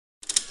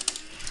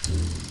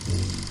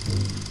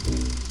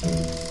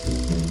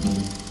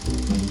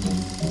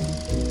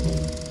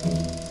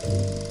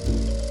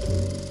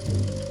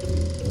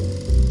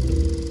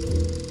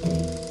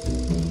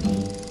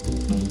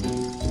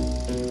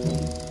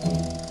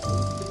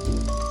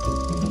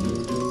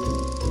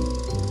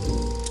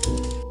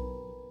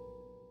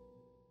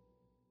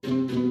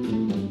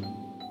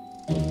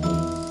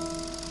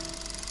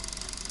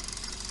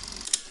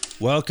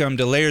Welcome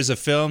to Layers of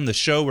Film, the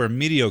show where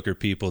mediocre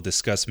people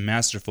discuss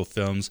masterful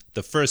films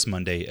the first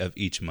Monday of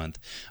each month.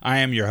 I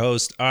am your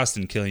host,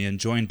 Austin Killian,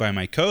 joined by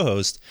my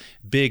co-host,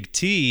 Big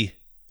T.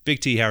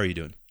 Big T, how are you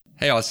doing?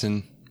 Hey,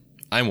 Austin.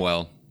 I'm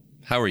well.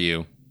 How are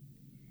you?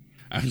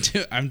 I'm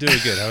doing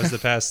good. How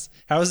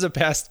was the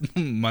past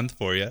month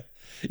for you?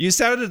 You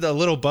sounded a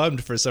little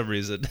bummed for some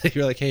reason.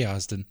 You're like, hey,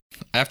 Austin.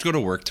 I have to go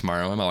to work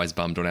tomorrow. I'm always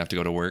bummed when I have to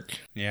go to work.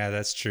 Yeah,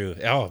 that's true.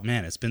 Oh,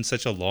 man, it's been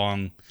such a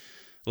long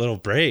little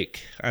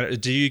break.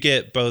 Do you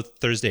get both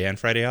Thursday and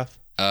Friday off?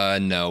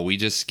 No, we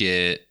just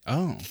get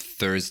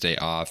Thursday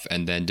off.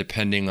 And then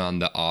depending on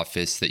the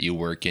office that you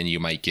work in, you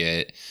might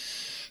get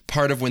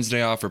part of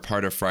Wednesday off or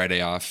part of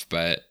Friday off.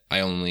 But I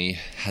only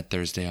had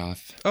Thursday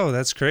off. Oh,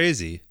 that's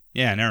crazy.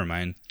 Yeah, never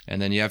mind.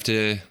 And then you have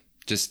to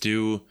just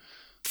do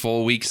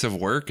full weeks of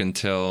work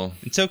until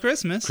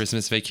Christmas.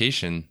 Christmas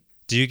vacation.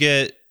 Do you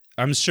get,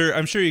 I'm sure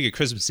you get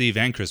Christmas Eve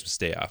and Christmas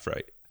Day off,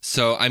 right?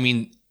 So, I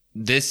mean,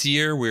 this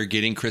year we're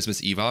getting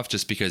Christmas Eve off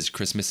just because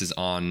Christmas is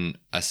on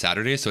a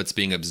Saturday, so it's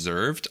being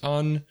observed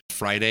on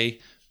Friday,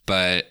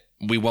 but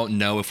we won't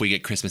know if we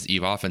get Christmas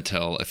Eve off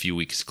until a few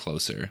weeks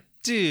closer.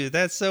 Dude,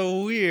 that's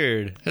so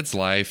weird. It's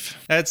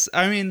life.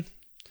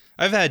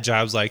 I've had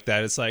jobs like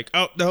that. It's like,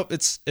 oh, nope,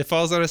 it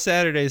falls on a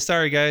Saturday.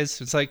 Sorry,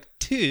 guys. It's like,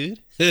 dude.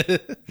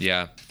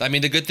 Yeah. I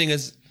mean, the good thing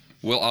is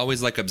we'll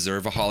always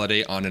observe a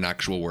holiday on an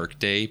actual work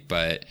day,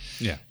 but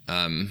yeah.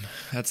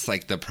 That's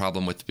the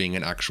problem with being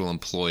an actual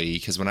employee,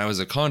 because when I was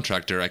a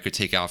contractor, I could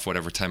take off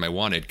whatever time I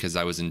wanted because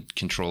I was in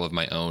control of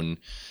my own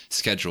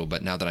schedule.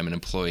 But now that I'm an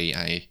employee,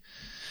 I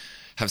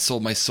have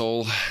sold my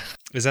soul.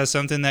 Is that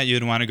something that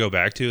you'd want to go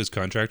back to, is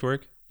contract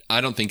work?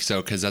 I don't think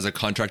so, because as a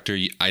contractor,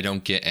 I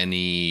don't get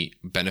any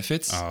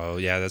benefits. Oh,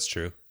 yeah, that's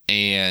true.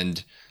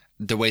 And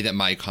the way that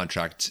my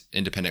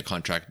independent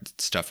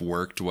contract stuff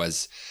worked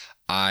was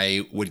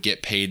I would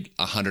get paid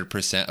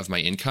 100% of my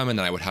income, and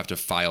then I would have to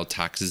file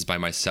taxes by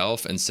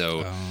myself. And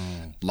so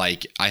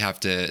I have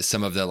to,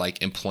 some of the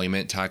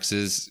employment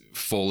taxes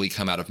fully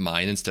come out of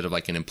mine instead of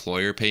an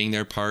employer paying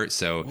their part.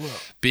 So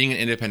being an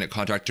independent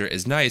contractor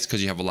is nice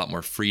because you have a lot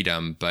more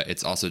freedom, but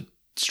it's also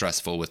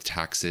stressful with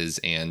taxes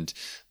and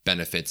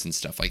benefits and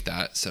stuff like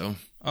that. So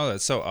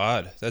that's so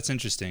odd. That's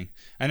interesting.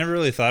 I never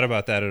really thought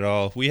about that at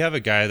all. We have a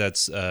guy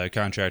that's a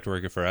contract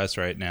worker for us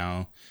right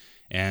now,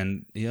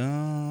 and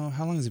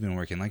how long has he been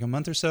working? Like a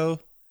month or so,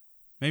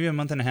 maybe a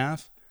month and a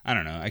half. I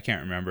don't know, I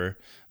can't remember,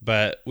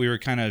 but we were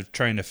kind of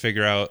trying to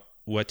figure out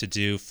what to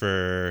do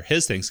for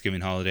his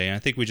Thanksgiving holiday, and I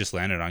think we just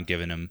landed on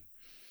giving him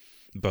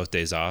both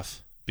days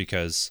off,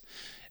 because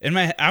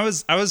I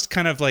was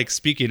kind of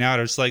speaking out.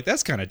 I was like,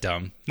 that's kind of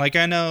dumb.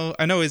 I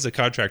know he's a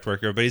contract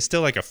worker, but he's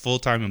still a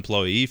full-time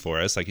employee for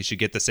us. He should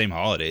get the same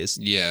holidays.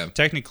 Yeah.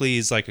 Technically,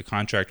 he's a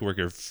contract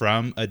worker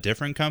from a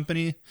different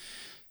company.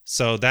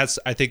 So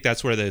I think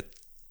that's where the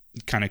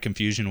kind of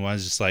confusion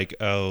was. Just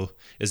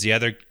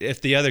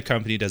if the other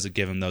company doesn't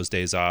give him those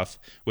days off,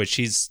 which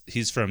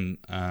he's from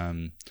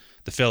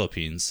the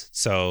Philippines,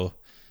 so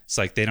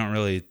it's they don't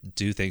really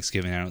do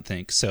Thanksgiving, I don't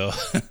think. So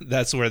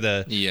that's where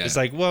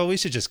it's well, we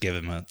should just give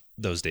him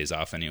those days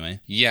off anyway.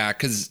 Yeah,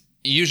 because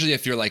usually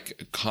if you're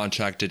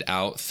contracted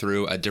out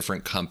through a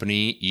different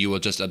company, you will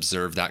just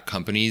observe that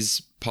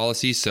company's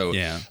policy. So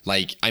I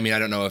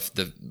don't know if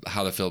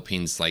how the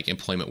Philippines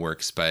employment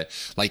works, but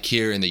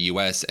here in the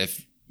US,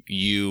 if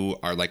you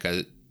are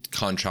a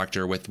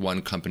contractor with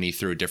one company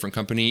through a different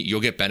company, you'll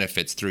get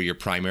benefits through your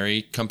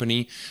primary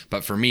company.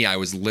 But for me, I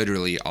was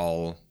literally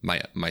all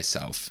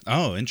myself.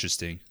 Oh,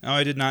 interesting. Oh,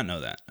 I did not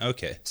know that.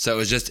 Okay. So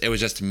it was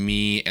just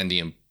me and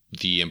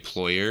the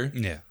employer.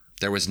 Yeah.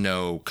 There was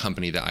no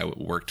company that I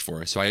worked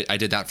for. So I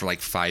did that for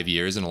 5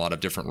 years in a lot of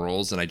different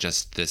roles. And I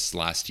just this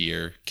last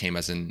year came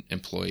as an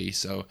employee.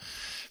 So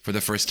for the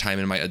first time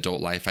in my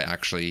adult life, I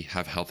actually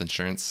have health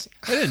insurance.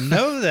 I didn't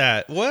know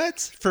that. What?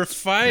 For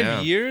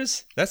 5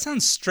 years? That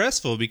sounds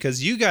stressful,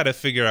 because you got to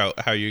figure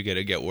out how you're going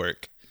to get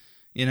work,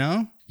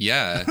 Yeah.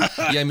 Yeah.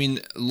 I mean,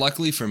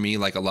 luckily for me, a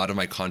lot of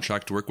my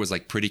contract work was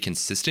pretty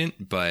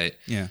consistent, but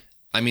yeah.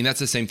 I mean, that's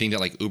the same thing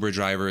that Uber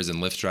drivers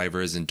and Lyft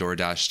drivers and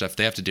DoorDash stuff,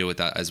 they have to deal with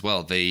that as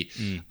well. They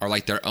are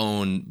their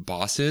own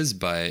bosses,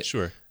 but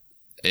sure.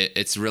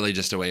 It's really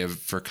just a way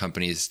for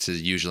companies to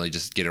usually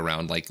just get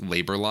around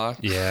labor law.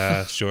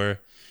 Yeah, sure.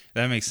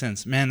 That makes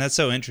sense. Man, that's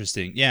so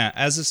interesting. Yeah,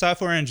 as a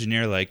software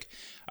engineer,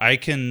 I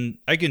can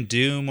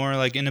do more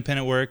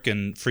independent work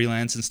and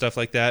freelance and stuff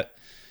like that.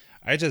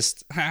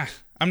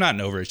 I'm not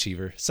an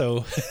overachiever,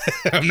 so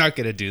I'm not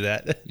going to do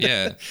that.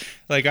 Yeah.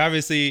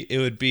 Obviously it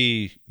would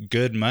be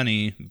good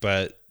money,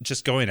 but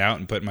just going out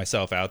and putting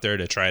myself out there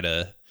to try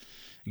to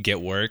get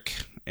work,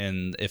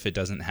 and if it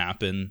doesn't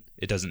happen,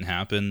 it doesn't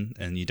happen,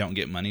 and you don't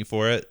get money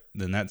for it,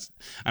 then I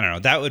don't know,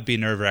 that would be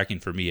nerve-wracking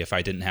for me if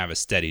I didn't have a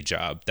steady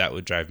job. That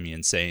would drive me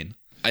insane.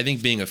 I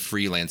think being a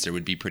freelancer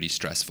would be pretty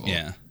stressful.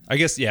 Yeah. I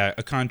guess, yeah,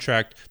 a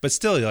contract, but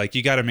still,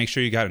 you got to make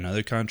sure you got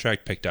another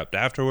contract picked up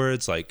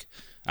afterwards.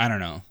 I don't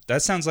know.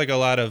 That sounds like a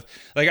lot of,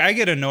 I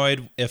get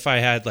annoyed if I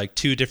had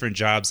 2 different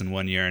jobs in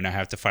 1 year and I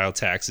have to file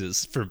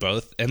taxes for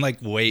both and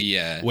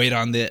wait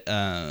on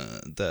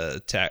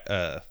the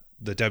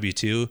the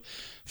W-2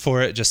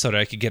 for it just so that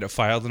I could get it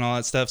filed and all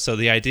that stuff. So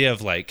the idea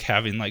of like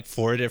having like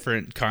 4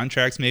 different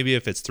contracts, maybe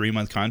if it's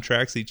 3-month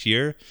contracts each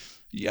year,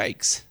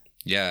 yikes.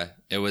 Yeah,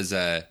 it was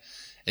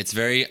it's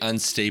very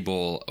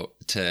unstable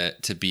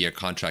to be a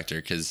contractor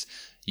because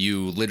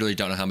you literally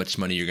don't know how much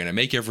money you're going to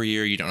make every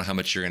year. You don't know how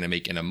much you're going to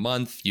make in a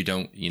month. You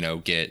don't,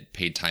 get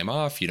paid time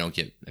off. You don't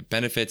get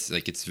benefits.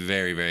 Like it's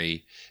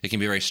it can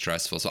be very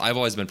stressful. So I've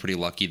always been pretty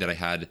lucky that I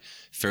had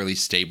fairly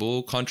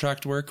stable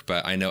contract work,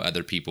 but I know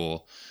other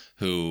people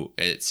who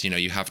it's,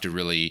 you have to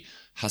really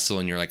hustle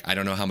and you're like, I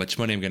don't know how much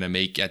money I'm going to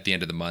make at the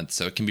end of the month.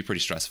 So it can be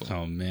pretty stressful.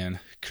 Oh man,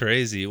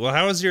 crazy. Well,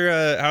 how's your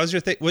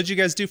what'd you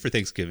guys do for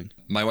Thanksgiving?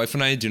 My wife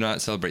and I do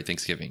not celebrate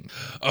Thanksgiving.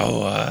 Oh,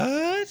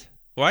 what?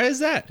 Why is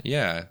that?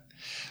 Yeah.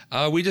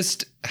 We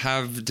just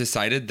have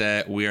decided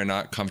that we are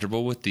not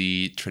comfortable with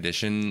the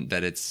tradition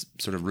that it's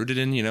sort of rooted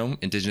in,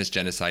 indigenous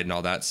genocide and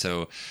all that.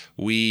 So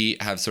we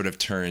have sort of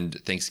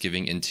turned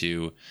Thanksgiving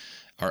into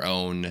our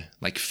own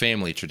like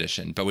family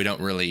tradition, but we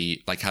don't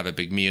really like have a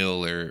big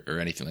meal or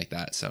anything like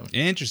that. So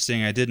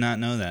interesting. I did not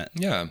know that.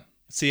 Yeah.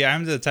 See,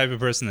 I'm the type of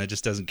person that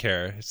just doesn't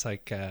care. It's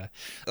like,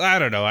 I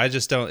don't know. I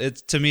just don't.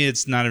 To me,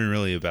 it's not even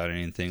really about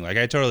anything. Like,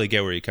 I totally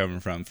get where you're coming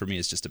from. For me,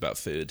 it's just about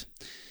food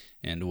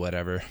and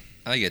whatever.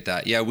 I get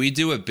that. Yeah, we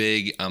do a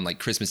big like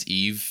Christmas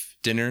Eve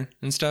dinner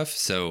and stuff.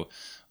 So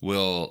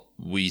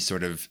we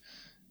sort of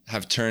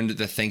have turned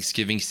the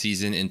Thanksgiving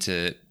season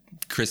into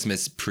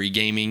Christmas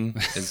pre-gaming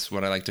is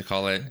what I like to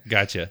call it.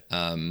 Gotcha.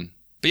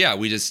 But yeah,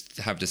 we just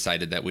have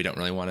decided that we don't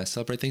really want to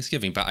celebrate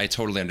Thanksgiving, but I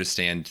totally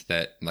understand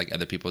that like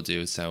other people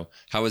do. So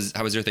how was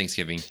your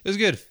Thanksgiving? It was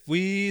good.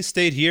 We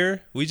stayed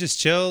here. We just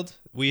chilled.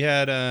 We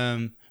had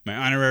my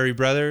honorary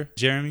brother,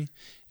 Jeremy,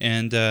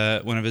 and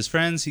one of his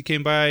friends, he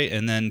came by,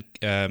 and then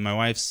my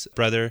wife's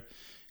brother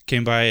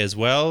came by as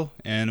well,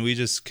 and we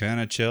just kind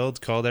of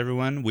chilled, called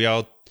everyone. We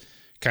all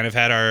kind of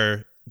had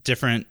our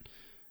different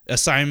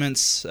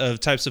assignments of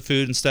types of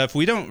food and stuff.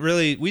 We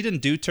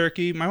didn't do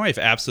turkey. My wife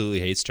absolutely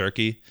hates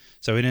turkey,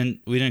 so we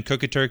didn't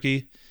cook a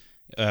turkey.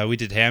 We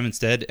did ham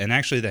instead, and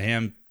actually the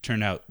ham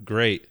turned out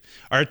great.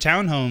 Our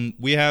townhome,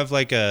 we have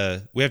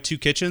 2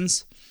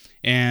 kitchens,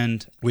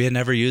 and we had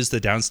never used the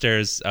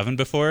downstairs oven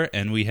before,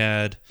 and we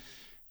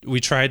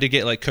tried to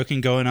get like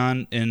cooking going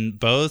on in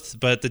both,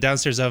 but the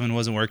downstairs oven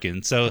wasn't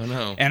working. So,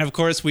 And of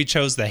course we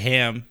chose the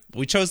ham.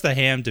 We chose the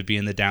ham to be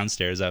in the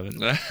downstairs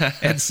oven.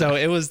 And so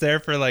it was there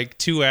for like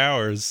 2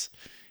 hours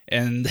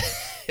and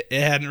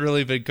it hadn't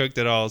really been cooked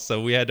at all.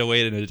 So we had to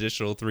wait an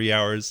additional 3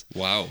 hours.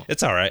 Wow.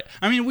 It's all right.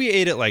 I mean, we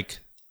ate it like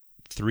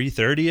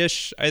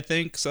 3:30ish, I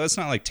think. So it's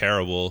not like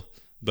terrible,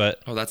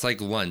 but. Oh, that's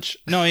like lunch.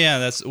 No, yeah,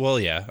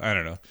 I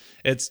don't know.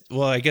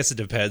 I guess it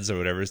depends or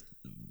whatever.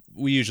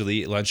 We usually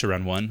eat lunch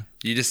around 1.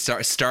 You just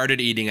started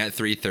eating at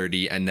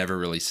 3:30 and never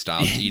really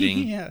stopped eating.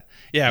 Yeah.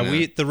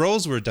 The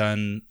rolls were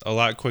done a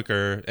lot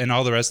quicker and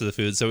all the rest of the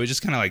food. So we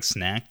just kind of like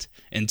snacked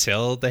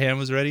until the ham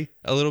was ready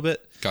a little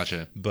bit.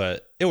 Gotcha.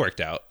 But it worked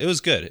out. It was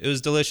good. It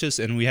was delicious.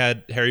 And we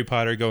had Harry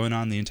Potter going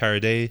on the entire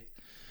day.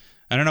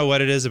 I don't know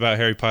what it is about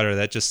Harry Potter.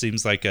 That just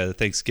seems like a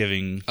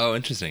Thanksgiving. Oh,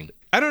 interesting.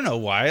 I don't know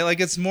why. Like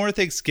it's more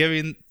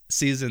Thanksgiving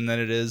season than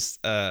it is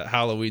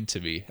Halloween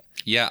to me.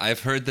 Yeah, I've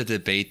heard the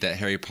debate that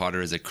Harry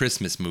Potter is a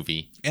Christmas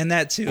movie. And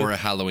that too. Or a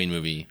Halloween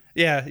movie.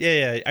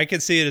 Yeah. I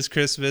could see it as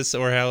Christmas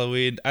or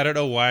Halloween. I don't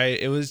know why.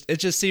 It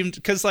just seemed,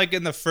 because like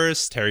in the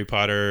first Harry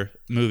Potter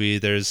movie,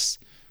 there's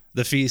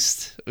the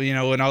feast,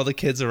 when all the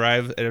kids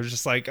arrive, and it was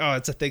just like, oh,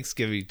 it's a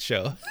Thanksgiving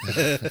show.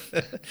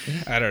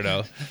 I don't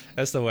know.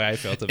 That's the way I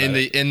felt about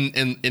it.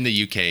 In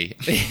the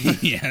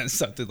UK. Yeah,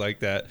 something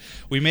like that.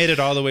 We made it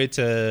all the way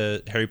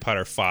to Harry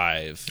Potter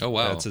 5. Oh,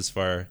 wow. That's as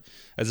far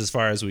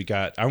as we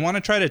got. I want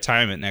to try to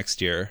time it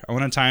next year. I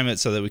want to time it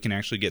so that we can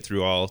actually get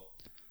through all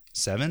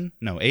 7?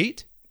 No,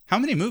 8? How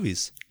many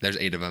movies? There's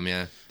 8 of them,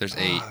 yeah. There's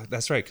 8.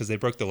 That's right, because they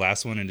broke the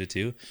last one into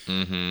 2.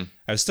 Mm-hmm.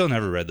 I've still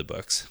never read the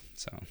books,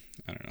 so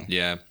I don't know.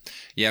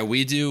 Yeah,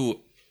 we do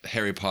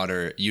Harry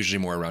Potter usually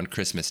more around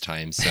Christmas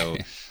time. So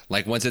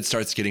like once it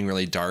starts getting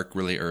really dark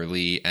really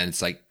early and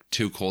it's like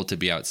too cold to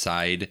be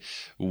outside,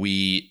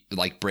 we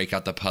like break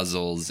out the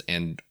puzzles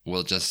and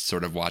we'll just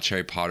sort of watch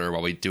Harry Potter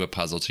while we do a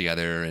puzzle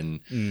together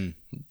and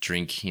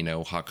drink,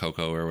 hot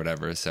cocoa or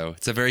whatever. So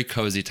it's a very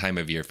cozy time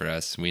of year for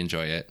us. We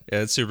enjoy it.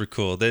 Yeah, it's super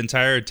cool. The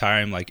entire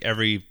time, like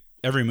every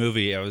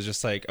movie, I was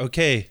just like,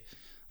 okay,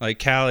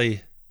 like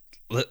Callie,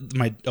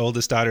 my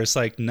oldest daughter's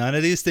like, none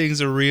of these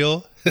things are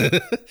real.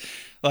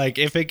 Like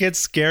if it gets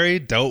scary,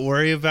 don't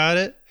worry about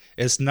it.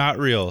 It's not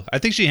real. I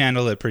think she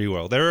handled it pretty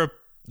well. There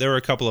were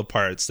a couple of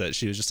parts that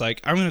she was just like,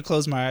 I'm going to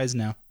close my eyes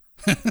now.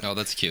 Oh,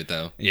 that's cute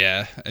though.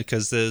 Yeah,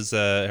 because there's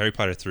Harry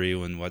Potter 3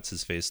 when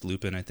what's-his-face,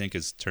 Lupin, I think,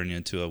 is turning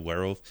into a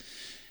werewolf.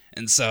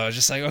 And so I was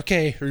just like,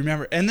 okay,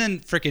 remember. And then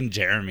freaking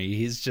Jeremy,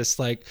 he's just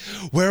like,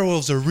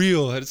 werewolves are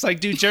real. And it's like,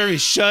 dude, Jeremy,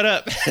 shut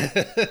up.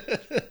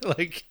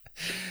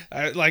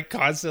 I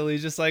constantly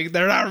just like,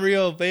 they're not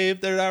real, babe.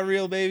 They're not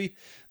real, baby.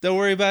 Don't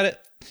worry about it.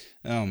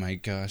 Oh my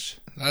gosh.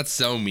 That's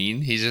so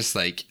mean. He's just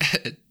like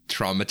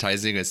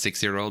traumatizing a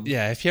 6-year-old.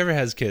 Yeah, if he ever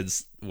has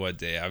kids one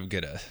day, I'm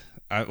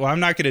I'm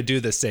not going to do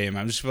the same.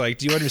 I'm just like,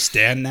 do you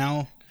understand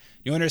now?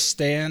 You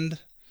understand?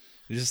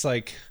 It's just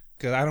like,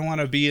 because I don't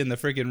want to be in the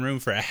freaking room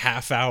for a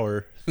half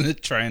hour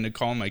trying to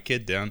calm my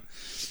kid down.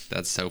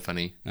 That's so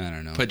funny. I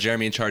don't know. Put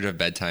Jeremy in charge of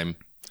bedtime.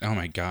 Oh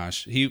my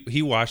gosh.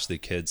 He watched the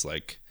kids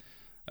like,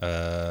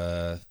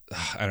 I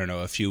don't know,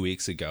 a few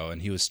weeks ago,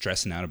 and he was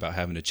stressing out about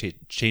having to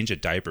change a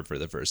diaper for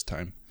the first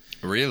time.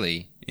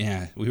 Really?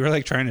 Yeah. We were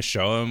like trying to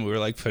show him. We were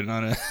like putting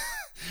on a,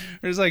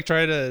 we're just like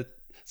trying to,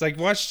 it's like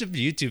watch the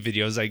YouTube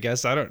videos, I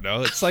guess. I don't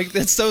know. It's like,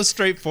 it's so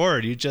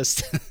straightforward. You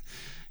just,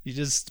 you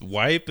just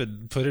wipe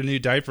and put a new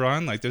diaper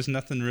on. Like there's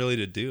nothing really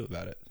to do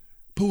about it.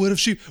 But what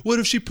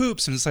if she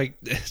poops? And it's like,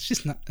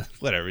 she's not,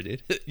 whatever,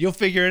 dude. You'll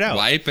figure it out.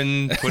 Wipe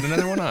and put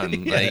another one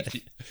on. Yeah,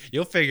 like,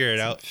 you'll figure it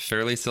out.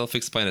 Fairly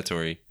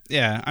self-explanatory.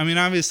 Yeah. I mean,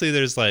 obviously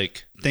there's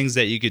like things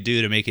that you could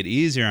do to make it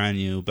easier on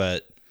you,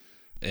 but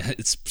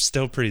it's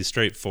still pretty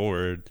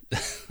straightforward.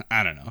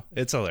 I don't know.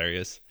 It's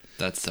hilarious.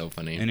 That's so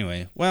funny.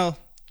 Anyway, well,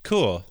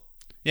 cool.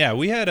 Yeah,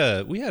 we had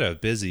a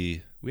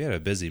busy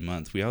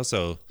month. We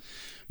also,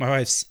 my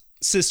wife's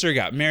sister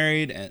got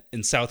married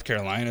in South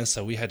Carolina,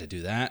 so we had to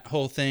do that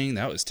whole thing.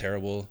 That was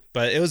terrible,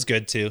 but it was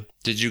good too.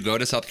 Did you go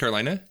to South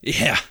Carolina?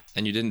 Yeah.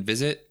 And you didn't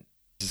visit?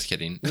 Just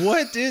kidding.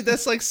 What, dude?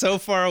 That's like so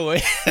far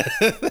away.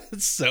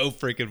 That's so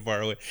freaking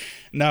far away.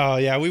 No,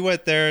 yeah, we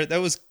went there.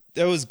 That was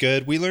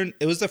good. We learned,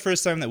 it was the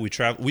first time that we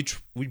traveled.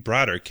 We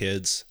brought our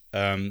kids.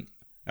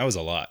 That was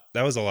a lot.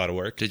 That was a lot of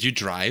work. Did you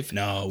drive?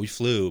 No, we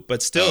flew.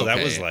 But still,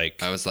 that was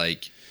like, I was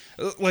like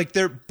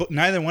they're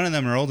neither one of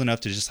them are old enough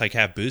to just like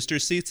have booster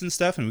seats and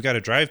stuff, and we got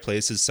to drive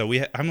places. So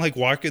I'm like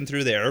walking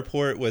through the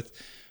airport with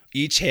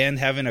each hand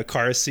having a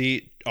car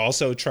seat,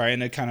 also trying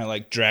to kind of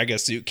like drag a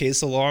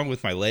suitcase along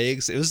with my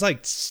legs. It was like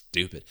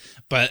stupid,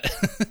 but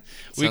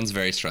sounds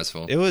very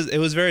stressful. It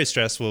was very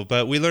stressful,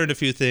 but we learned a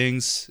few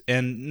things.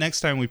 And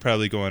next time we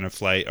probably go on a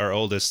flight, our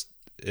oldest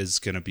is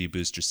going to be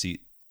booster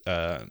seat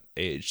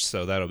age,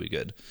 so that'll be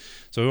good.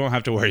 So we won't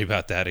have to worry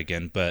about that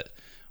again, but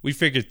we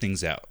figured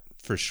things out.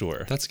 For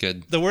sure. That's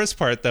good. The worst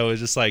part, though, is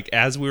just like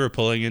as we were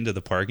pulling into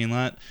the parking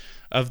lot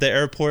of the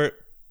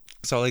airport,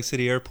 Salt Lake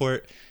City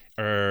Airport,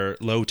 our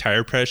low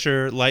tire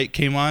pressure light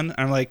came on.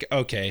 I'm like,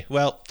 okay,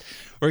 well,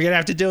 we're going to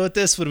have to deal with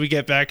this when we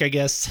get back, I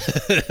guess.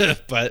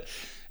 But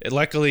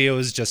luckily, it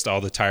was just all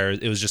the tires.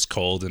 It was just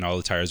cold and all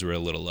the tires were a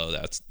little low.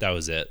 That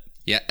was it.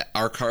 Yeah,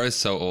 our car is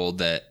so old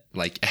that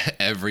like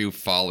every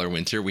fall or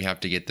winter we have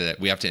to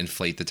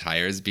inflate the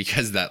tires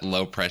because that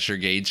low pressure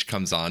gauge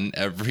comes on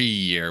every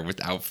year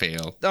without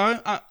fail.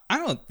 I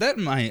don't. That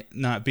might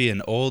not be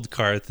an old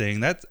car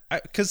thing. That's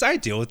because I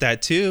deal with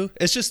that too.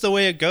 It's just the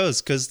way it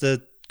goes because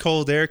the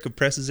cold air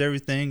compresses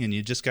everything, and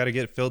you just got to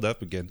get it filled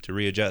up again to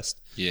readjust.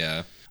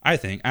 Yeah, I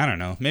don't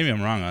know. Maybe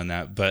I'm wrong on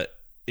that, but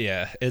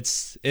yeah,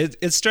 it's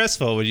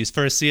stressful when you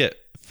first see it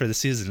for the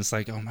season. It's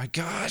like, oh my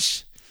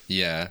gosh.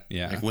 Yeah.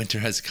 Like winter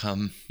has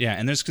come. Yeah,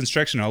 and there's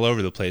construction all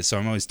over the place, so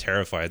I'm always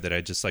terrified that I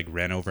just like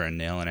ran over a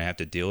nail and I have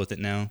to deal with it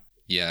now.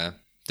 Yeah.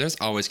 There's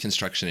always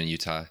construction in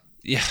Utah.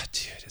 Yeah,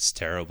 dude, it's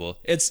terrible.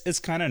 It's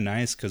kind of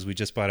nice because we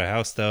just bought a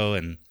house though,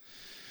 and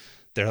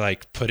they're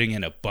like putting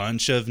in a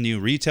bunch of new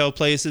retail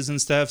places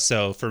and stuff.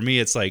 So for me,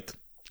 it's like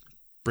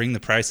bring the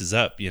prices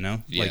up, you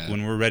know? Yeah. Like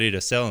when we're ready to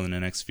sell in the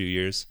next few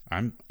years,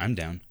 I'm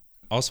down.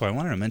 Also, I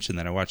wanted to mention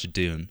that I watched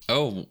Dune.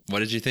 Oh, what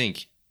did you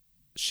think?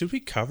 Should we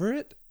cover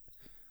it?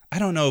 I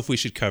don't know if we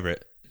should cover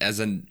it. As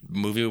a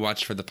movie we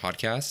watched for the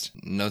podcast?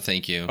 No,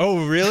 thank you.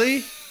 Oh,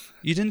 really?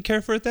 You didn't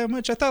care for it that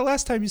much? I thought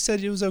last time you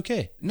said it was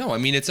okay. No, I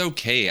mean, it's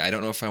okay. I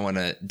don't know if I want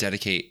to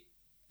dedicate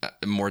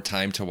more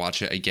time to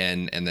watch it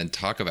again and then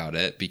talk about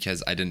it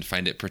because I didn't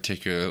find it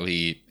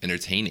particularly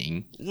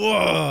entertaining.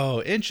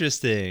 Whoa,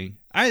 interesting.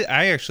 I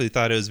actually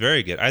thought it was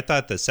very good. I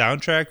thought the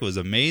soundtrack was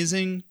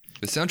amazing.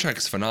 The soundtrack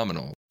is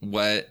phenomenal.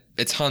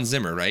 It's Hans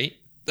Zimmer, right?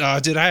 Oh,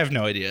 dude, I have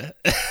no idea.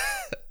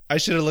 I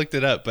should have looked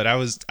it up, but I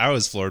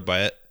was floored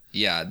by it.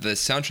 Yeah, the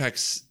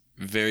soundtrack's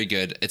very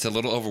good. It's a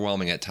little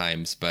overwhelming at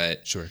times,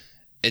 but sure,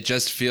 it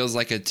just feels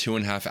like a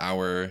 2.5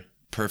 hour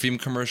perfume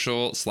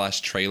commercial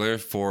 / trailer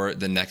for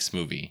the next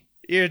movie.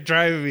 You're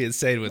driving me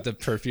insane with the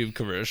perfume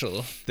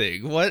commercial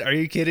thing. What? Are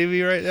you kidding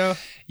me right now?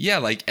 Yeah,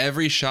 like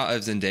every shot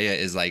of Zendaya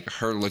is like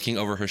her looking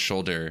over her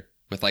shoulder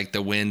with like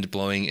the wind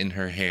blowing in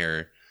her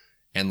hair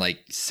and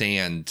like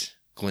sand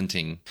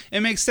glinting. It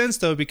makes sense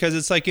though because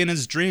it's like in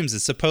his dreams.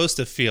 It's supposed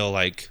to feel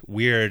like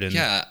weird and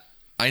yeah,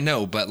 I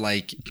know, but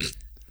like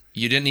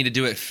you didn't need to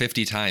do it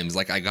 50 times.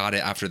 Like I got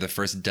it after the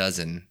first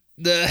dozen.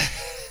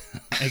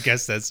 I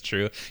guess that's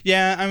true.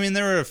 Yeah, I mean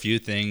there were a few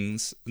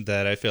things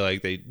that I feel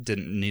like they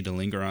didn't need to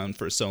linger on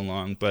for so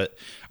long, but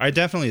I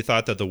definitely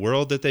thought that the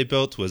world that they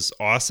built was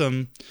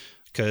awesome.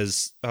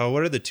 Because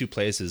what are the two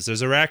places?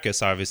 There's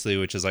Arrakis, obviously,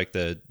 which is like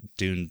the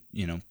Dune,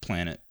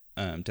 planet,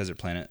 desert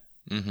planet,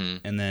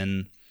 and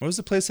then. What was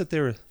the place that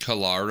they were?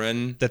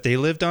 Kalaran. That they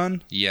lived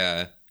on?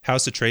 Yeah.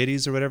 House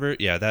Atreides or whatever?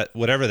 Yeah,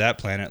 whatever that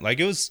planet. Like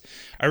it was,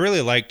 I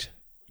really liked,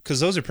 because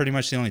those are pretty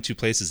much the only two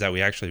places that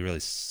we actually really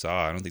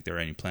saw. I don't think there were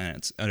any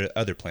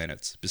other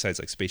planets besides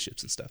like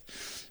spaceships and stuff.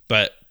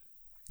 But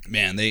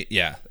man,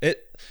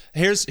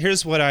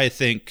 here's what I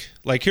think.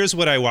 Like, here's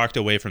what I walked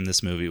away from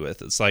this movie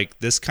with. It's like,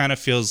 this kind of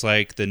feels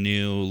like the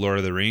new Lord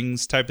of the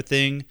Rings type of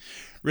thing.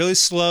 Really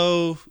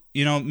slow,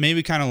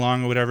 maybe kind of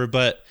long or whatever,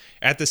 but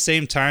at the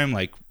same time,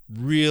 like,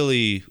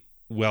 really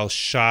well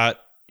shot,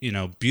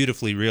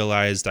 beautifully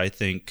realized. I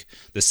think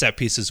the set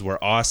pieces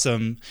were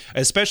awesome,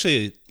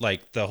 especially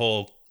like the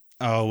whole,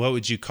 what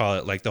would you call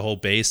it? Like the whole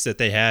base that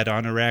they had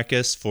on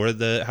Arrakis for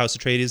the House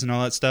of Atreides and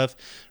all that stuff.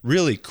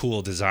 Really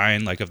cool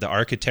design, like of the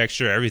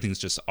architecture. Everything's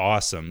just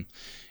awesome.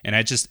 And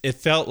it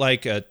felt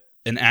like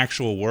an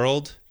actual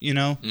world,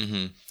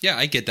 Mm-hmm. Yeah,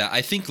 I get that.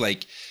 I think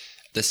like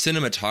the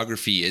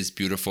cinematography is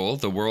beautiful.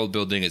 The world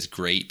building is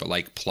great, but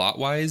like plot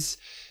wise,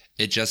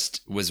 it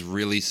just was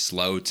really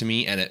slow to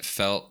me, and it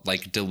felt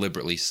like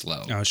deliberately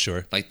slow. Oh,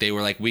 sure. Like they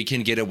were like, we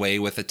can get away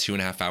with a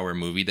 2.5 hour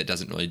movie that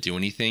doesn't really do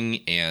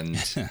anything, and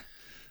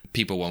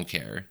people won't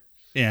care.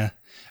 Yeah,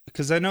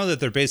 because I know that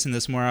they're basing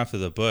this more off of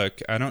the book.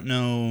 I don't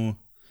know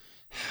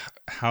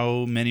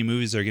how many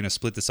movies they're going to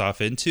split this off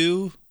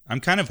into.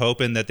 I'm kind of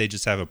hoping that they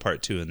just have a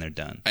part 2 and they're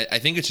done. I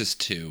think it's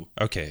just 2.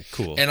 Okay,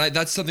 cool. And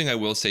that's something I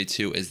will say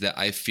too, is that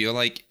I feel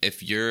like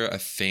if you're a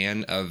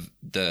fan of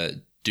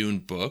the Dune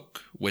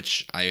book,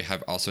 which I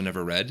have also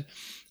never read,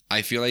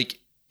 I feel like,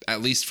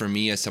 at least for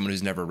me as someone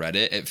who's never read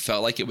it, it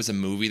felt like it was a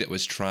movie that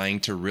was trying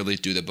to really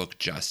do the book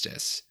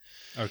justice.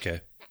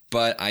 Okay.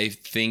 But I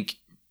think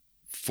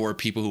for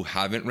people who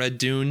haven't read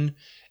Dune,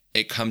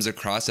 it comes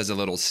across as a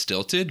little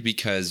stilted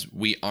because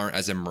we aren't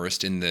as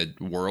immersed in the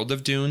world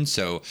of Dune.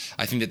 So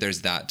I think that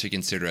there's that to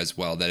consider as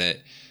well, that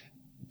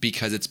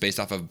because it's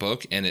based off of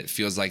book and it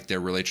feels like they're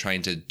really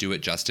trying to do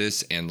it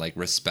justice and like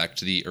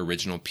respect the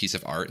original piece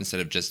of art instead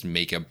of just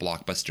make a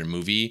blockbuster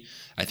movie.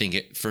 I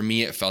think for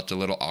me, it felt a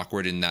little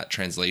awkward in that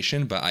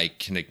translation, but I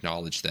can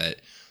acknowledge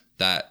that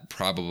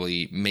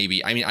probably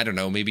maybe, I mean, I don't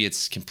know, maybe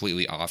it's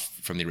completely off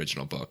from the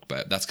original book,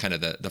 but that's kind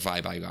of the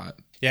vibe I got.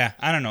 Yeah,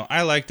 I don't know.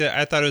 I liked it.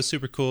 I thought it was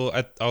super cool.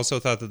 I also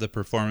thought that the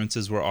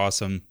performances were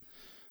awesome.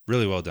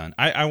 Really well done.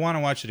 I want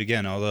to watch it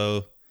again,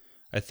 although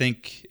I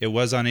think it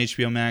was on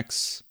HBO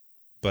Max,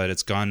 but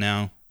it's gone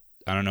now.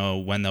 I don't know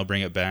when they'll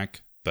bring it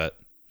back, but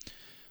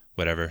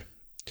whatever.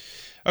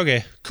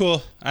 Okay,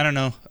 cool. I don't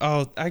know.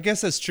 Oh, I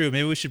guess that's true.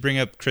 Maybe we should bring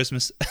up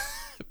Christmas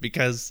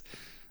because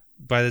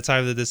by the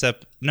time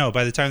that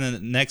by the time the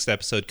next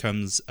episode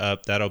comes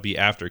up, that'll be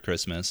after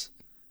Christmas.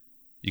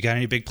 You got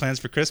any big plans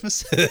for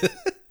Christmas?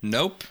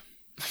 Nope.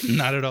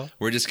 Not at all.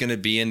 We're just going to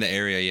be in the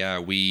area. Yeah,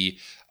 we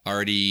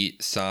already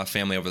saw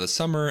family over the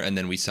summer, and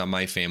then we saw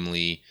my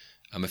family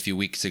a few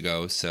weeks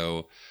ago.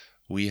 So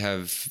we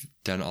have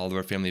done all of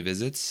our family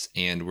visits,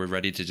 and we're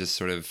ready to just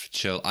sort of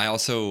chill. I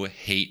also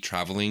hate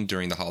traveling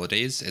during the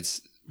holidays.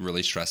 It's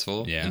really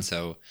stressful. Yeah. And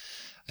so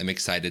I'm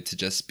excited to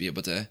just be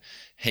able to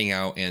hang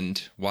out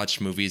and watch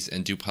movies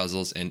and do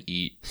puzzles and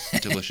eat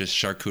delicious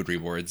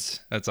charcuterie boards.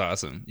 That's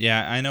awesome.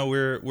 Yeah, I know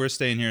we're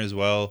staying here as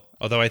well.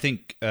 Although I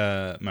think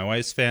my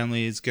wife's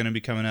family is going to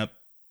be coming up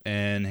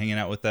and hanging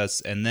out with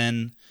us. And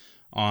then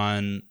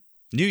on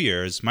New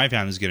Year's, my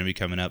family's going to be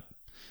coming up.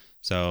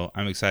 So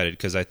I'm excited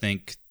because I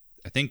think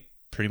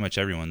pretty much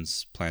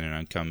everyone's planning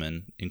on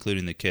coming,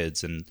 including the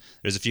kids. And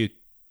there's a few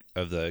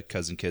of the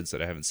cousin kids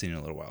that I haven't seen in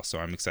a little while. So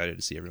I'm excited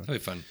to see everyone. That'll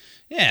be fun.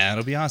 Yeah,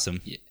 it'll be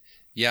awesome.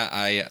 Yeah,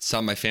 I saw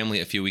my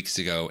family a few weeks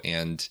ago,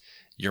 and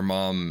your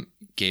mom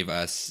gave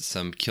us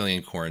some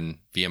Killian corn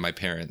via my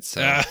parents.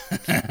 So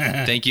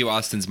thank you,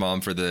 Austin's mom,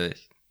 for the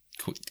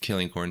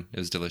Killian corn. It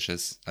was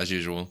delicious, as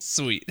usual.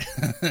 Sweet.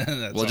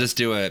 We'll just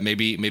do it.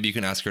 Maybe you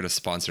can ask her to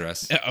sponsor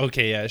us.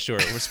 Okay, yeah, sure.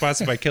 We're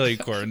sponsored by Killian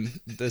corn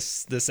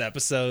this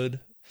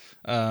episode.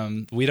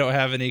 We don't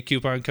have any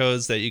coupon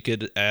codes that you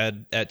could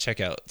add at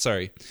checkout.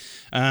 Sorry.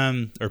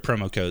 Or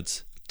promo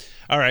codes.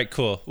 All right,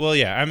 cool. Well,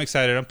 yeah, I'm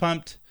excited. I'm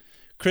pumped.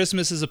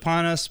 Christmas is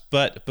upon us,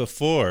 but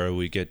before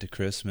we get to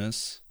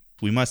Christmas,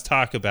 we must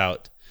talk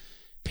about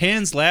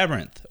Pan's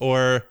Labyrinth,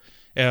 or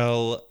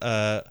El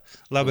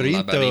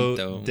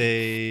Labyrinto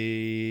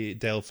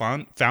del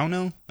Fauno.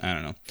 I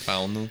don't know.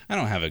 Fauno. I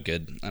don't have a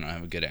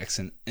good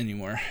accent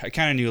anymore. I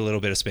kind of knew a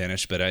little bit of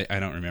Spanish, but I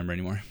don't remember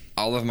anymore.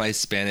 All of my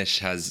Spanish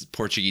has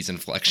Portuguese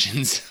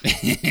inflections.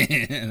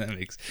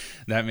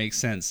 That makes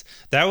sense.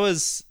 That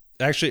was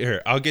actually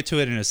here. I'll get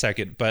to it in a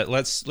second, but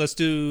let's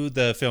do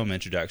the film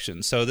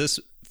introduction. So this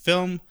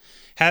film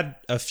had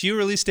a few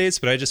release dates,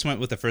 but I just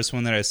went with the first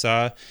one that I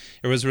saw.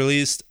 It was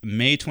released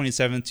May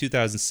 27,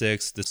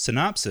 2006. The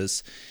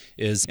synopsis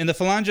is: in the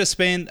Falange,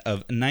 Spain of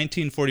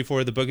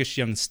 1944, the bookish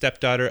young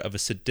stepdaughter of a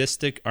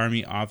sadistic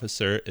army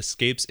officer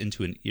escapes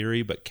into an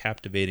eerie but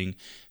captivating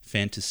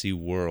fantasy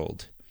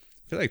world.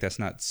 I feel like that's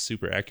not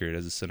super accurate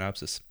as a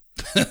synopsis.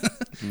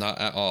 Not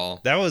at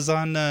all. That was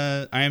on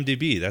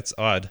IMDb. That's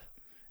odd.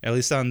 At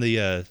least on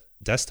the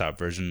desktop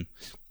version.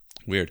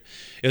 Weird.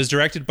 It was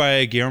directed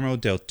by Guillermo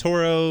del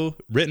Toro,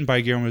 written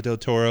by Guillermo del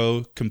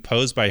Toro,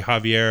 composed by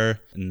Javier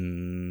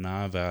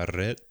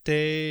Navarrete.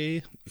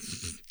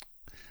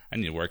 I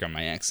need to work on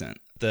my accent.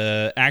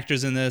 The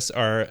actors in this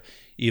are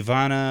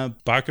Ivana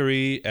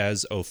Bakary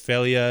as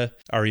Ophelia,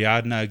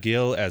 Ariadna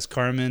Gil as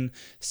Carmen,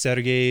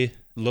 Sergei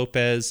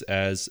Lopez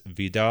as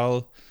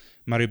Vidal,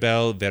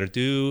 Maribel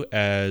Verdú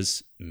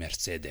as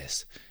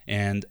Mercedes,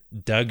 and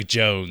Doug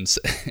Jones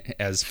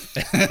as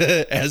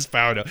as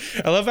Pauno.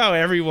 I love how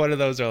every one of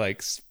those are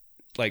like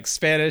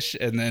Spanish,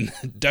 and then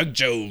Doug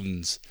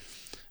Jones.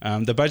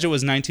 The budget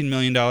was $19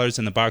 million,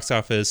 and the box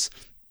office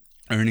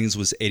earnings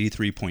was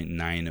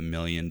 $83.9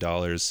 million.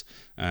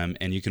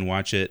 And you can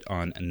watch it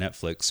on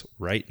Netflix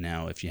right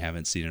now if you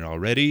haven't seen it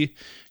already.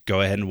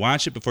 Go ahead and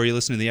watch it before you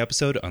listen to the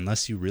episode,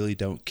 unless you really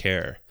don't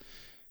care.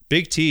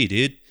 Big T,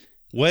 dude.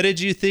 What did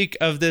you think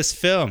of this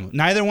film?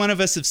 Neither one of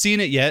us have seen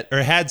it yet, or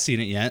had seen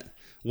it yet.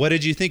 What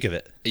did you think of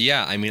it?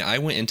 Yeah, I mean, I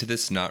went into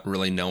this not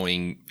really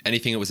knowing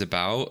anything it was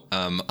about.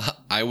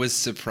 I was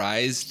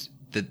surprised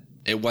that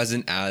it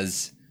wasn't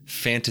as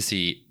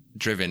fantasy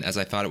driven as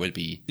I thought it would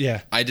be.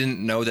 Yeah. I didn't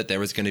know that there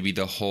was going to be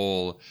the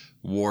whole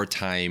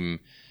wartime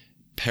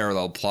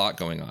parallel plot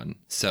going on.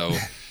 So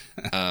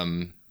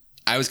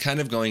I was kind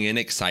of going in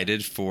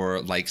excited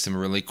for like some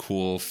really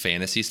cool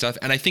fantasy stuff.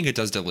 And I think it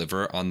does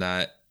deliver on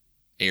that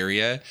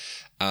area.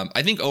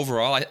 I think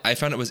overall, I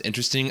found it was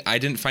interesting. I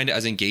didn't find it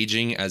as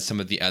engaging as some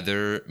of the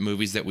other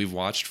movies that we've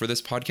watched for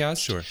this podcast.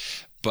 Sure.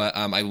 But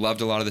I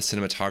loved a lot of the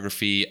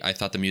cinematography. I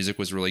thought the music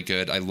was really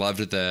good. I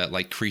loved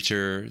the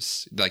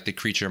creatures, like the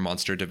creature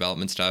monster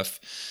development stuff.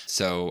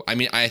 So, I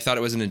mean, I thought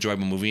it was an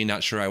enjoyable movie.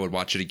 Not sure I would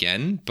watch it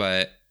again,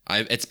 but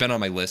it's been on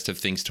my list of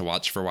things to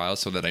watch for a while,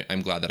 so that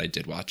I'm glad that I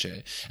did watch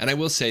it. And I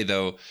will say,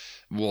 though,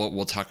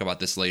 we'll talk about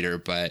this later,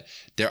 but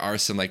there are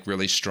some like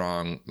really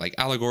strong like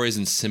allegories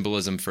and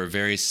symbolism for a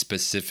very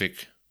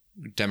specific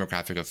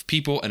demographic of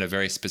people in a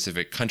very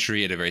specific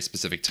country at a very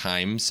specific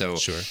time. So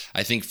Sure.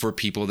 I think for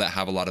people that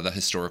have a lot of the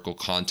historical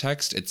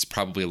context, it's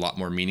probably a lot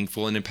more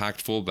meaningful and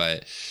impactful.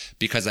 But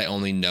because I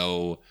only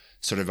know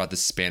sort of about the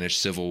Spanish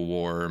Civil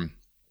War,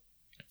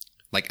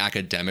 like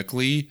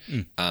academically,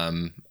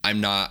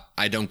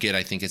 I don't get,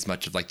 I think, as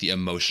much of like the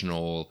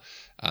emotional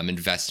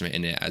investment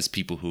in it as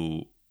people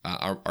who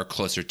are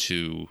closer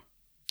to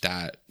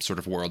that sort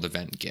of world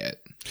event get.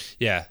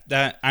 Yeah,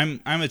 that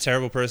I'm a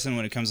terrible person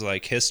when it comes to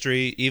like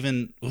history,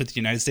 even with the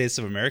United States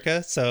of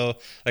America. So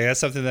like that's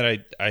something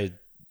that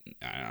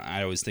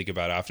I always think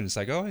about often. It's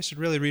like, oh, I should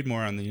really read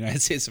more on the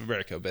United States of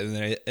America, but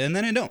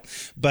then I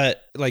don't.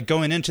 But like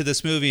going into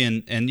this movie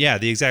and yeah,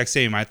 the exact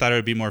same. I thought it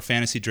would be more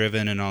fantasy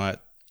driven and all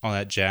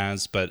that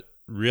jazz, but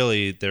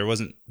really there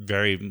wasn't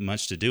very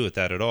much to do with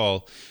that at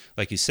all,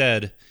 like you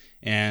said.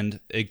 And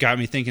it got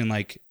me thinking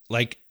like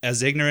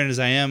as ignorant as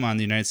I am on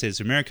the United States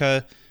of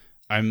America,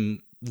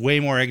 I'm way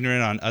more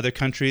ignorant on other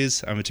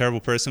countries. I'm a terrible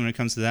person when it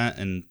comes to that.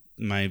 And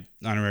my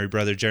honorary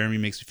brother, Jeremy,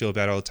 makes me feel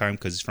bad all the time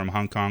because he's from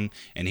Hong Kong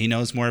and he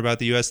knows more about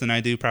the U.S. than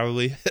I do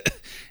probably.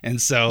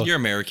 And so you're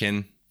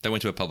American that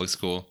went to a public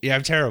school. Yeah,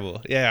 I'm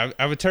terrible. Yeah,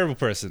 I'm a terrible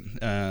person.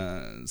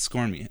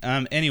 Scorn me.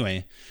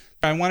 Anyway,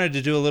 I wanted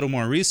to do a little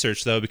more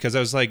research though, because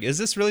I was like, is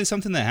this really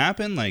something that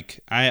happened?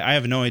 Like, I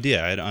have no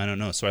idea. I don't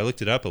know. So I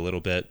looked it up a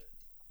little bit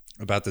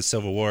about the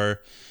Civil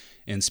War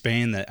in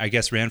Spain that I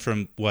guess ran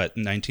from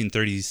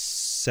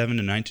 1937 to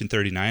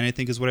 1939, I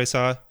think is what I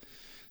saw.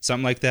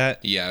 Something like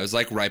that. Yeah, it was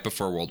like right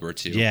before World War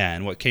II. Yeah,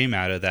 and what came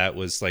out of that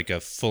was like a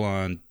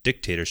full-on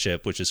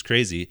dictatorship, which is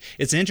crazy.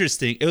 It's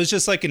interesting. It was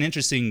just like an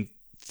interesting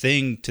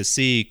thing to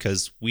see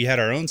because we had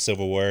our own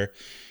Civil War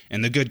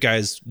and the good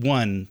guys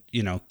won,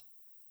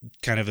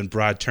 kind of in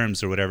broad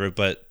terms or whatever,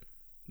 but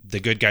the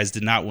good guys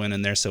did not win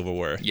in their Civil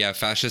War. Yeah,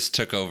 fascists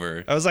took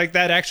over. I was like,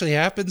 that actually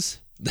happens?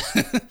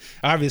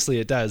 Obviously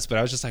it does, but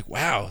I was just like,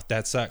 wow,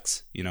 that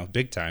sucks,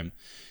 big time.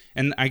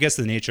 And I guess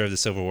the nature of the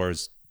Civil War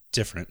is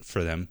different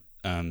for them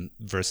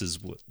versus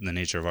the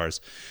nature of ours.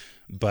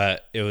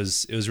 But it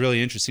was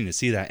really interesting to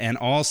see that, and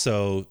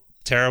also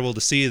terrible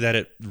to see that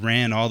it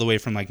ran all the way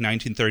from like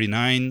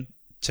 1939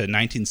 to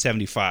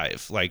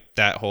 1975. Like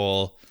that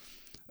whole,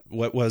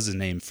 what was his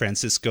name,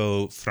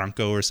 Francisco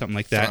Franco or something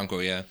like that. Franco,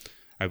 yeah,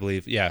 I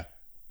believe, yeah,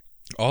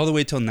 all the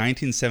way till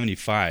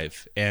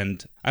 1975.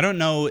 And I don't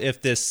know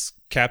if this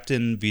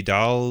Captain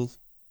Vidal,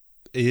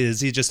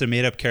 is he just a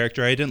made-up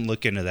character? I didn't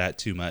look into that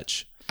too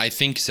much. I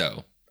think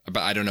so,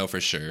 but I don't know for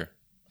sure.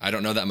 I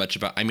don't know that much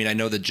about. I mean, I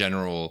know the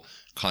general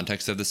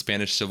context of the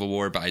Spanish Civil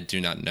War, but I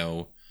do not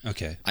know.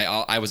 Okay.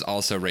 I was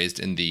also raised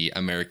in the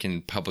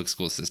American public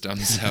school system,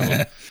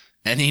 so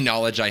any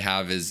knowledge I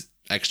have is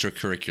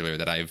extracurricular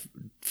that I've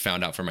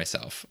found out for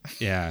myself.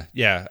 Yeah.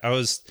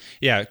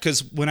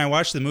 Because when I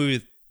watched the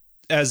movie,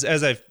 as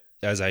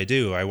I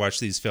do, I watch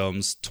these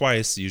films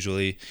twice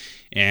usually,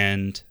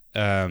 and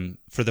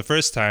for the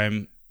first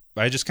time,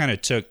 I just kind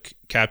of took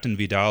Captain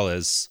Vidal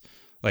as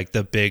like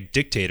the big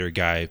dictator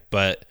guy,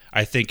 but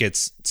I think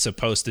it's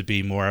supposed to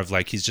be more of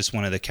like he's just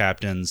one of the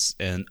captains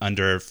and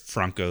under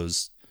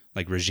Franco's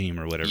like regime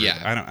or whatever.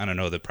 Yeah. I don't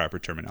know the proper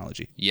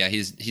terminology. Yeah,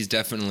 he's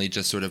definitely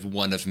just sort of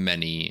one of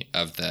many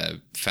of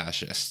the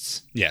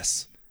fascists.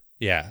 Yes.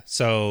 Yeah.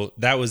 So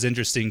that was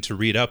interesting to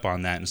read up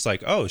on that, and it's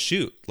like, oh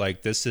shoot,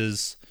 like this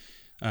is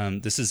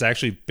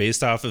actually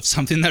based off of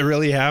something that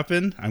really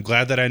happened. I'm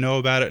glad that I know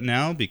about it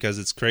now because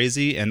it's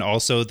crazy, and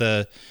also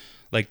the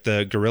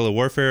guerrilla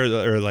warfare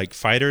or like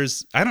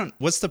fighters.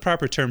 What's the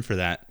proper term for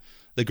that?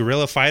 the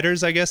guerrilla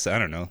fighters, I guess. I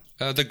don't know.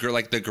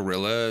 The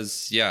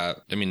gorillas. Yeah.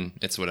 I mean,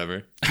 it's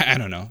whatever. I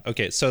don't know.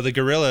 Okay. So the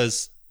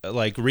guerrillas,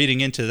 like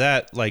reading into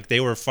that, like they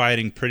were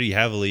fighting pretty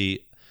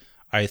heavily.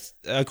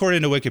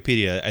 According to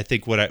Wikipedia, I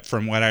think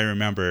from what I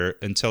remember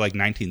until like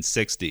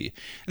 1960.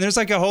 And there's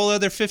like a whole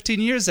other 15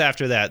 years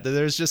after that.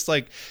 There's just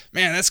like,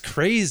 man, that's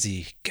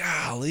crazy.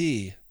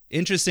 Golly.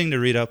 Interesting to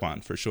read up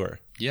on for sure.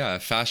 Yeah.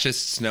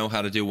 Fascists know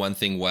how to do one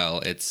thing well.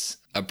 It's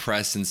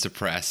oppress and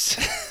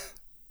suppress.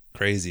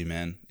 Crazy,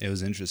 man. It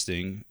was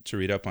interesting to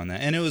read up on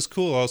that. And it was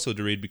cool also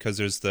to read because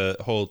there's the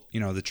whole,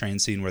 the train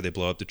scene where they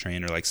blow up the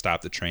train or like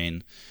stop the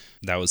train.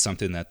 That was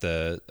something that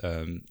the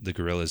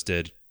guerrillas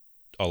did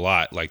a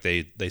lot. Like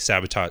they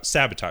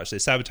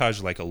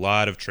sabotaged like a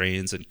lot of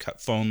trains and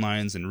cut phone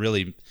lines and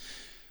really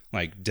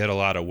like did a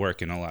lot of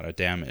work and a lot of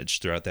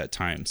damage throughout that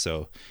time.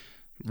 So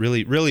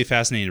really, really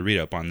fascinating to read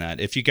up on that.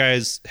 If you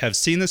guys have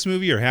seen this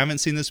movie or haven't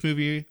seen this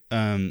movie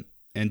and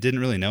didn't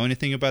really know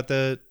anything about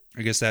that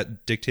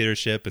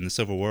dictatorship and the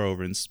civil war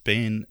over in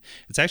Spain,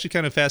 it's actually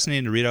kind of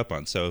fascinating to read up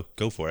on. So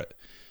go for it.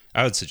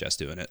 I would suggest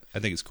doing it. I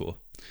think it's cool.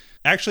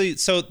 Actually,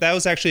 so that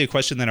was actually a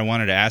question that I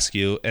wanted to ask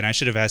you, and I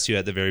should have asked you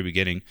at the very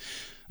beginning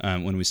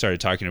when we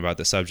started talking about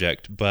the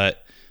subject.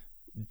 But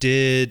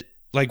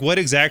what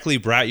exactly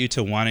brought you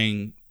to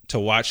wanting to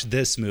watch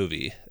this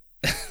movie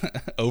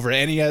over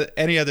any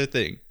other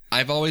thing?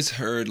 I've always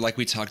heard, like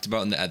we talked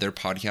about in the other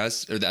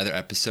podcast or the other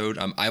episode,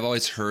 I've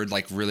always heard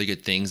like really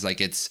good things. Like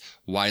it's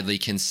widely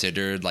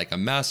considered like a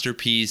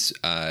masterpiece.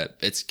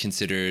 It's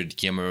considered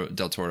Guillermo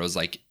del Toro's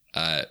like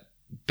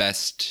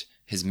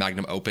his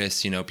magnum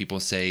opus, people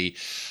say.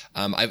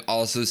 I've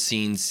also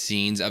seen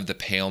scenes of the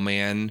Pale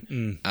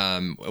Man,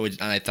 and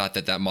I thought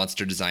that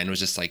monster design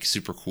was just like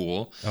super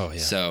cool. Oh yeah.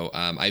 So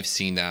I've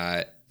seen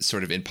that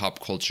sort of in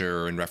pop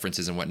culture and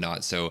references and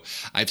whatnot. So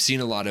I've seen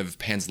a lot of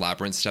Pan's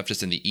Labyrinth stuff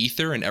just in the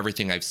ether, and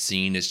everything I've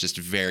seen is just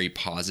very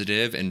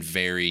positive and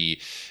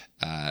very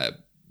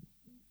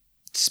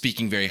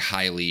speaking very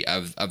highly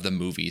of the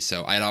movie.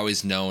 So I'd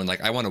always known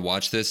like I want to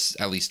watch this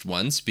at least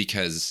once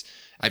because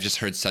I've just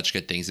heard such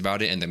good things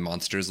about it, and the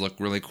monsters look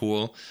really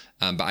cool.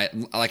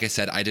 But like I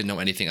said, I didn't know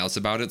anything else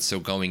about it. So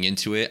going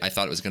into it, I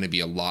thought it was going to be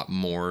a lot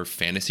more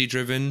fantasy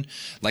driven.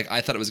 Like I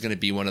thought it was going to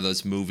be one of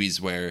those movies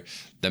where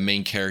the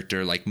main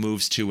character like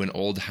moves to an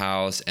old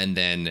house and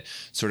then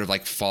sort of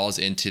like falls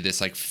into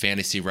this like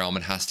fantasy realm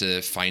and has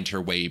to find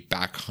her way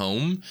back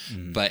home.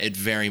 Mm-hmm. But it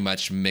very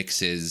much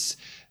mixes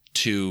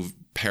two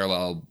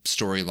parallel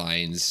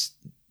storylines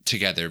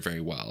together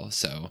very well.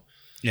 So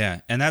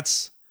yeah, and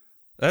that's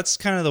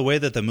kind of the way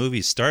that the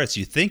movie starts.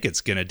 You think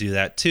it's going to do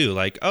that too.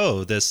 Like,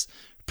 oh, this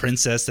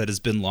princess that has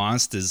been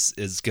lost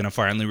is going to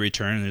finally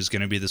return and there's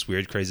going to be this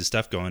weird, crazy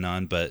stuff going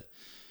on, but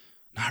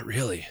not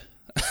really.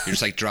 You're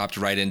just like dropped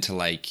right into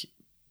like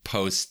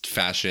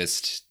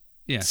post-fascist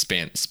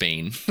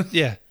Spain.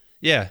 Yeah.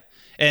 Yeah.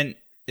 And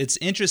it's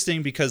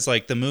interesting because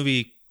like the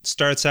movie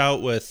starts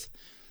out with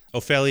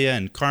Ophelia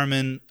and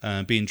Carmen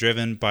being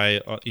driven by,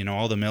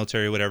 all the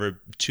military,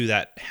 whatever, to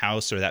that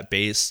house or that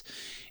base.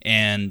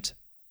 And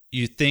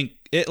you think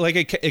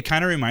it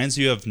kind of reminds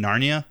you of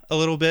Narnia a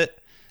little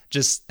bit,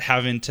 just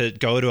having to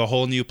go to a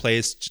whole new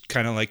place,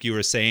 kind of like you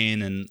were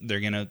saying, and they're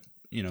going to,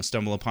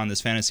 stumble upon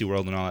this fantasy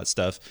world and all that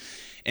stuff.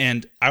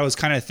 And I was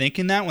kind of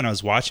thinking that when I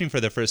was watching for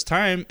the first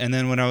time. And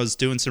then when I was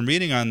doing some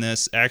reading on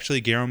this,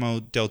 actually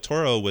Guillermo del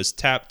Toro was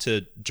tapped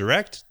to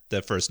direct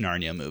the first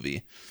Narnia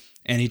movie,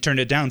 and he turned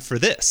it down for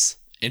this.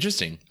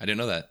 Interesting. I didn't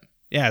know that.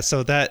 Yeah.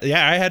 So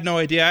I had no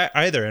idea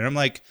either. And I'm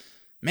like,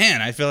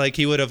 man, I feel like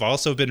he would have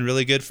also been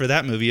really good for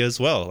that movie as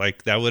well.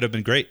 Like, that would have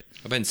been great.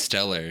 I've been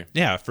stellar.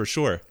 Yeah, for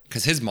sure.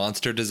 Because his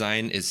monster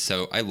design is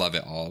I love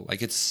it all.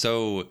 Like, it's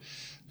so,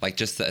 like,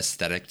 just the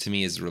aesthetic to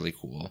me is really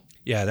cool.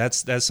 Yeah,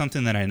 that's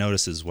something that I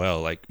notice as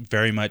well. Like,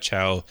 very much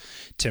how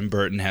Tim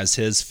Burton has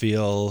his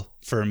feel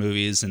for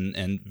movies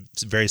and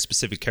very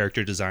specific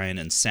character design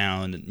and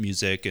sound and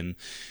music and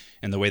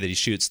the way that he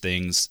shoots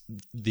things.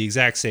 The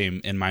exact same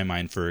in my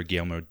mind for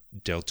Guillermo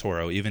del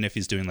Toro, even if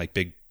he's doing, like,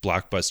 big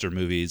blockbuster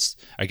movies,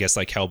 I guess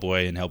like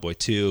Hellboy and Hellboy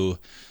 2,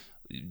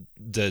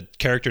 the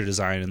character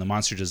design and the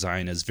monster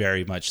design is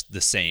very much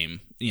the same,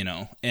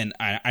 and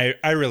I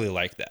really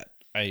like that.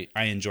 I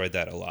enjoyed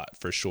that a lot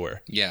for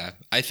sure. Yeah,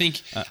 I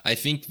think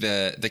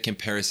the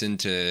comparison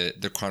to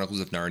the Chronicles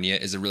of Narnia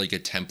is a really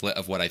good template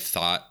of what I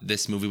thought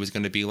this movie was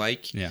going to be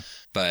like. Yeah,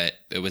 but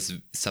it was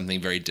something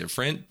very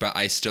different. But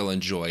I still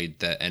enjoyed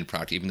the end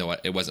product, even though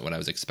it wasn't what I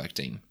was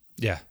expecting.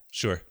 Yeah,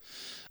 sure.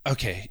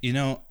 Okay,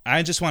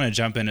 I just want to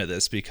jump into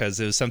this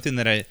because it was something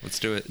that let's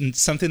do it.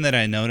 Something that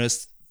I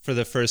noticed for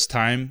the first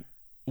time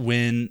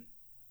when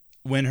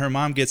her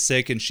mom gets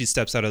sick and she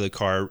steps out of the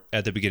car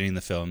at the beginning of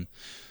the film,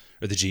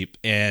 or the Jeep,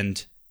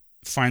 and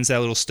finds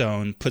that little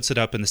stone, puts it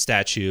up in the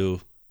statue,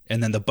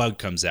 and then the bug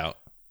comes out.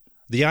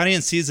 The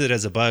audience sees it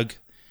as a bug.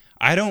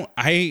 I've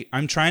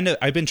been trying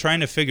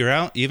to figure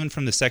out, even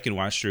from the second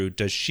watch through,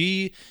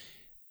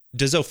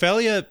 does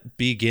Ophelia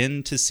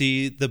begin to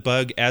see the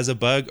bug as a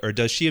bug, or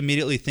does she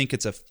immediately think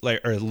it's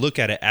or look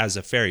at it as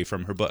a fairy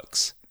from her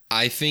books?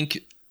 I think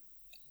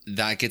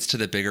that gets to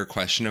the bigger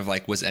question of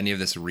like, was any of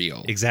this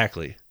real?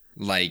 Exactly.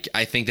 Like,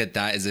 I think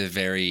that is a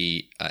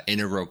very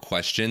integral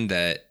question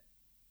that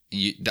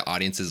the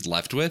audience is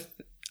left with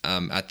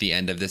at the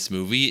end of this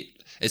movie,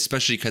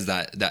 especially because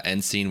that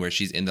end scene where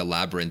she's in the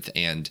labyrinth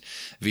and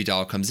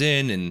Vidal comes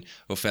in and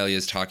Ophelia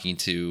is talking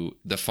to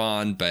the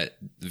fawn, but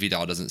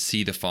Vidal doesn't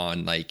see the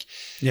fawn. Like,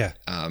 yeah.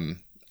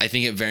 I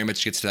think it very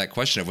much gets to that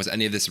question of, was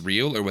any of this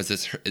real, or was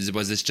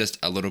this just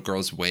a little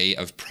girl's way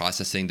of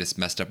processing this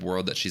messed up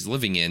world that she's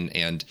living in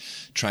and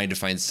trying to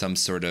find some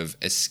sort of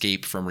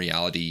escape from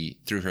reality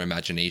through her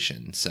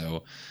imagination?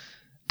 So,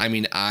 I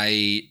mean,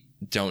 I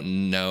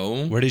don't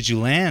know. Where did you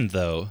land,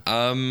 though?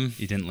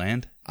 You didn't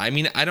land? I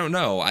mean, I don't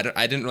know. I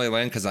didn't really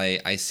land because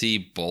I see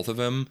both of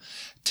them.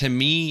 To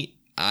me,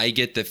 I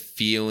get the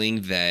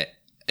feeling that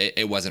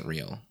it wasn't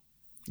real.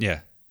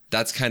 Yeah.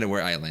 That's kind of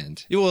where I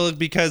land. Well,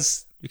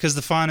 because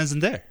the fawn isn't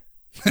there.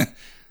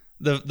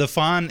 the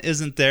fawn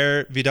isn't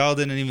there. Vidal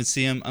didn't even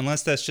see him,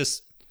 unless that's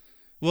just...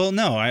 Well,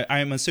 no,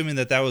 I'm assuming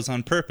that was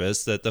on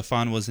purpose, that the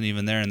fawn wasn't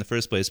even there in the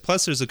first place.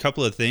 Plus, there's a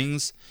couple of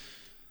things.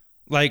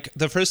 Like,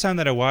 the first time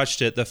that I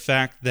watched it, the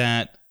fact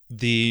that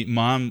the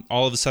mom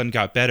all of a sudden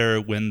got better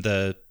when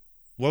the...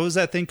 What was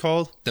that thing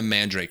called? The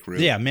mandrake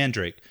root. Yeah,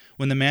 mandrake.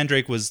 When the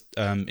mandrake was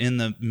in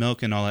the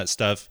milk and all that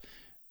stuff,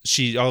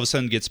 she all of a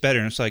sudden gets better.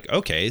 And it's like,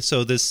 okay,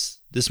 so this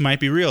might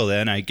be real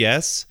then, I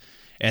guess.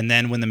 And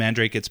then when the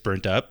mandrake gets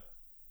burnt up,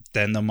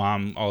 then the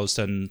mom all of a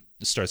sudden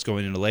starts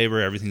going into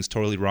labor. Everything's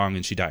totally wrong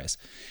and she dies.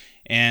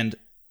 And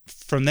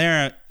from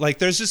there, like,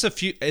 there's just a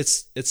few... It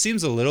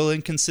seems a little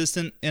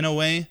inconsistent in a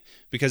way,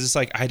 because it's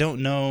like, I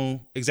don't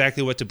know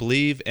exactly what to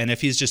believe, and if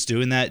he's just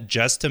doing that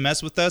just to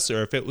mess with us,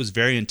 or if it was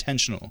very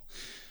intentional.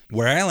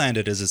 Where I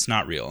landed is it's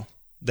not real.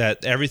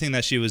 That everything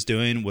that she was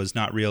doing was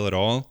not real at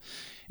all.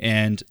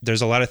 And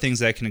there's a lot of things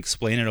that can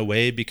explain it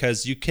away,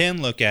 because you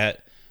can look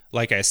at,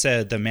 like I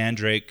said, the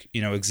mandrake,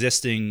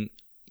 existing,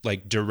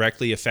 like,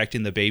 directly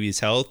affecting the baby's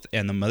health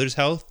and the mother's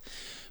health.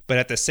 But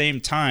at the same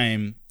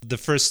time, the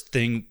first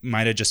thing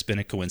might have just been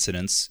a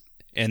coincidence.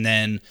 And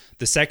then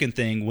the second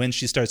thing, when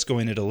she starts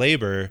going into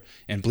labor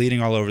and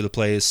bleeding all over the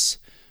place,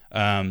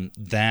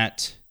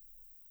 that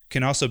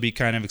can also be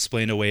kind of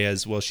explained away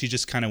as, well, she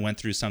just kind of went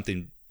through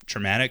something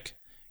traumatic,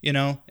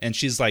 and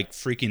she's like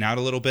freaking out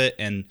a little bit.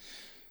 And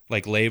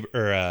like labor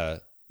or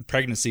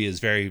pregnancy is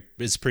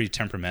pretty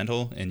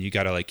temperamental, and you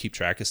got to like keep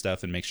track of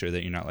stuff and make sure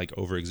that you're not like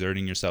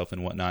overexerting yourself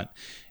and whatnot.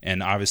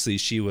 And obviously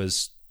she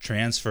was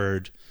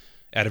transferred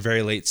at a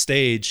very late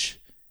stage,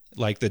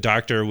 like the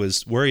doctor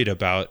was worried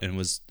about and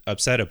was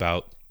upset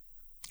about,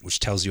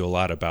 which tells you a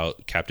lot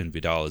about Captain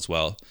Vidal as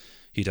well.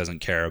 He doesn't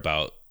care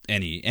about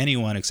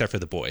anyone except for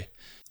the boy.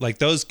 Like,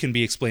 those can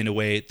be explained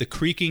away. The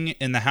creaking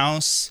in the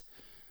house,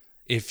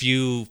 if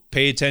you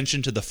pay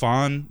attention to the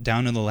fawn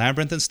down in the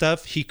labyrinth and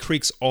stuff, he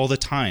creaks all the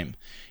time.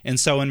 And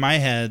so in my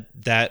head,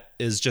 that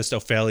is just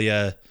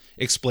Ophelia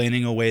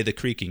explaining away the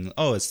creaking.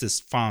 Oh, it's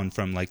this fawn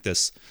from like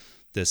this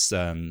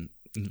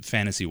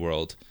fantasy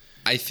world.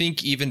 I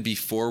think even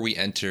before we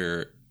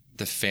enter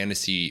the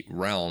fantasy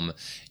realm,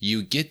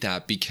 you get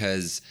that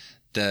because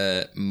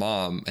the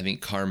mom, I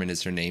think Carmen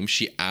is her name,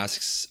 she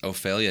asks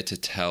Ophelia to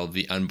tell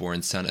the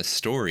unborn son a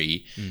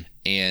story.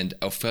 And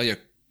Ophelia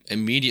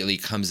immediately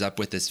comes up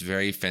with this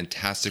very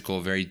fantastical,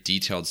 very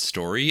detailed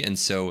story. And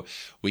so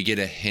we get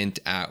a hint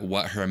at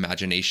what her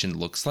imagination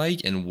looks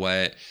like and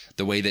what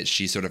the way that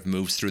she sort of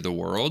moves through the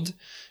world.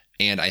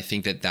 And I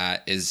think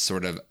that is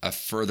sort of a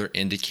further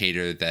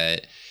indicator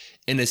that,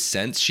 in a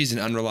sense, she's an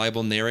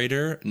unreliable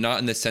narrator, not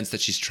in the sense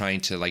that she's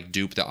trying to like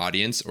dupe the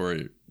audience or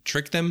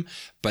trick them,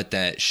 but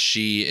that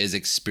she is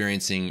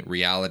experiencing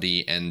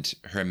reality and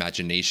her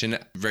imagination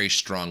very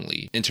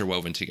strongly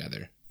interwoven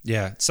together.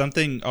 Yeah.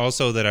 Something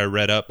also that I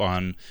read up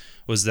on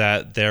was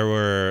that there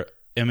were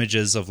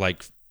images of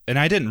like, and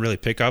I didn't really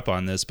pick up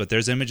on this, but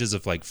there's images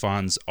of like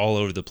fawns all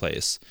over the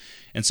place.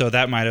 And so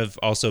that might have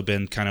also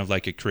been kind of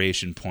like a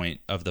creation point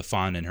of the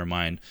fawn in her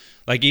mind.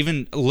 Like,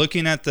 even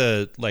looking at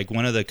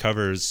one of the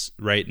covers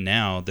right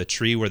now, the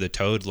tree where the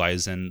toad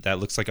lies in, that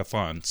looks like a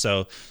fawn.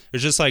 So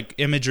there's just like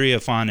imagery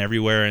of fawn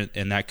everywhere.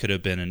 And that could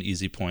have been an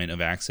easy point of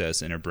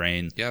access in her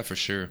brain. Yeah, for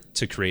sure.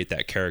 To create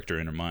that character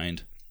in her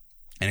mind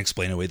and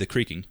explain away the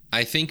creaking.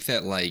 I think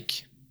that,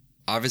 like,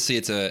 obviously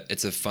it's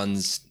a fun,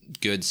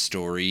 good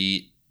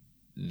story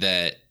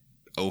that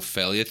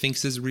Ophelia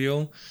thinks is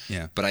real.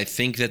 Yeah. But I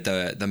think that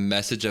the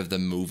message of the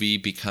movie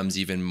becomes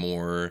even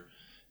more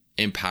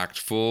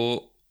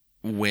impactful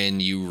when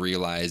you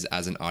realize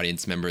as an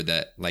audience member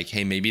that, like,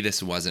 hey, maybe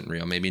this wasn't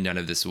real. Maybe none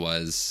of this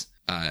was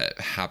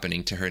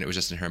happening to her and it was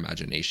just in her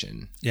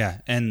imagination.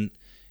 Yeah. And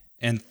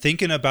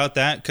thinking about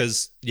that,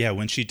 because, yeah,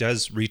 when she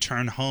does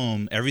return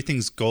home,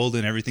 everything's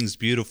golden, everything's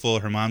beautiful.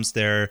 Her mom's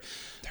there.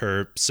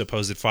 Her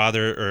supposed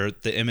father, or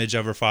the image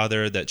of her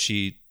father that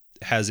she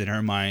has in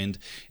her mind,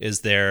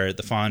 is there.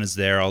 The fawn is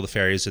there. All the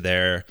fairies are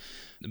there.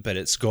 But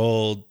it's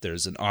gold.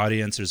 There's an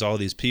audience. There's all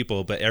these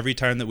people. But every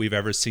time that we've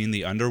ever seen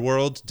the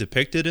underworld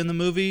depicted in the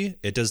movie,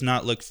 it does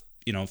not look,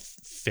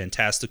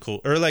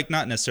 fantastical, or like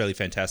not necessarily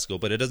fantastical,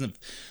 but it doesn't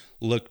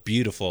look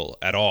beautiful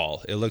at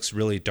all. It looks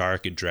really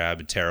dark and drab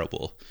and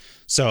terrible.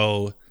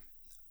 So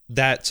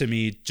that to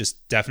me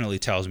just definitely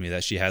tells me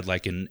that she had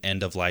like an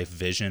end of life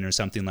vision or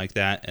something like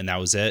that, and that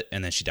was it,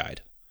 and then she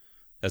died.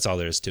 That's all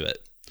there is to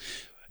it.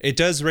 It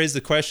does raise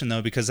the question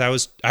though, because I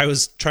was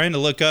trying to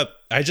look up,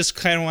 I just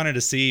kind of wanted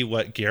to see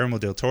what Guillermo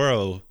del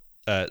Toro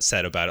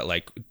said about it.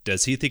 Like,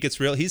 does he think it's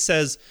real? He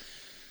says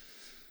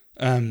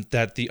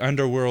that the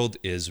underworld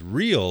is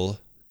real.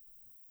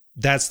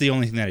 That's the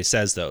only thing that he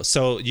says though.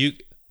 So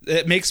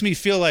it makes me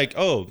feel like,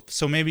 oh,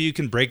 so maybe you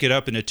can break it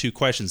up into two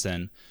questions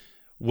then.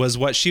 Was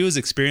what she was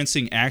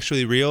experiencing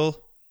actually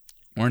real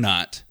or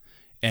not?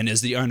 And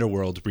is the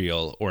underworld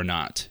real or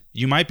not?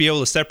 You might be able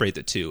to separate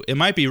the two. It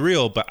might be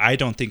real, but I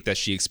don't think that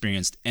she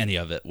experienced any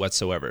of it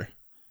whatsoever.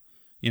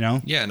 You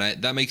know? Yeah,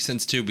 and that makes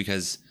sense too,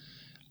 because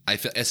I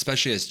feel,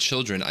 especially as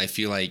children, I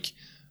feel like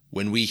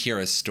when we hear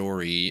a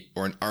story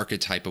or an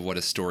archetype of what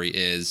a story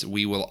is,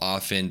 we will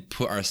often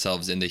put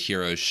ourselves in the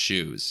hero's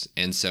shoes.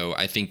 And so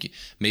I think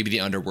maybe the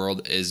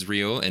underworld is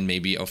real, and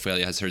maybe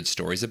Ophelia has heard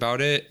stories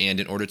about it. And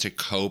in order to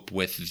cope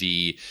with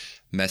the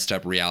messed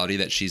up reality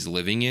that she's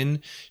living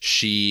in,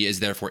 she is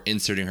therefore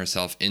inserting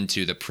herself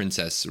into the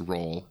princess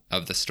role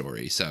of the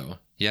story. So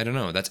yeah, I don't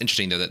know. That's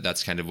interesting though,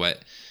 that's kind of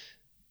what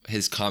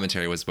his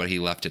commentary was, what he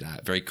left it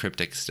at. Very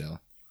cryptic still.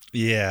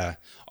 Yeah.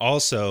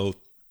 Also,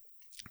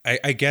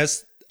 I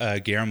guess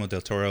Guillermo del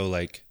Toro,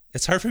 like,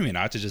 it's hard for me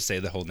not to just say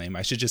the whole name.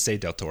 I should just say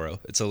Del Toro.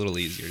 It's a little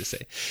easier to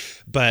say.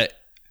 But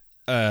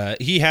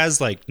he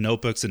has like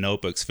notebooks and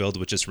notebooks filled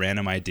with just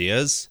random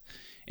ideas.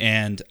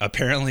 And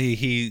apparently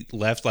he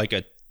left like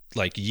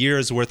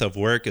years worth of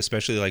work,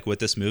 especially like with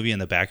this movie, in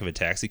the back of a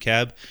taxi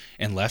cab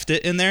and left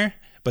it in there.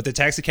 But the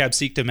taxi cab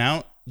seeked him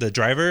out, the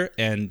driver,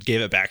 and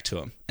gave it back to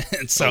him.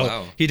 And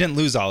so he didn't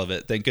lose all of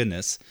it, thank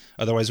goodness.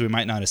 Otherwise, we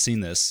might not have seen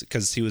this,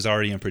 because he was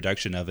already in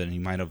production of it, and he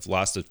might have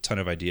lost a ton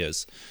of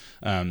ideas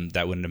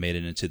that wouldn't have made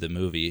it into the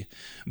movie.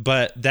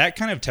 But that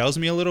kind of tells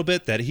me a little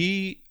bit that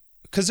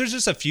because there's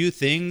just a few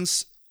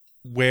things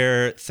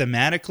where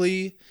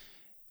thematically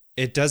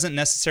it doesn't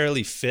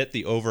necessarily fit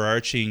the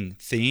overarching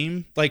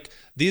theme. Like,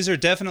 these are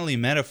definitely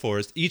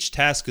metaphors. Each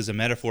task is a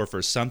metaphor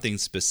for something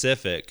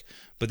specific,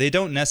 but they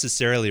don't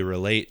necessarily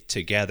relate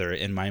together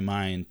in my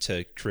mind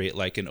to create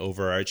like an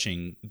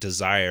overarching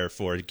desire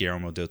for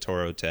Guillermo del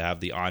Toro to have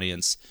the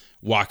audience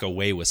walk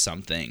away with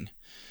something.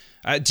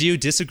 Do you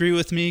disagree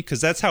with me?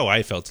 Because that's how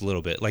I felt a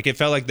little bit. Like, it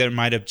felt like there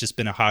might have just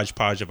been a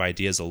hodgepodge of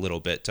ideas a little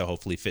bit to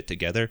hopefully fit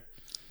together.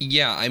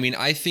 Yeah, I mean,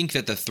 I think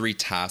that the three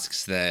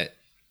tasks that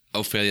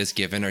Ophelia's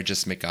given are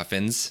just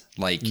MacGuffins.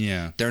 Like,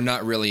 they're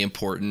not really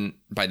important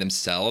by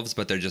themselves,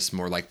 but they're just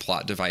more like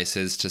plot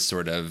devices to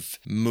sort of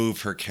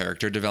move her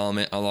character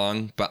development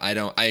along. But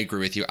I agree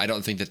with you. I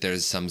don't think that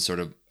there's some sort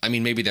of, I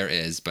mean, maybe there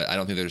is, but I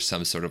don't think there's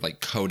some sort of like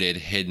coded,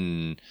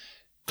 hidden,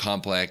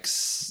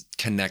 complex,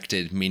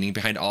 connected meaning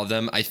behind all of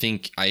them. I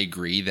think I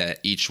agree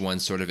that each one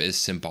sort of is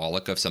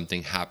symbolic of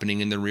something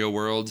happening in the real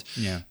world.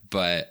 Yeah.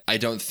 But I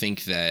don't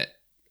think that,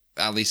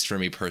 at least for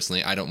me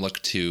personally, I don't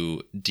look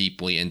too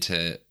deeply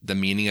into the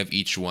meaning of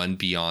each one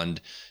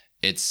beyond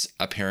its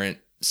apparent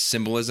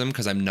symbolism,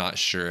 because I'm not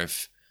sure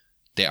if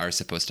they are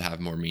supposed to have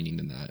more meaning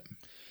than that.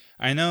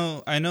 I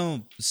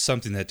know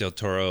something that Del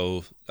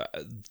Toro,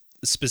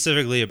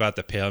 specifically about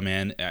the Pale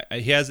Man,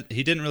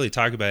 he didn't really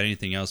talk about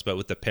anything else, but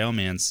with the Pale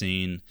Man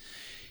scene,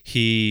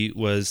 he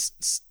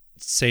was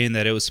saying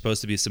that it was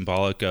supposed to be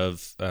symbolic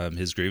of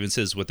his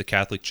grievances with the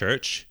Catholic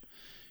Church.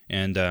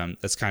 And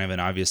that's kind of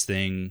an obvious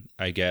thing,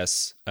 I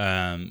guess,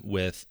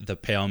 with the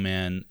Pale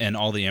Man and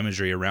all the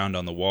imagery around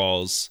on the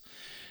walls.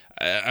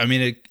 I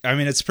mean,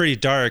 it's pretty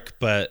dark,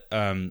 but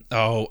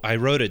I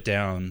wrote it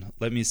down.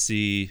 Let me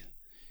see.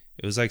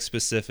 It was like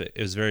specific.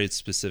 It was very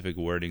specific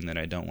wording that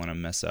I don't want to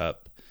mess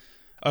up.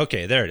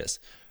 Okay, there it is.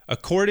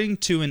 According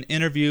to an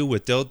interview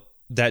with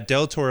that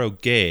Del Toro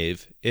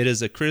gave, it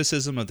is a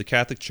criticism of the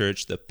Catholic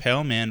Church. The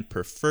Pale Man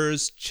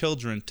prefers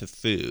children to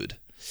food.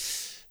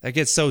 That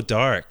gets so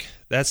dark.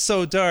 That's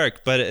so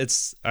dark, but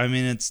it's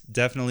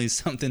definitely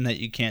something that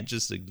you can't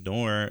just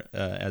ignore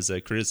as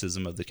a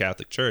criticism of the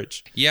Catholic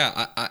Church.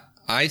 Yeah,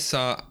 I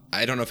saw,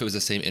 I don't know if it was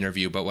the same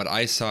interview, but what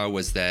I saw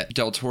was that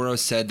Del Toro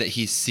said that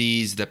he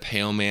sees the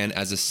Pale Man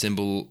as a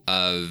symbol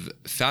of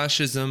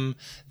fascism,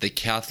 the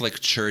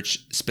Catholic Church,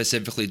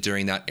 specifically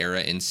during that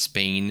era in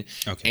Spain,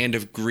 and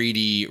of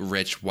greedy,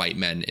 rich white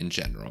men in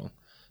general.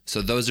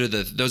 So those are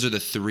the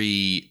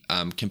three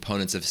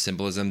components of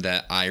symbolism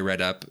that I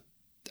read up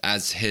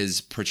as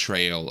his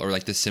portrayal, or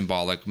like the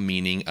symbolic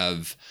meaning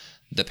of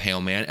the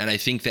Pale Man. And I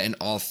think that in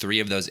all three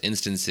of those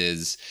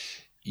instances,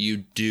 you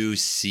do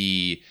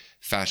see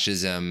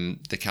fascism,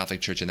 the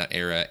Catholic Church in that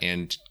era,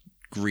 and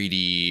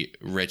greedy,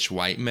 rich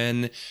white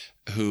men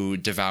who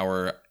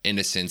devour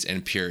innocence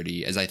and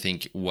purity, as I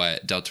think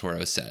what Del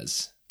Toro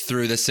says,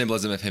 through the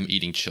symbolism of him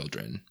eating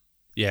children.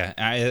 Yeah,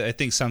 I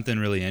think something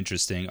really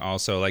interesting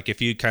also, like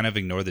if you kind of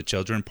ignore the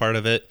children part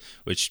of it,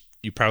 which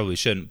you probably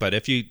shouldn't, but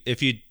if you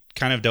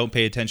kind of don't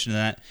pay attention to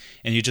that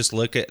and you just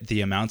look at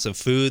the amounts of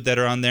food that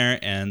are on there,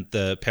 and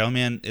the Pale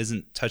Man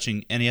isn't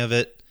touching any of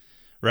it,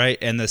 right?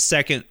 And the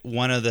second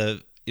one of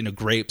the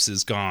grapes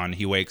is gone,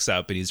 he wakes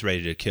up and he's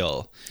ready to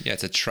kill. Yeah,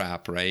 it's a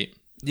trap, right?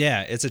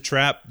 Yeah, it's a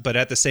trap, but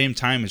at the same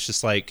time, it's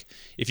just like,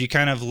 if you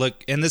kind of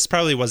look, and this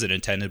probably wasn't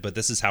intended, but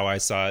this is how I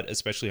saw it,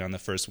 especially on the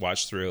first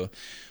watch through,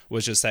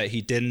 was just that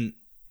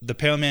the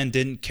Pale Man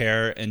didn't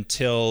care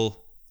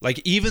until,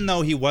 like, even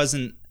though he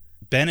wasn't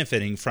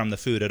benefiting from the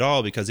food at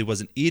all because he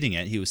wasn't eating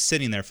it, he was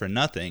sitting there for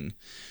nothing.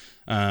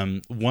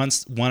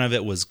 Once one of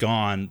it was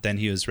gone, then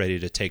he was ready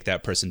to take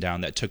that person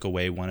down that took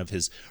away one of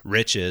his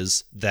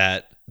riches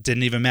that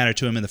didn't even matter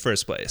to him in the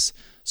first place.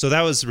 So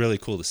that was really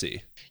cool to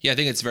see. Yeah, I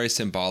think it's very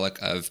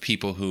symbolic of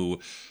people who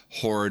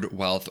hoard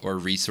wealth or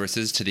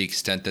resources to the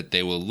extent that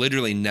they will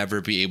literally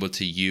never be able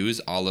to use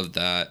all of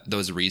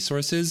those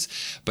resources.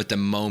 But the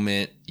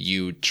moment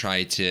you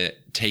try to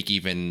take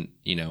even,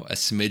 a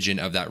smidgen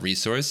of that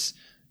resource,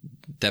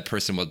 that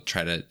person will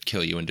try to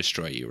kill you and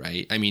destroy you,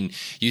 right? I mean,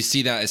 you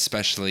see that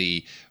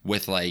especially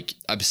with like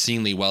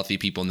obscenely wealthy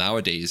people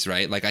nowadays,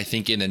 right? Like I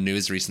think in the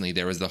news recently,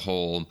 there was the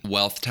whole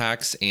wealth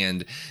tax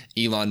and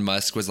Elon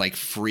Musk was like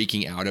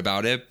freaking out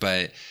about it.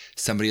 But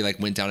somebody like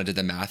went down and did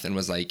the math and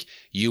was like,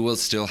 you will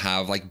still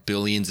have like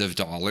billions of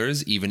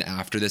dollars even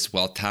after this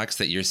wealth tax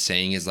that you're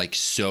saying is like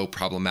so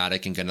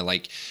problematic and going to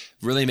like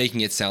really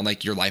making it sound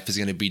like your life is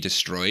going to be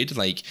destroyed.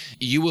 Like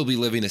you will be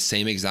living the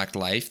same exact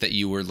life that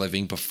you were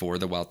living before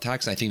the wealth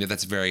tax. I think that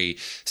that's very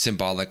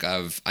symbolic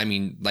of, I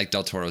mean, like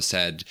Del Toro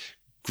said,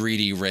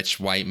 greedy, rich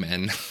white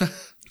men.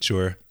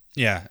 Sure.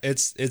 Yeah,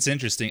 it's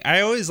interesting.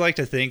 I always like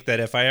to think that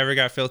if I ever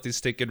got filthy,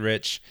 stinking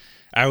rich,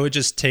 I would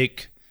just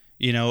take,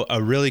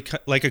 a really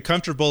like a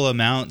comfortable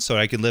amount so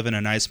I could live in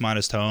a nice,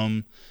 modest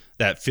home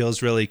that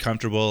feels really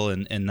comfortable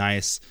and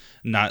nice,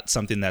 not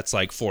something that's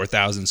like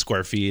 4,000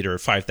 square feet or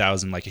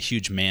 5,000, like a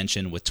huge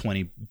mansion with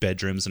 20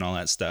 bedrooms and all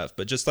that stuff,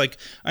 but just like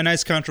a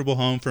nice, comfortable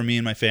home for me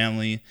and my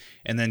family,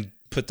 and then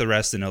put the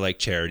rest into like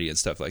charity and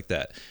stuff like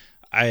that.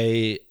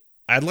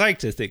 I'd like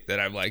to think that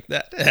I'm like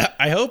that.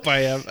 I hope I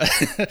am.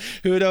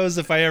 Who knows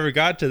if I ever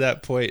got to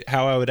that point,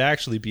 how I would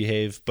actually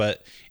behave.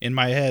 But in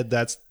my head,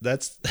 that's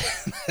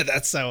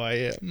that's how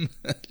I am.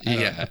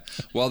 Yeah.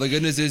 Well, the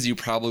good news is you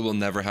probably will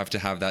never have to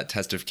have that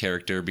test of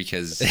character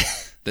because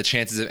the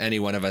chances of any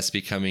one of us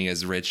becoming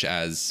as rich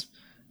as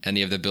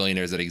any of the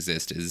billionaires that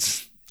exist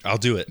is I'll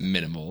do it.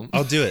 Minimal.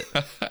 I'll do it.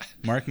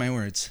 Mark my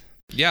words.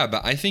 Yeah,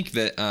 but I think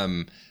that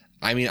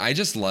I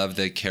just love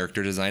the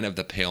character design of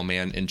the Pale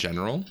Man in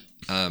general.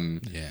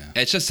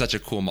 It's just such a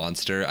cool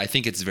monster. I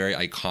think it's very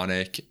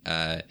iconic,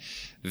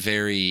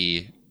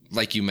 very,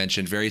 like you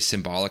mentioned, very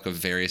symbolic of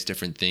various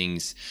different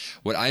things.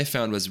 What I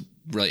found was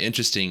really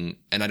interesting,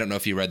 and I don't know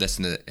if you read this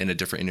in a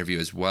different interview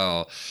as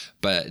well,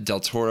 but Del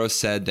Toro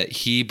said that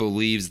he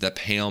believes the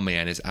Pale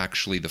Man is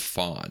actually the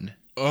Fawn.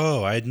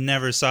 Oh, I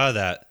never saw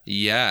that.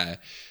 Yeah.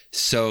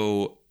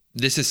 So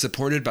this is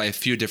supported by a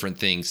few different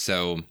things.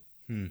 So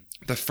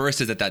the first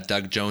is that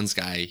Doug Jones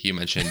guy you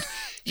mentioned,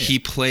 he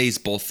plays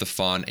both the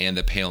Fawn and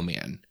the Pale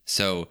Man.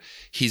 So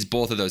he's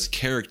both of those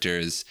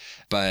characters,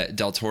 but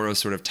Del Toro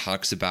sort of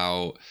talks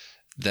about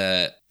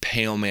the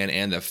Pale Man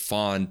and the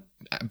Fawn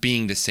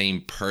being the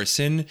same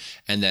person,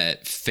 and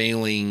that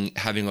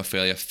having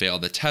Ophelia fail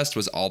the test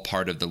was all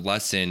part of the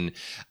lesson.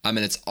 And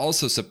it's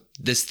also,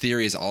 this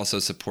theory is also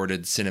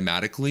supported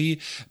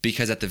cinematically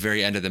because at the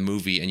very end of the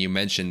movie, and you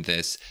mentioned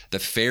this, the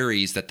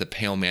fairies that the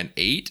Pale Man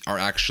ate are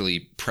actually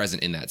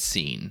present in that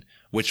scene,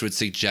 which would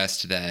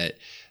suggest that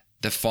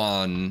the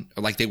Fawn,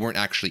 like they weren't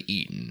actually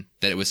eaten,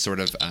 that it was sort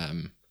of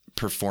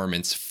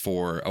performance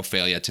for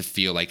Ophelia to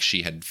feel like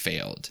she had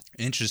failed.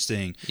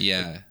 Interesting.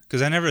 Yeah.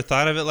 Because I never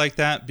thought of it like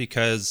that,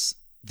 because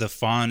the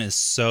Fawn is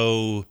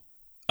so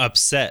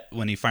upset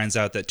when he finds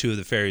out that two of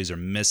the fairies are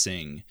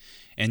missing.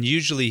 And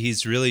usually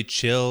he's really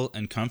chill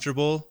and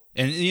comfortable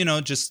and,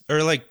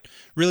 or like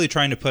really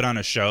trying to put on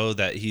a show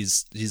that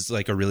he's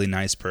like a really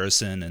nice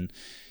person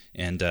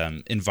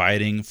and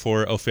inviting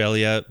for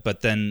Ophelia.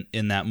 But then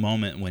in that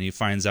moment when he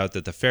finds out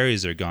that the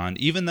fairies are gone,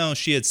 even though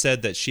she had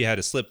said that she had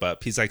a slip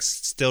up, he's like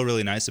still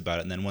really nice about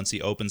it. And then once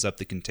he opens up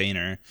the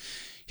container,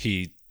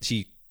 he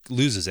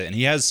loses it. And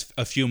he has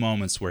a few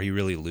moments where he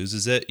really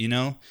loses it,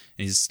 and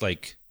he's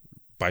like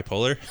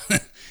bipolar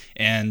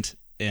and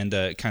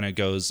kind of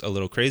goes a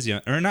little crazy,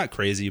 or not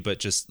crazy, but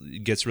just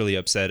gets really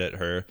upset at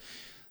her.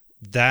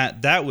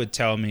 That would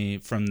tell me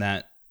from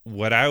that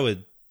what I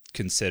would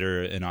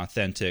consider an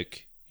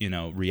authentic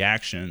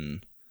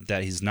reaction,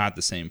 that he's not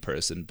the same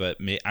person. But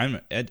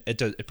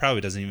it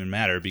probably doesn't even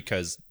matter,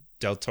 because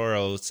Del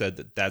Toro said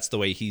that that's the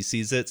way he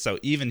sees it. So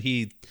even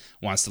he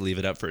wants to leave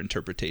it up for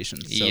interpretation.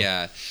 So.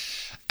 Yeah.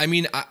 I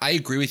mean, I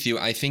agree with you.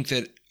 I think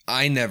that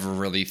I never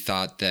really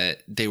thought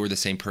that they were the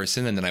same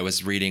person. And then I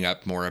was reading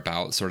up more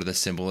about sort of the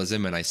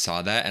symbolism, and I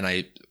saw that, and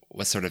I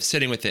was sort of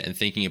sitting with it and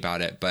thinking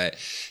about it. But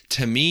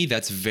to me,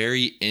 that's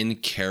very in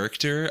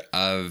character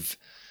of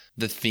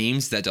the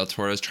themes that Del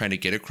Toro is trying to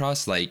get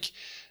across. Like,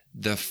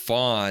 the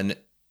Fawn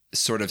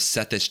sort of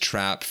set this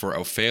trap for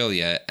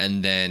Ophelia,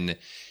 and then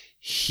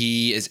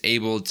he is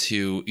able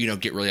to,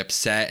 get really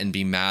upset and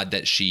be mad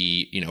that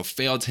she,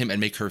 failed him and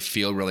make her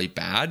feel really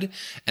bad.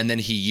 And then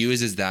he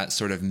uses that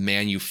sort of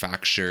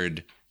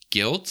manufactured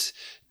guilt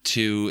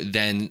to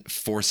then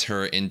force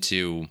her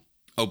into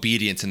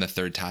obedience in the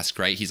third task,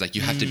 right? He's like,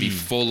 you have to be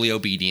fully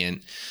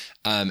obedient.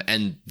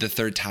 And the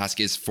third task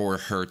is for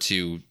her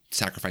to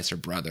sacrifice her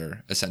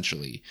brother,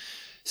 essentially.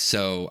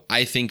 So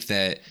I think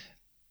that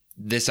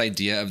this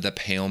idea of the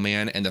pale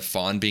man and the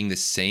fawn being the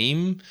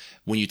same,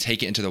 when you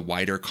take it into the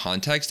wider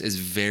context, is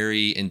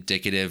very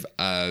indicative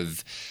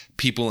of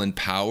people in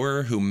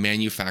power who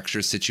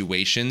manufacture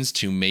situations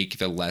to make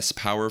the less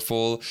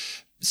powerful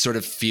sort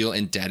of feel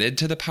indebted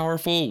to the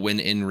powerful, when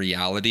in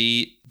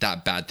reality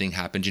that bad thing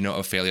happened.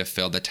 Ophelia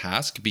failed the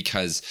task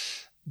because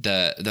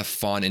the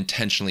fawn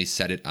intentionally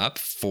set it up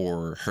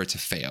for her to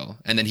fail,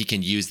 and then he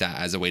can use that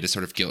as a way to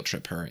sort of guilt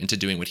trip her into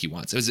doing what he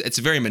wants. It's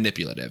very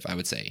manipulative, I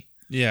would say.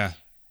 Yeah,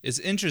 it's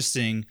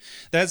interesting.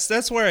 This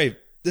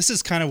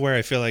is kind of where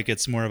I feel like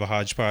it's more of a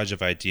hodgepodge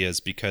of ideas,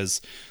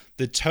 because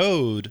the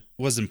toad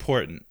was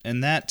important,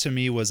 and that to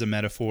me was a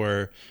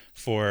metaphor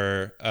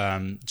for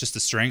just the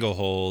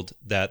stranglehold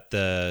that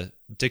the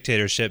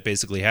dictatorship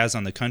basically has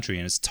on the country,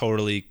 and it's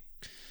totally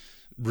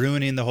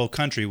ruining the whole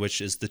country,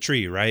 which is the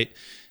tree, right?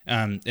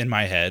 In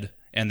my head.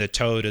 And the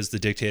toad is the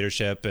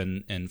dictatorship,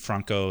 and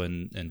Franco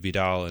and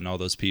Vidal and all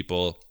those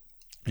people.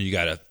 And you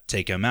got to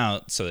take them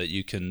out so that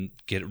you can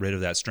get rid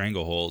of that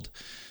stranglehold.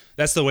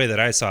 That's the way that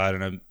I saw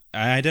it. And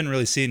I didn't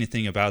really see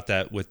anything about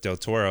that with Del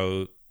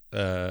Toro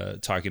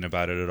talking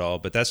about it at all.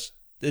 But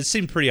it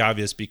seemed pretty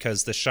obvious,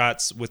 because the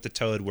shots with the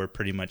toad were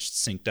pretty much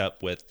synced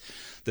up with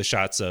the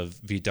shots of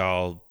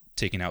Vidal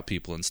taking out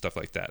people and stuff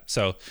like that.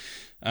 So,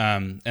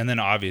 and then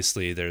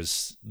obviously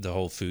there's the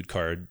whole food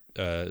card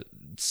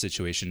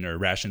situation, or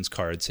rations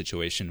card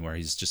situation, where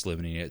he's just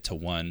limiting it to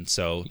one.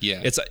 So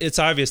yeah, it's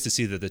obvious to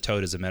see that the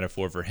toad is a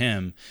metaphor for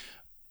him,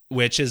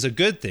 which is a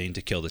good thing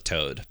to kill the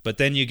toad. But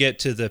then you get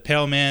to the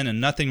pale man, and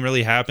nothing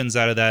really happens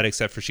out of that,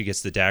 except for she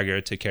gets the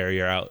dagger to carry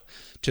her out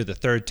to the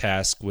third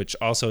task, which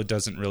also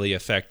doesn't really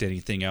affect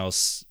anything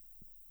else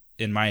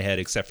in my head,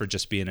 except for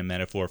just being a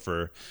metaphor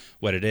for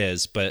what it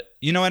is. But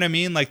you know what I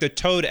mean? Like, the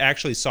toad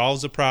actually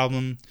solves a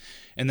problem,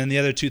 and then the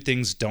other two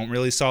things don't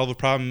really solve a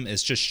problem.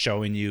 It's just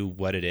showing you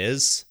what it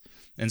is.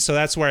 And so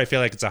that's where I feel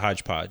like it's a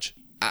hodgepodge.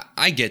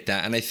 I get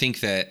that. And I think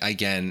that,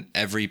 again,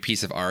 every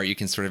piece of art, you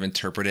can sort of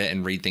interpret it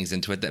and read things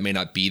into it that may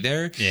not be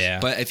there. Yeah.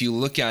 But if you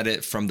look at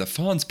it from the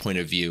fawn's point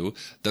of view,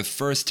 the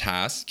first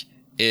task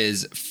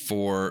is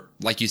for,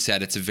 like you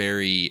said, it's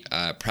very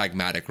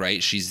pragmatic,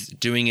 right? She's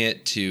doing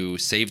it to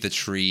save the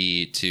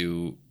tree,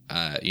 to,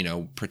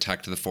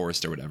 protect the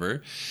forest or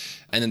whatever.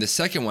 And then the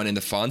second one, in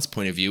the fawn's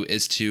point of view,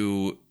 is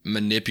to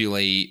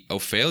manipulate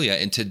Ophelia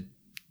into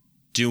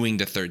doing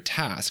the third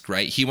task,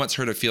 right? He wants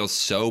her to feel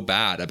so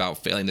bad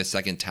about failing the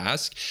second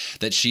task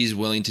that she's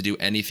willing to do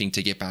anything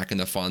to get back in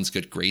the fawn's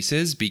good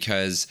graces,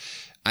 because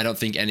I don't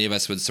think any of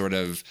us would sort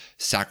of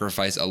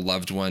sacrifice a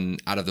loved one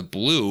out of the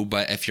blue.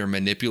 But if you're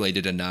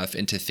manipulated enough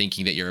into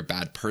thinking that you're a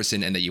bad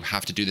person and that you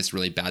have to do this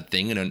really bad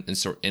thing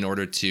in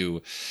order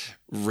to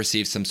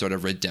receive some sort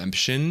of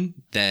redemption,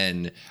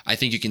 then I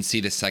think you can see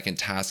the second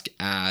task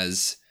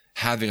as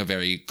having a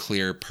very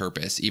clear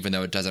purpose, even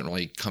though it doesn't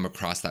really come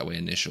across that way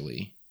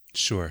initially.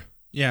 Sure.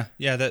 Yeah.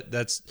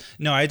 That's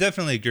no, I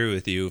definitely agree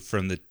with you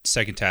from the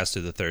second task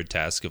to the third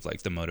task of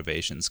like the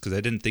motivations, because I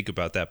didn't think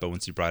about that, but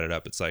once you brought it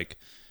up, it's like,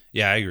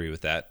 yeah, I agree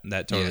with that.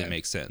 That totally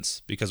makes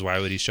sense, because why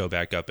would he show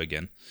back up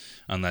again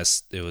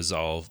unless it was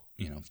all,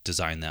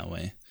 designed that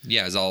way?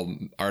 Yeah, it was all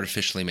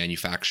artificially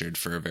manufactured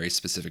for a very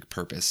specific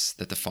purpose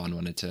that the fawn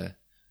wanted to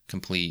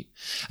complete.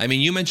 I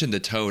mean, you mentioned the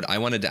toad. I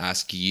wanted to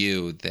ask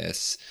you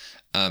this,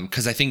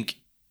 because I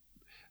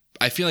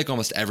feel like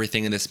almost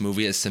everything in this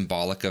movie is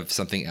symbolic of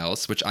something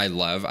else, which I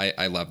love.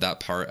 I love that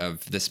part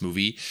of this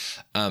movie.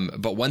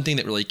 But one thing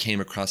that really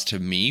came across to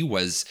me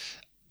was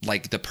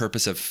like the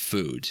purpose of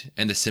food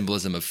and the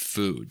symbolism of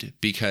food,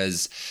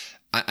 because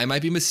I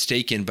might be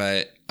mistaken,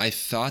 but I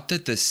thought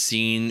that the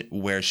scene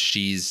where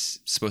she's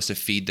supposed to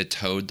feed the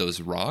toad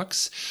those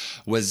rocks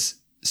was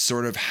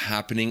sort of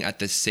happening at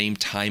the same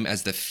time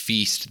as the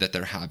feast that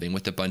they're having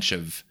with a bunch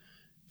of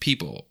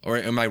people. Or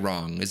am I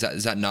wrong? Is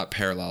that not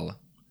parallel?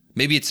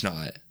 Maybe it's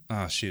not.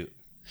 Oh, shoot.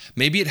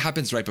 Maybe it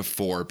happens right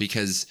before,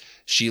 because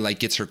she like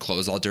gets her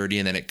clothes all dirty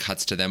and then it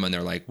cuts to them and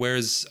they're like,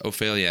 where's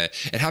Ophelia?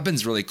 It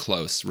happens really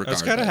close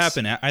regardless. It's got to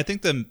happen. I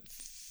think the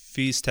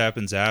feast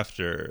happens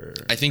after.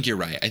 I think you're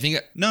right.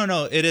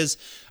 No, it is.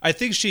 I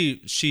think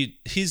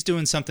he's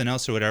doing something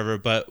else or whatever,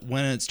 but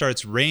when it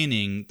starts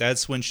raining,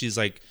 that's when she's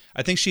like,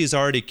 I think she's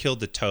already killed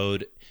the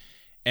toad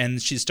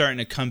and she's starting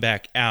to come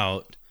back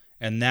out.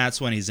 And that's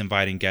when he's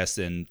inviting guests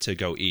in to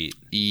go eat.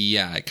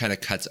 Yeah, it kind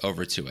of cuts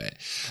over to it.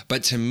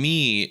 But to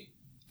me,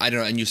 I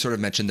don't know, and you sort of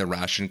mentioned the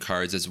ration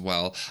cards as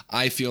well.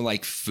 I feel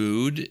like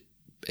food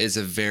is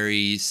a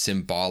very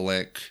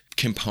symbolic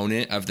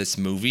component of this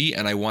movie.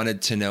 And I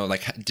wanted to know,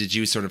 like, did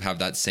you sort of have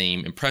that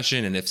same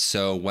impression? And if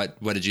so,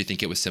 what did you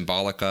think it was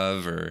symbolic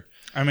of? Or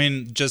I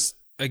mean, just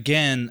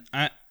again,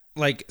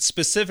 like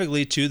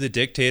specifically to the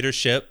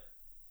dictatorship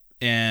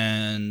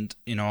and,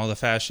 you know, all the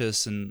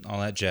fascists and all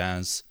that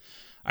jazz,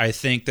 I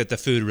think that the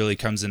food really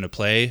comes into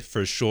play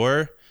for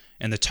sure.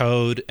 And the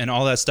toad and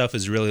all that stuff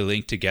is really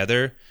linked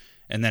together.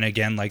 And then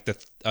again, like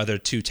the other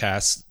two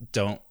tasks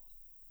don't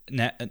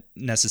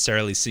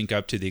necessarily sync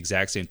up to the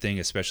exact same thing,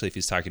 especially if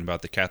he's talking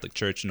about the Catholic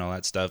Church and all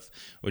that stuff,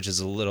 which is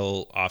a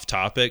little off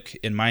topic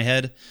in my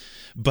head.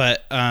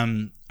 But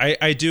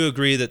I do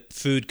agree that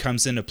food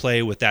comes into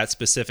play with that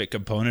specific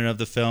component of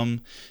the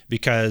film,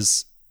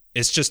 because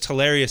it's just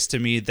hilarious to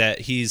me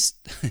that he's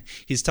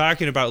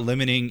talking about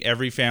limiting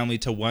every family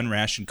to one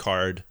ration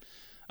card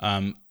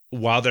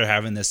while they're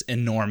having this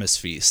enormous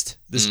feast,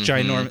 this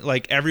ginormous,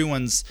 like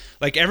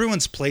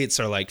everyone's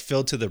plates are like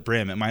filled to the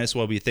brim. It might as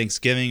well be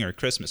Thanksgiving or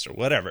Christmas or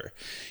whatever.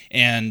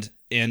 And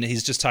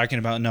he's just talking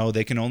about, no,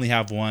 they can only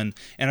have one.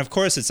 And of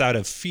course it's out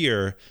of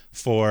fear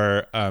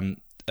for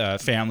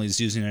families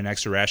using an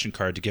extra ration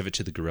card to give it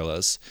to the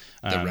guerrillas.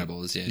 The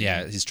rebels.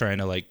 Yeah. He's trying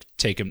to like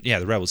take him. Yeah.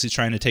 The rebels. He's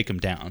trying to take them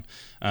down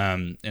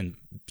and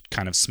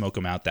kind of smoke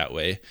them out that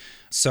way.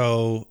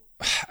 So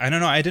I don't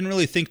know. I didn't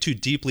really think too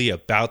deeply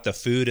about the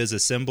food as a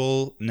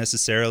symbol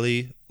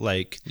necessarily,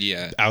 like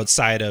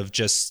outside of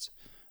just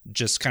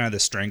kind of the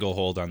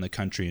stranglehold on the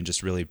country and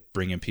just really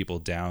bringing people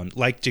down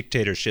like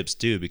dictatorships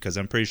do, because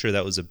I'm pretty sure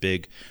that was a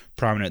big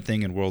prominent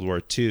thing in World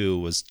War II,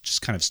 was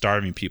just kind of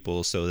starving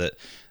people so that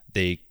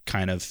they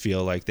kind of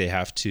feel like they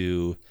have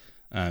to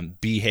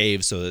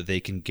behave so that they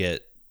can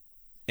get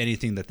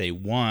anything that they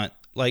want.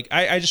 Like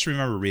I just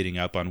remember reading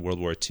up on World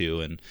War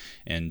II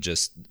and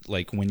just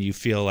like when you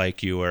feel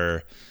like you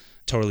are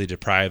totally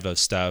deprived of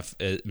stuff,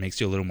 it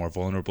makes you a little more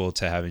vulnerable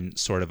to having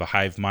sort of a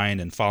hive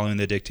mind and following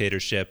the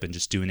dictatorship and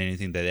just doing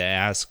anything that they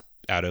ask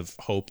out of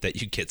hope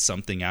that you get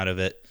something out of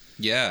it.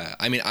 Yeah,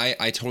 I mean,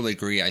 I totally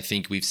agree. I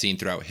think we've seen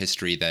throughout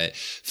history that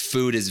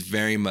food is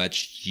very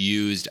much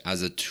used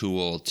as a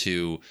tool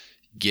to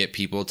get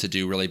people to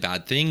do really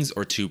bad things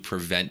or to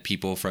prevent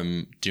people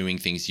from doing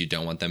things you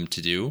don't want them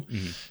to do.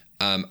 Mm-hmm.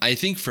 I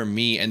think for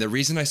me, and the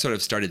reason I sort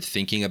of started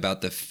thinking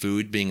about the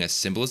food being a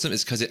symbolism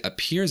is because it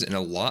appears in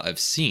a lot of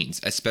scenes,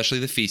 especially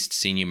the feast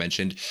scene you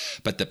mentioned,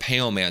 but the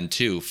Pale Man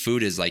too.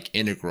 Food is like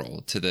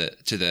integral to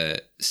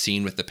the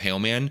scene with the Pale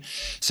Man.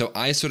 So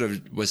I sort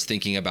of was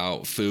thinking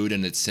about food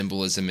and its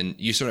symbolism, and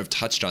you sort of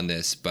touched on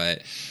this,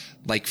 but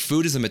like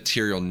food is a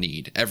material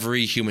need.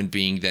 Every human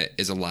being that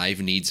is alive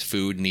needs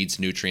food,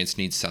 needs nutrients,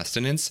 needs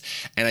sustenance.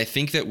 And I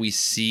think that we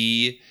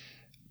see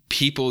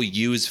people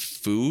use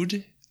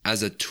food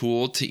as a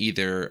tool to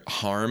either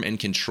harm and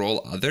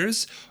control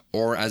others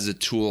or as a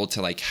tool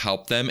to like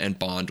help them and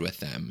bond with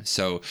them.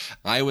 So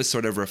I was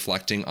sort of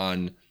reflecting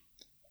on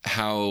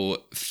how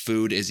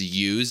food is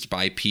used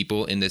by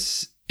people in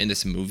this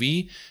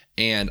movie.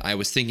 And I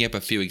was thinking up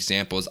a few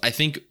examples. I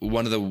think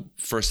one of the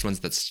first ones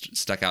that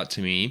stuck out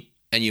to me,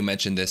 and you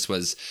mentioned this,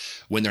 was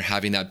when they're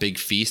having that big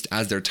feast,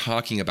 as they're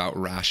talking about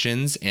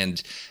rations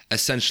and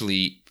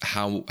essentially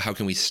how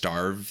can we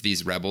starve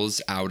these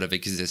rebels out of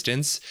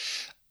existence.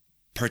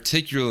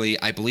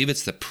 Particularly, I believe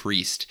it's the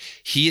priest.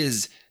 He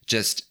is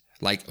just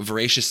like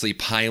voraciously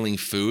piling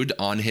food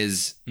on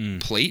his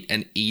plate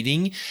and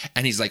eating.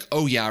 And he's like,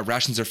 oh yeah,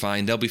 rations are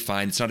fine. They'll be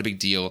fine. It's not a big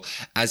deal.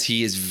 As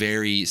he is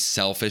very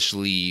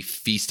selfishly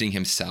feasting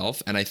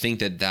himself. And I think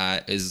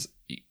that is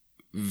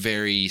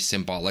very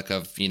symbolic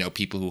of, you know,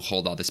 people who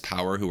hold all this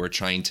power, who are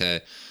trying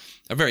to,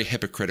 are very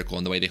hypocritical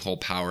in the way they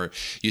hold power.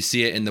 You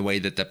see it in the way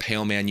that the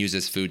Pale Man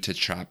uses food to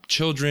trap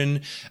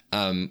children.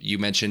 You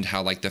mentioned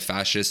how like the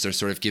fascists are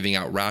sort of giving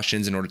out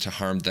rations in order to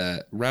harm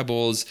the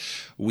rebels.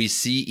 We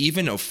see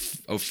even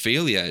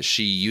Ophelia,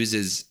 she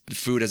uses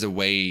food as a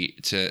way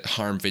to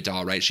harm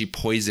Vidal, right? She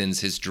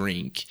poisons his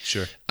drink.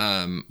 Sure.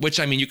 Which,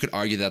 I mean, you could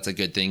argue that's a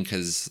good thing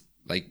because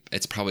like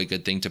it's probably a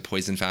good thing to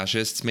poison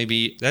fascists,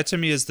 maybe. That to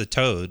me is the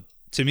toad.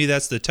 To me,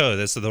 that's the toad.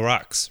 That's the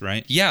rocks,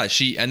 right? Yeah,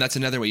 and that's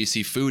another way you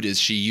see food is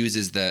she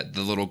uses the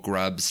little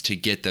grubs to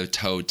get the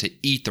toad to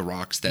eat the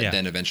rocks that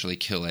then eventually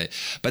kill it.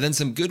 But then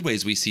some good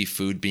ways we see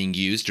food being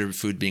used or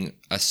food being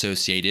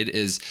associated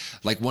is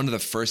like one of the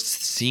first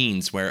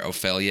scenes where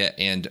Ophelia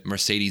and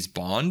Mercedes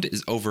bond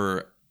is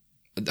over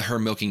her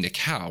milking the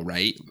cow,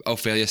 right?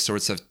 Ophelia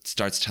sorts of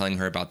starts telling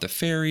her about the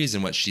fairies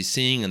and what she's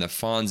seeing and the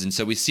fawns. And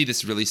so we see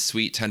this really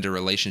sweet, tender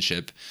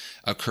relationship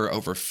occur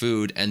over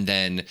food. And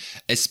then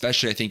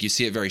especially, I think you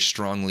see it very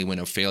strongly when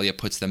Ophelia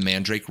puts the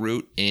mandrake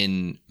root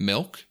in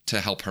milk to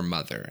help her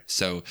mother.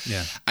 So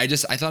I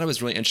thought it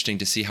was really interesting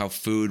to see how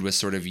food was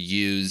sort of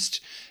used.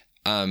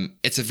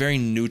 It's a very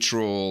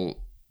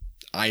neutral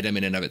item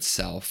in and of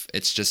itself.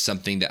 It's just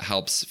something that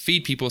helps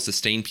feed people,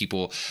 sustain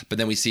people, but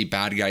then we see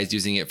bad guys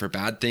using it for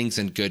bad things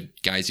and good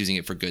guys using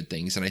it for good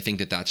things. And I think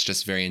that that's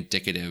just very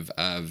indicative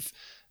of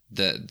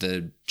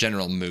the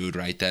general mood,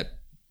 right? That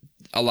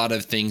a lot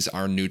of things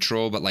are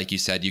neutral, but like you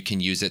said, you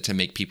can use it to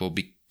make people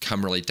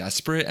become really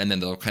desperate and then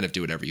they'll kind of do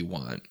whatever you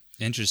want.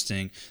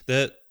 Interesting.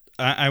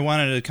 I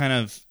wanted to kind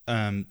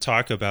of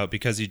talk about,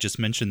 because you just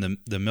mentioned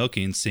the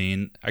milking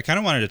scene, I kind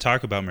of wanted to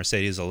talk about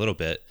Mercedes a little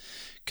bit.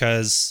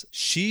 Because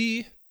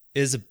she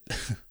is,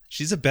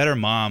 She's a better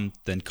mom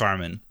than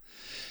Carmen.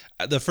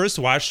 The first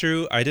watch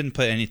through, I didn't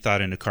put any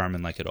thought into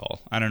Carmen like at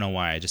all. I don't know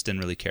why. I just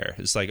didn't really care.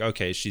 It's like,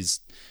 okay, she's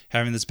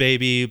having this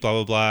baby, blah,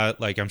 blah, blah.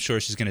 Like, I'm sure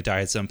she's going to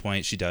die at some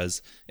point. She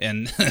does.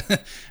 And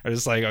I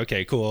was like,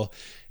 okay, cool.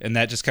 And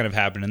that just kind of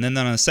happened. And then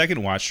on the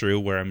second watch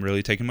through, where I'm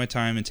really taking my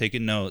time and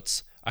taking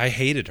notes, I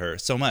hated her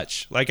so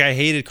much. Like, I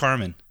hated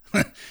Carmen.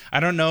 I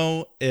don't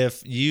know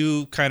if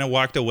you kind of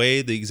walked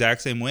away the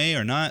exact same way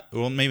or not.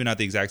 Well, maybe not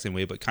the exact same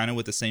way, but kind of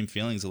with the same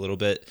feelings a little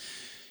bit.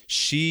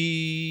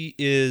 She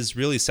is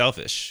really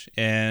selfish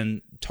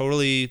and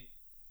totally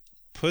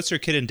puts her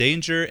kid in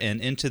danger and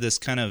into this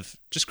kind of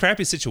just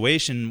crappy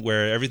situation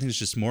where everything's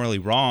just morally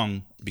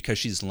wrong because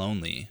she's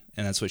lonely.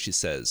 And that's what she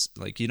says.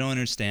 Like, you don't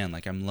understand.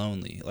 Like, I'm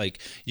lonely. Like,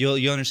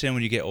 you'll understand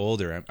when you get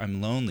older.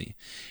 I'm lonely.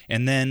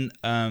 And then,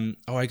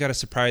 I got a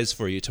surprise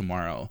for you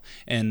tomorrow.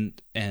 And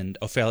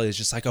Ophelia is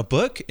just like, a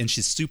book? And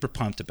she's super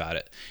pumped about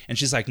it. And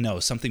she's like,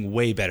 no, something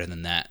way better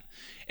than that.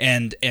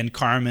 And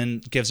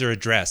Carmen gives her a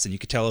dress, and you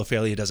could tell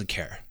Ophelia doesn't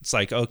care. It's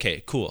like,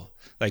 okay, cool,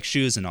 like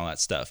shoes and all that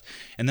stuff.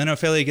 And then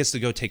Ophelia gets to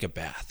go take a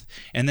bath,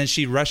 and then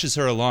she rushes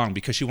her along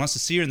because she wants to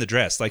see her in the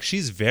dress. Like,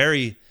 she's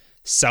very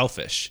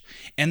selfish.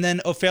 And then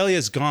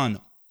Ophelia's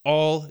gone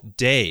all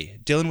day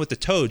dealing with the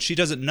toad. She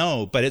doesn't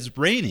know, but it's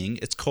raining,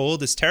 it's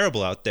cold, it's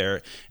terrible out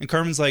there. And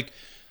Carmen's like,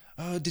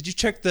 oh, did you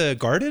check the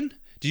garden?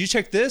 Did you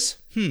check this?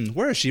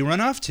 Where has she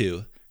run off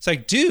to? It's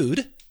like,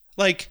 dude,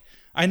 like,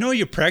 I know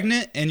you're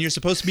pregnant and you're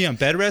supposed to be on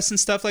bed rest and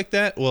stuff like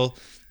that. Well,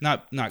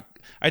 not.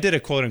 I did a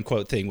quote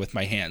unquote thing with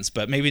my hands,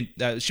 but maybe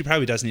she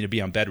probably does need to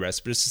be on bed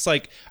rest. But it's just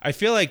like, I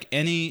feel like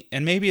and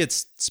maybe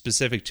it's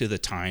specific to the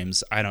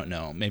times. I don't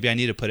know. Maybe I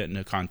need to put it in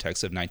the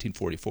context of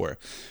 1944,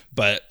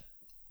 but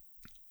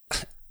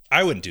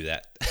I wouldn't do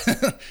that.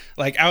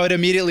 Like, I would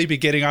immediately be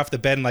getting off the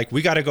bed and like,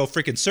 we got to go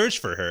freaking search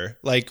for her.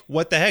 Like,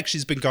 what the heck?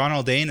 She's been gone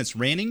all day and it's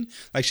raining.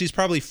 Like, she's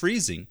probably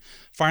freezing.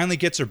 Finally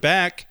gets her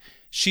back.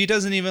 She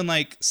doesn't even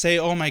like say,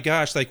 oh my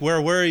gosh, like,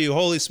 where were you?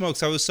 Holy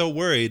smokes, I was so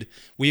worried.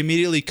 We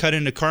immediately cut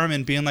into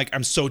Carmen being like,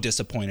 I'm so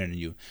disappointed in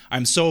you.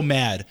 I'm so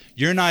mad.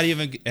 You're not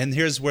even, and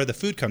here's where the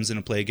food comes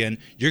into play again.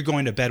 You're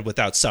going to bed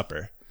without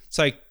supper. It's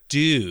like,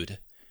 dude,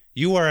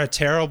 you are a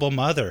terrible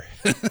mother.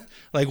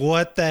 Like,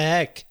 what the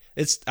heck?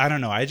 I don't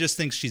know. I just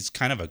think she's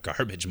kind of a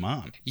garbage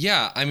mom.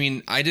 Yeah, I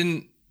mean, I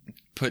didn't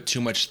put too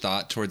much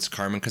thought towards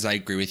Carmen because I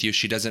agree with you.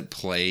 She doesn't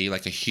play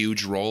like a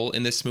huge role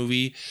in this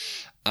movie.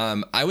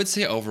 I would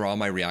say overall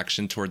my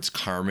reaction towards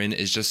Carmen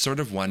is just sort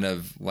of one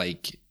of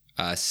like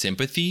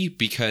sympathy,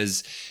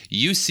 because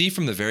you see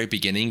from the very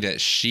beginning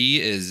that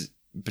she is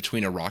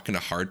between a rock and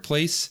a hard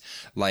place.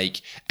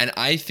 Like, and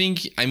I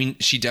mean,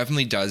 she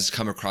definitely does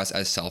come across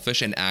as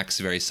selfish and acts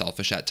very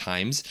selfish at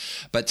times.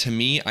 But to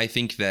me, I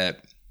think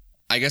that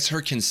I guess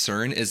her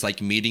concern is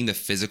like meeting the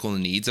physical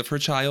needs of her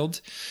child,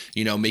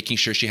 you know, making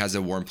sure she has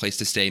a warm place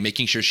to stay,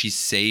 making sure she's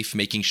safe,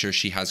 making sure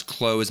she has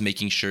clothes,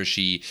 making sure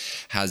she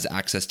has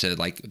access to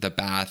like the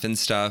bath and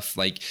stuff.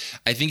 Like,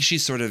 I think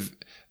she's sort of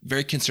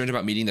very concerned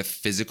about meeting the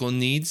physical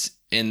needs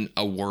in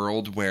a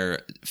world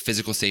where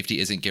physical safety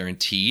isn't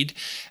guaranteed.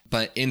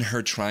 But in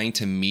her trying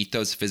to meet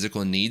those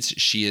physical needs,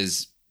 she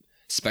is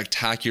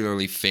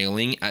spectacularly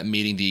failing at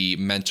meeting the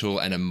mental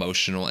and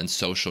emotional and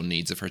social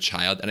needs of her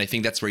child. And I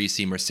think that's where you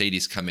see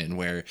Mercedes come in,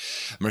 where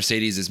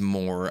Mercedes is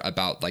more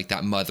about like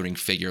that mothering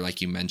figure,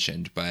 like you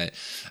mentioned. But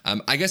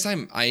I guess I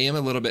am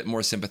a little bit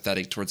more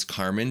sympathetic towards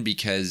Carmen,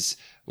 because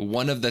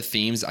one of the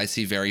themes I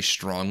see very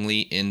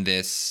strongly in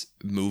this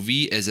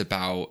movie is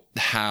about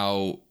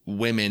how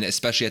women,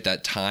 especially at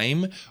that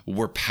time,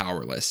 were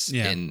powerless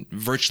in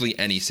virtually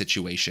any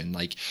situation.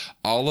 Like,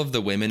 all of the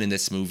women in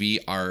this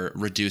movie are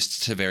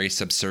reduced to very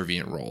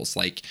subservient roles.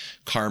 Like,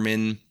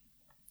 Carmen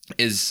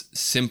is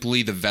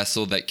simply the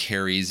vessel that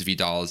carries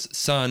Vidal's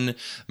son.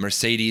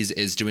 Mercedes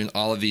is doing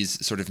all of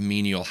these sort of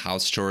menial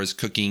house chores,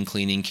 cooking,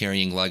 cleaning,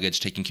 carrying luggage,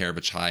 taking care of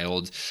a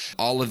child.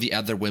 All of the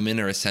other women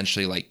are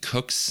essentially like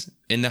cooks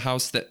in the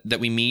house that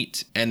we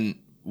meet. And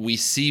we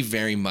see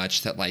very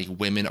much that like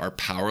women are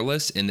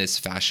powerless in this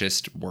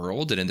fascist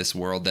world and in this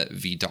world that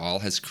Vidal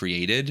has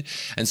created.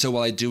 And so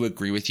while I do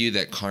agree with you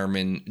that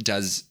Carmen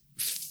does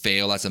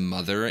fail as a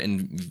mother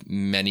in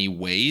many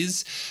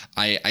ways,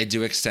 I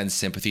do extend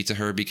sympathy to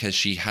her because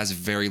she has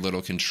very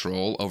little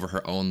control over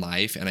her own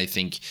life. And I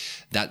think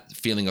that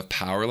feeling of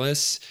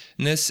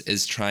powerlessness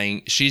is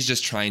she's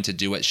just trying to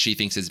do what she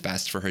thinks is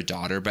best for her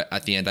daughter. But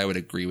at the end, I would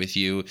agree with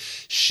you.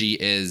 She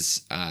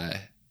is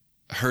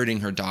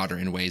hurting her daughter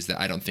in ways that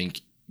I don't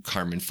think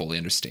Carmen fully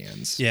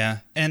understands. Yeah.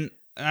 And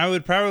I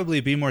would probably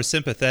be more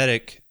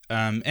sympathetic.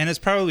 And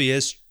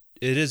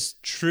it is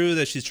true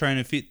that she's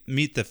trying to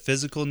meet the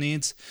physical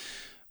needs.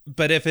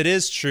 But if it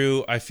is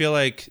true, I feel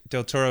like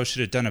Del Toro should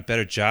have done a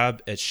better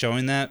job at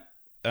showing that,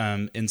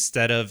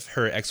 instead of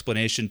her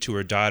explanation to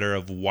her daughter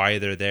of why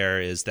they're there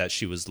is that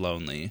she was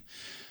lonely.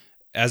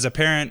 As a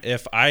parent,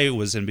 if I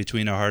was in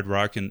between a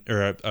rock and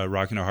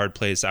a hard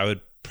place, I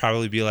would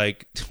probably be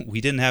like, we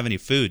didn't have any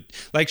food.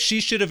 Like,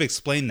 she should have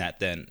explained that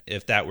then,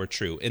 if that were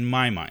true, in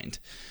my mind.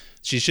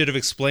 She should have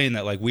explained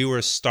that, like, we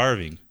were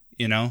starving,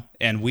 you know,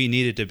 and we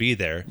needed to be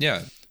there.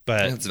 Yeah.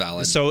 But that's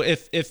valid. So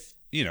if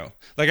you know,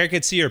 like I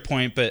could see your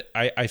point, but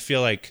I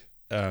feel like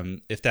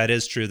if that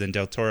is true, then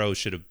Del Toro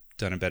should have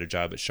done a better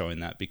job at showing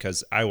that,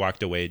 because I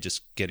walked away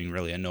just getting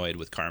really annoyed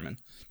with Carmen.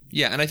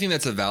 Yeah, and I think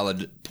that's a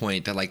valid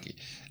point, that like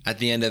at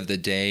the end of the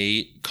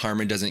day,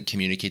 Carmen doesn't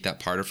communicate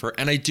that part of her.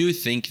 And I do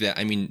think that,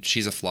 I mean,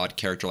 she's a flawed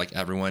character like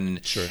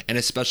everyone. Sure. And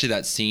especially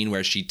that scene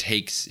where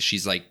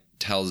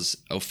tells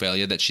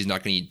Ophelia that she's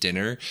not going to eat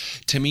dinner.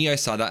 To me, I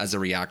saw that as a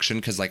reaction,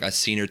 because like a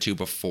scene or two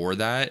before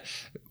that,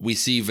 we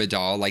see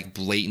Vidal like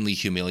blatantly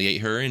humiliate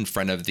her in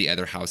front of the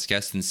other house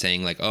guests and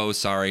saying like, oh,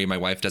 sorry, my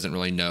wife doesn't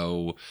really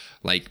know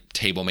like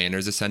table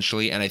manners,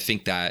 essentially. And I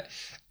think that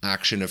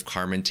action of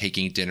Carmen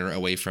taking dinner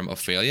away from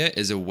Ophelia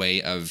is a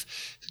way of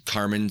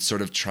Carmen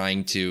sort of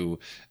trying to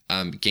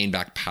gain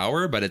back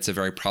power, but it's a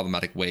very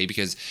problematic way,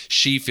 because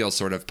she feels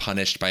sort of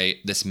punished by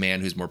this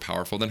man who's more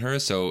powerful than her.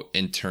 So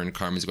in turn,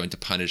 Carmen's going to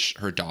punish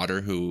her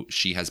daughter, who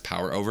she has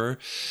power over.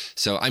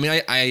 So I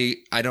mean,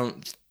 I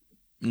don't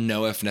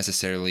know if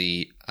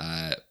necessarily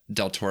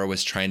Del Toro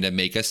was trying to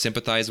make us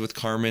sympathize with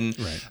Carmen,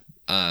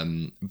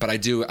 right? But I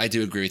do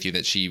agree with you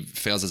that she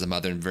fails as a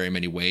mother in very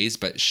many ways.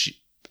 But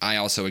I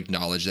also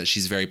acknowledge that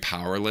she's very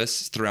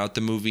powerless throughout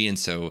the movie, and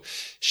so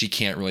she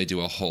can't really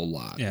do a whole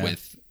lot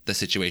with the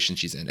situation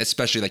she's in.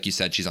 Especially, like you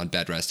said, she's on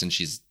bed rest and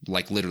she's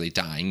like literally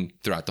dying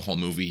throughout the whole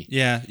movie.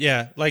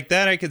 Yeah, like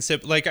that I could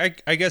sip. Like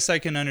I guess I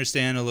can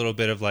understand a little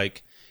bit of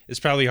like, it's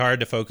probably hard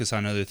to focus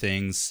on other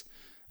things.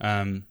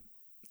 I don't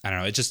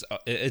know.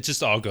 It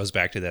just all goes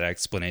back to that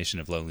explanation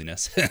of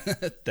loneliness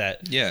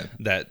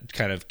that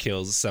kind of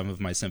kills some of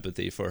my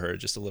sympathy for her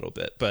just a little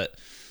bit, but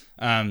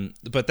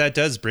that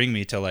does bring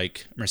me to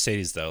like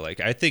Mercedes, though.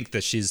 Like I think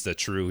that she's the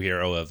true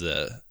hero of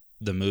the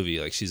movie.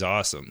 Like she's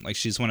awesome. Like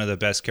she's one of the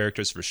best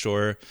characters for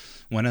sure.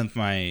 One of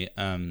my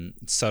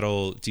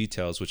subtle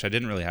details, which I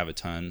didn't really have a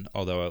ton,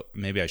 although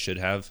maybe I should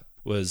have,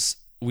 was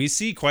we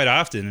see quite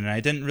often, and I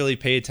didn't really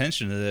pay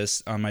attention to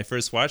this on my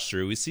first watch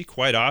through, we see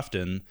quite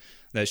often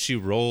that she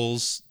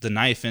rolls the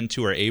knife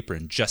into her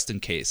apron just in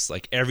case,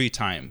 like every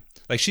time.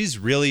 Like she's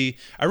really,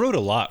 I wrote a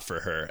lot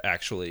for her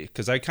actually,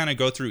 because I kind of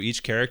go through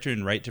each character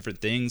and write different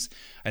things.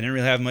 I didn't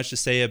really have much to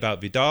say about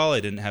Vidal.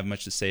 I didn't have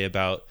much to say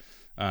about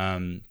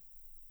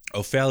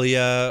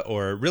Ophelia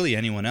or really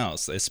anyone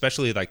else,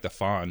 especially like the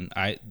Fawn.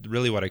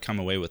 What I come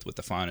away with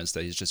the Fawn is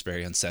that he's just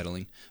very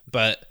unsettling.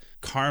 But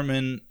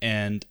Carmen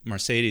and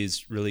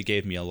Mercedes really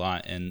gave me a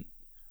lot. And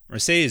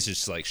Mercedes is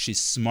just like, she's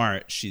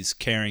smart, she's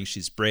caring,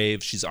 she's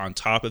brave, she's on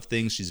top of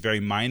things, she's very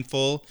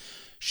mindful.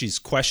 She's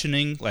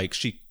questioning, like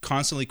she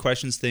constantly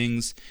questions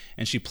things,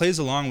 and she plays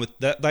along with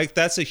that. Like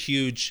that's a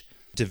huge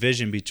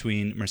division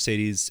between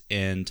Mercedes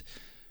and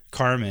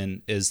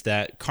Carmen, is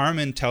that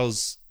Carmen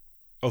tells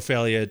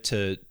Ophelia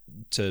to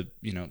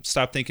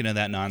stop thinking of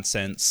that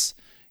nonsense.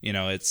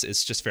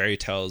 It's just fairy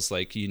tales.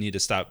 Like you need to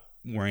stop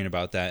worrying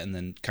about that, and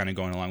then kind of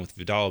going along with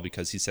Vidal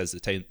because he says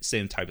the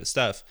same type of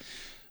stuff.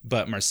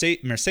 But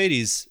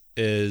Mercedes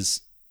is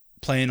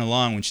playing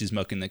along when she's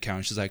milking the cow,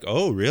 and she's like,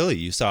 "Oh, really?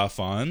 You saw a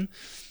fawn?"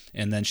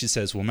 And then she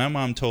says, well, my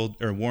mom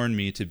warned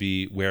me to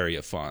be wary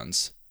of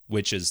fawns,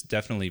 which is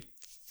definitely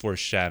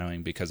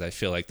foreshadowing, because I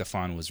feel like the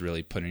fawn was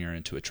really putting her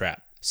into a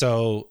trap.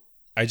 So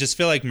I just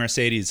feel like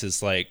Mercedes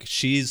is like,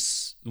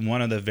 she's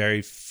one of the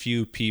very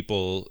few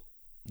people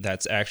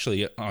that's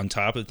actually on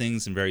top of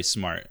things and very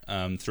smart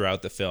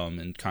throughout the film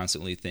and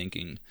constantly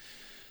thinking.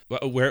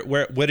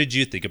 What did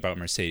you think about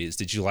Mercedes?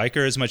 Did you like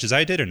her as much as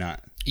I did or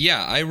not?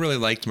 Yeah, I really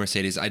liked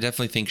Mercedes. I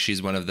definitely think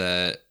she's one of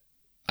the,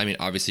 I mean,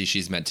 obviously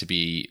she's meant to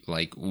be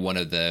like one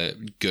of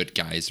the good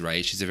guys,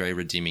 right? She's a very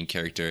redeeming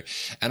character.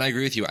 And I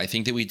agree with you. I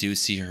think that we do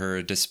see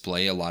her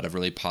display a lot of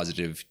really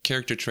positive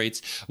character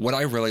traits. What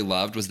I really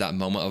loved was that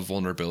moment of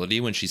vulnerability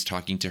when she's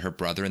talking to her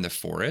brother in the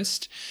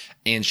forest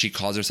and she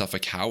calls herself a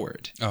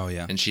coward. Oh,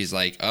 yeah. And she's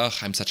like, ugh,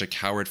 I'm such a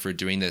coward for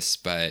doing this.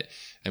 But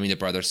I mean, the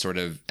brother sort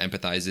of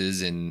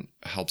empathizes and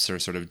helps her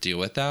sort of deal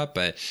with that.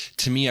 But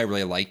to me, I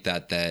really like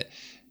that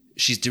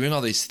she's doing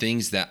all these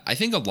things that I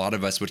think a lot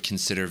of us would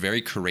consider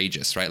very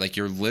courageous, right? Like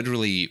you're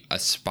literally a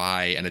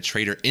spy and a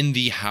traitor in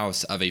the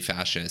house of a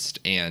fascist,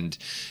 and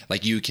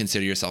like you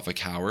consider yourself a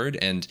coward.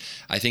 And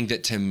I think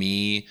that to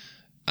me,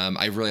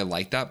 I really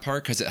like that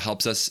part because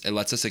it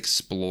lets us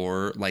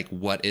explore like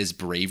what is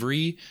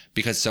bravery,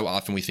 because so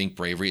often we think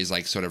bravery is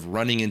like sort of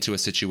running into a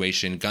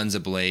situation, guns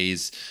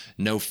ablaze,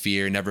 no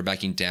fear, never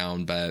backing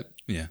down. But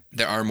yeah,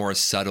 there are more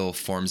subtle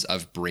forms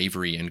of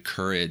bravery and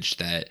courage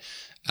that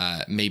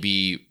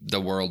maybe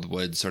the world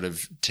would sort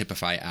of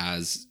typify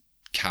as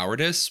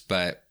cowardice,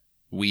 but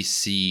we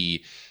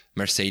see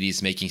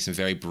Mercedes making some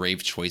very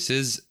brave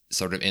choices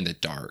sort of in the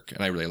dark.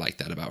 And I really like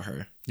that about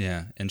her.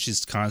 Yeah. And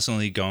she's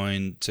constantly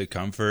going to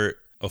comfort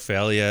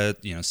Ophelia,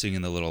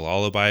 singing the little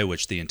lullaby,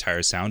 which the entire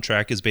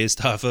soundtrack is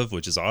based off of,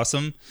 which is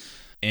awesome.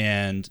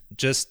 And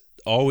just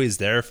always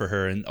there for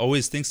her and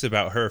always thinks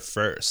about her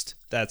first.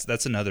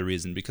 That's another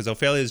reason, because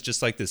Ophelia is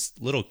just like this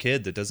little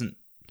kid that doesn't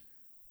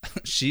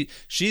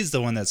she's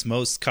the one that's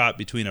most caught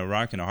between a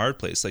rock and a hard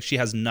place. Like, she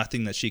has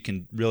nothing that she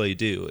can really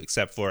do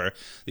except for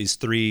these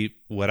 3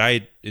 what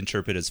I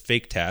interpret as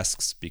fake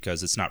tasks,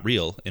 because it's not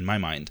real in my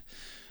mind,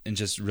 and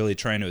just really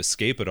trying to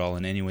escape it all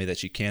in any way that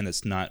she can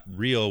that's not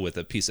real, with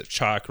a piece of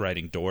chalk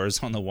writing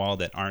doors on the wall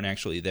that aren't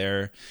actually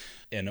there.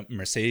 And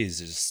Mercedes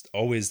is just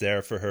always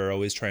there for her,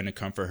 always trying to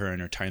comfort her in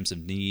her times of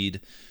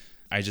need.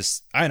 I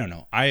don't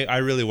know. I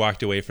really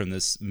walked away from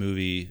this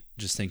movie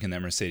just thinking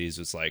that Mercedes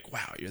was like,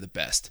 wow, you're the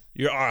best.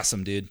 You're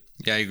awesome, dude.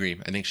 Yeah, I agree.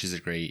 I think she's a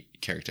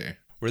great character.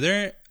 Were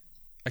there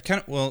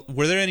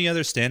any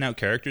other standout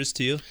characters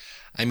to you?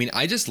 I mean,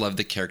 I just love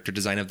the character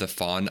design of the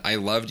fawn.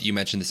 You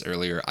mentioned this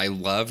earlier, I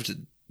loved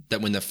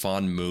that when the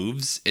fawn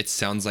moves, it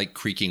sounds like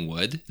creaking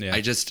wood. Yeah.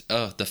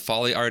 The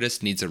Foley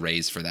artist needs a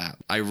raise for that.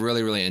 I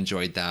really, really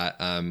enjoyed that.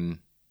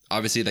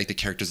 Obviously, like the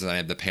character design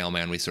of the Pale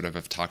Man, we sort of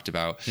have talked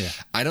about. Yeah.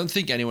 I don't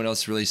think anyone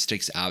else really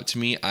sticks out to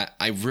me.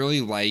 I really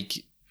like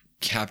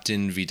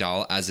Captain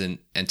Vidal as an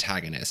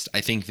antagonist.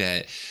 I think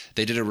that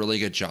they did a really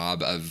good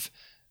job of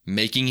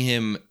making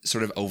him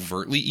sort of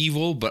overtly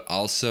evil, but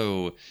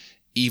also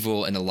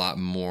evil in a lot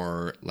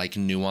more like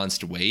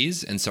nuanced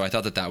ways. And so I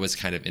thought that was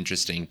kind of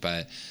interesting.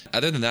 But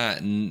other than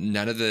that,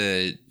 none of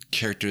the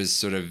characters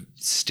sort of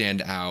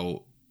stand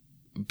out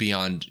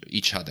beyond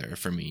each other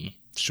for me.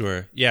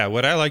 Sure. Yeah.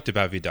 What I liked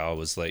about Vidal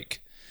was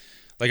like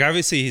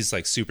obviously he's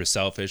like super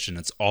selfish and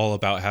it's all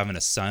about having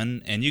a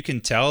son. And you can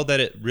tell that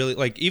it really,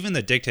 like, even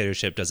the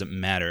dictatorship doesn't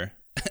matter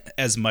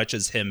as much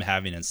as him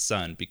having a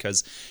son,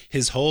 because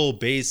his whole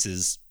base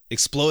is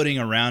exploding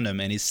around him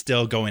and he's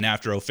still going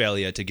after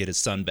Ophelia to get his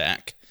son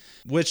back,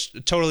 which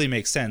totally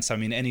makes sense. I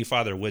mean, any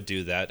father would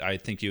do that. I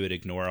think you would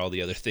ignore all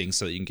the other things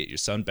so that you can get your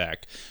son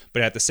back.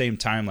 But at the same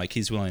time, like,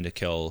 he's willing to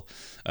kill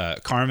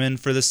Carmen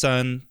for the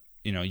son.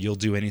 You know, you'll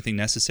do anything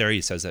necessary.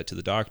 He says that to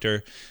the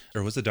doctor.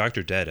 Or was the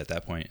doctor dead at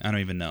that point? I don't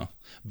even know.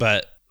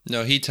 But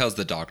no, he tells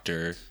the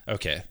doctor.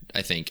 Okay.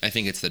 I think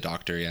it's the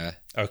doctor, yeah.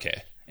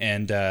 Okay.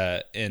 And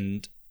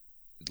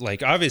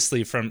like,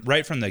 obviously from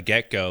the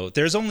get-go,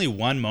 there's only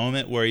one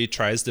moment where he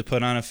tries to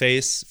put on a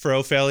face for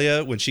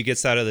Ophelia when she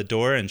gets out of the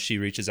door and she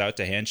reaches out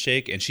to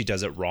handshake and she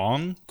does it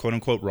wrong, quote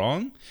unquote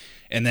wrong.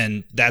 And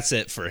then that's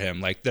it for him.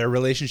 Like, their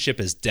relationship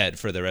is dead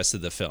for the rest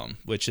of the film,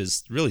 which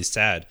is really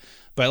sad.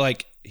 But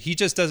like, he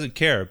just doesn't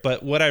care.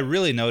 But what I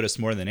really noticed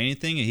more than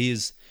anything,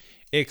 he's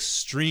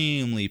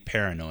extremely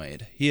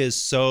paranoid. He is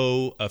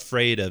so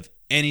afraid of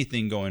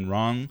anything going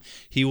wrong.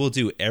 He will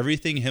do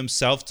everything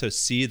himself to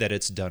see that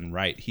it's done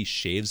right. He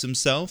shaves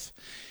himself.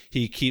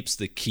 He keeps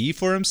the key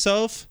for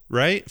himself,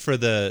 right, for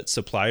the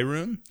supply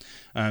room.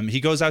 He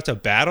goes out to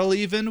battle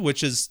even,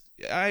 which is,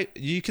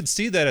 you can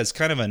see that as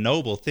kind of a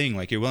noble thing.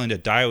 Like, you're willing to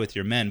die with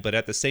your men, but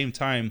at the same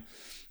time,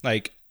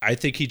 like, I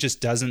think he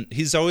just doesn't,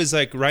 he's always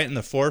like right in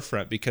the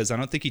forefront because I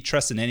don't think he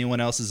trusts in anyone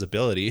else's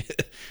ability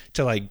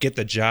to like get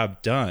the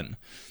job done.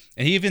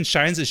 And he even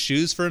shines his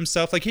shoes for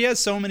himself. Like, he has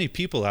so many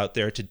people out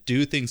there to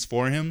do things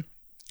for him.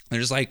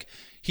 There's like,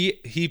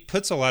 he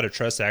puts a lot of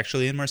trust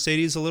actually in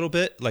Mercedes a little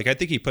bit. Like, I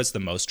think he puts the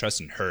most trust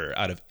in her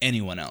out of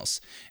anyone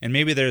else. And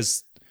maybe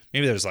there's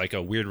like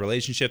a weird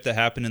relationship that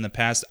happened in the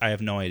past. I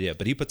have no idea,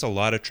 but he puts a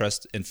lot of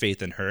trust and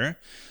faith in her.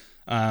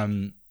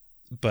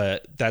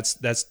 But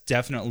that's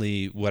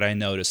definitely what I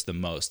noticed the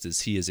most,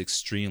 is he is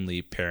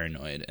extremely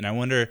paranoid. And I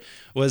wonder,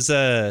 what's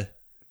that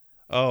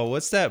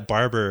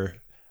barber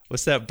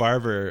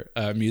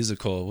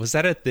musical? Was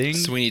that a thing?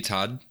 Sweeney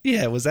Todd?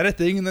 Yeah, was that a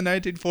thing in the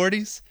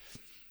 1940s?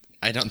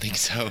 I don't think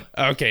so.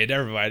 Okay,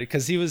 never mind.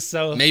 Because he was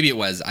so... Maybe it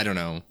was. I don't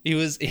know. He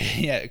was...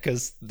 Yeah,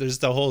 because there's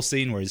the whole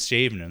scene where he's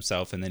shaving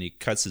himself and then he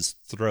cuts his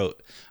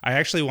throat. I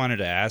actually wanted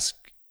to ask,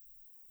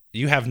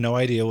 you have no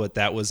idea what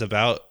that was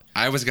about?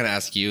 I was going to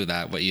ask you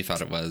what you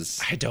thought it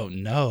was. I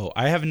don't know.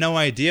 I have no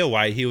idea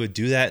why he would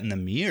do that in the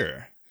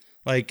mirror.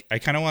 Like, I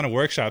kind of want to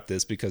workshop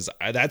this because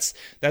that's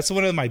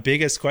one of my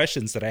biggest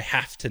questions that I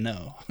have to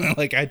know.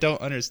 Like, I don't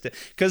understand.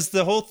 Because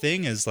the whole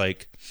thing is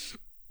like,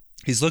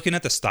 he's looking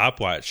at the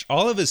stopwatch.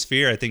 All of his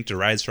fear, I think,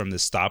 derives from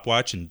this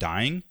stopwatch and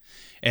dying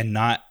and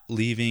not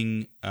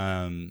leaving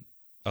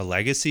a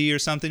legacy or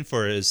something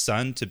for his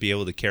son to be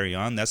able to carry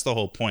on. That's the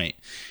whole point,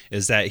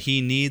 is that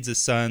he needs a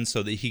son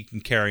so that he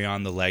can carry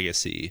on the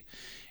legacy.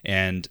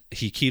 And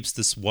he keeps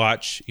this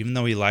watch, even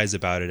though he lies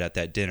about it at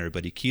that dinner,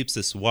 but he keeps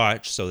this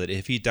watch so that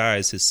if he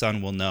dies, his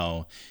son will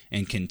know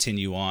and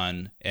continue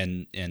on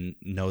and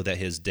know that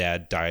his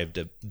dad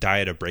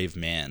died a brave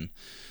man,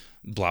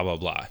 blah, blah,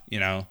 blah, you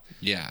know?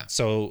 Yeah.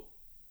 So,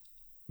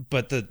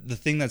 but the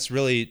thing that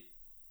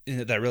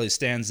really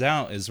stands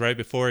out is right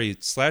before he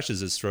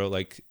slashes his throat,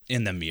 like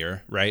in the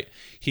mirror, right?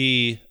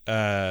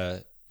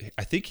 I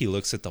think he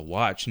looks at the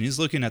watch, and he's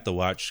looking at the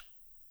watch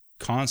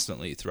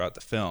constantly throughout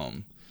the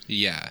film.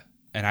 Yeah.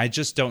 And I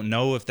just don't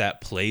know if that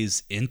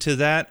plays into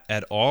that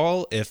at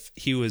all, if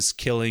he was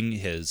killing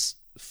his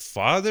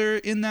father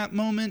in that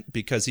moment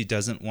because he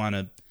doesn't want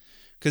to,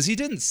 because he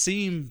didn't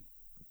seem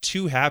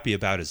too happy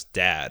about his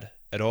dad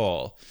at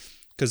all.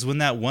 Because when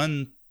that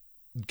one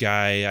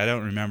guy, I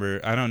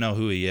don't know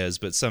who he is,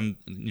 but some,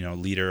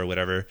 leader or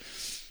whatever,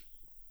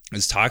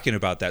 is talking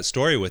about that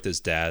story with his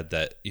dad,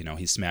 that, you know,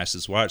 he smashed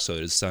his watch so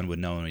his son would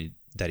know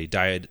that he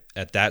died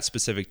at that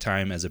specific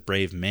time as a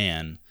brave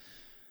man.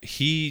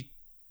 He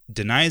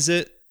denies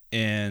it,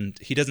 and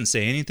he doesn't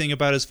say anything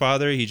about his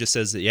father. He just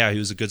says that, yeah, he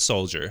was a good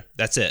soldier.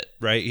 That's it,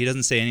 right? He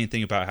doesn't say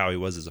anything about how he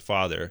was as a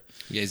father.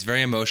 Yeah, he's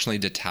very emotionally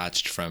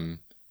detached from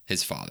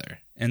his father.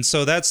 And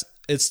so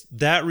it's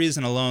that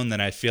reason alone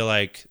that I feel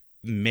like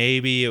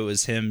maybe it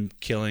was him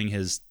killing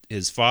his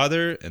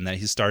father and that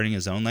he's starting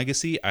his own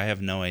legacy. I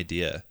have no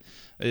idea.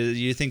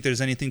 You think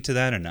there's anything to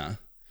that or not?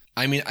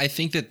 I mean, I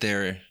think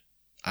that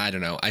I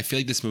don't know. I feel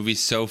like this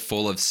movie's so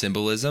full of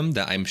symbolism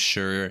that I'm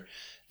sure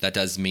that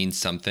does mean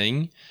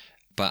something,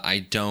 but I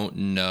don't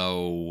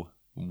know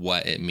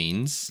what it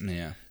means.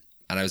 Yeah.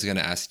 And I was going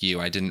to ask you,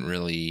 I didn't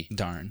really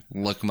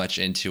look much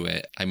into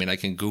it. I mean, I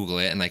can Google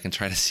it and I can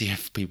try to see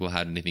if people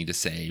had anything to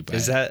say. But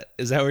is that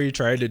what you're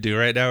trying to do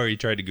right now, or you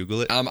tried to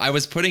Google it? I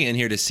was putting it in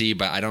here to see,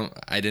 but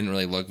I didn't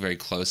really look very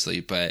closely.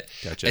 But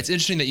Gotcha. It's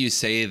interesting that you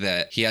say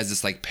that he has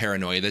this like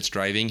paranoia that's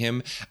driving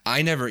him.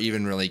 I never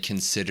even really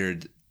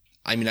considered.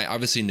 I mean, I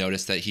obviously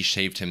noticed that he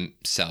shaved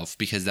himself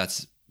because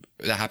that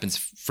happens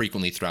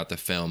frequently throughout the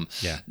film.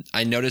 Yeah.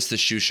 I noticed the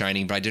shoe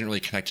shining, but I didn't really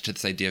connect it to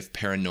this idea of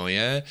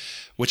paranoia,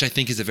 which I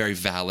think is a very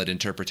valid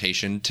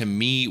interpretation. To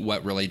me,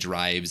 what really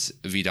drives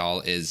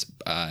Vidal is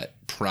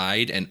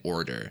pride and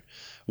order,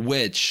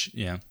 which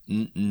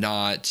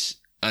not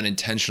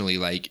unintentionally,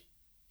 like,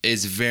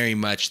 is very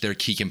much their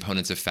key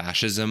components of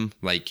fascism.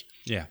 Like,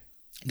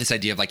 this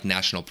idea of like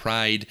national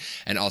pride,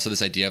 and also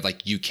this idea of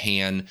like you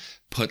can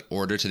put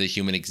order to the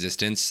human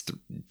existence,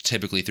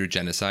 typically through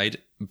genocide.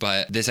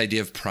 But this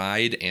idea of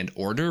pride and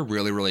order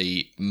really,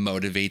 really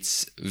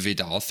motivates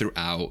Vidal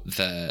throughout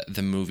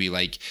the movie.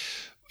 Like,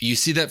 you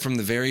see that from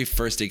the very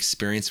first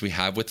experience we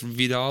have with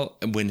Vidal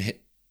when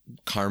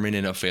Carmen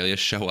and Ophelia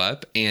show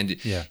up, and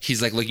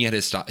he's like looking at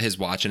his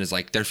watch and is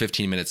like, they're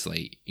 15 minutes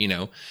late, you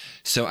know?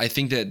 So I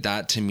think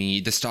that to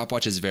me, the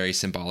stopwatch is very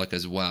symbolic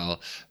as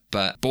well.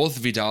 But both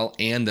Vidal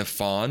and the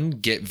Fawn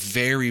get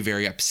very,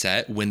 very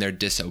upset when they're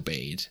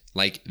disobeyed.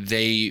 Like,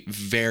 they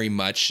very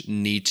much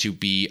need to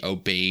be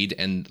obeyed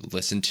and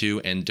listened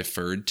to and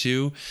deferred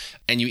to.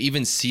 And you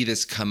even see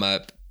this come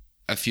up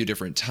a few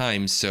different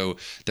times. So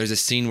there's a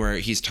scene where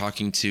he's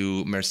talking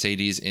to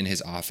Mercedes in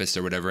his office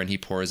or whatever, and he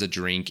pours a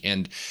drink,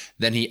 and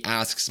then he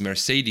asks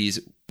Mercedes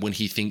when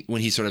he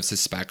sort of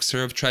suspects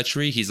her of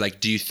treachery, he's like,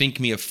 "Do you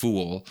think me a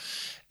fool?"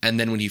 And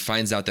then when he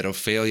finds out that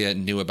Ophelia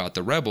knew about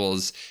the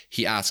rebels,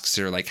 he asks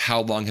her, like,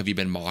 "How long have you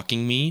been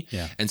mocking me?"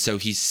 Yeah. And so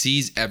he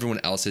sees everyone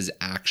else's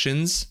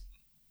actions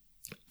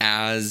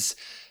as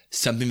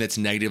something that's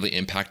negatively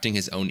impacting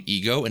his own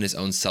ego and his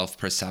own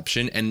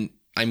self-perception. And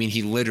I mean,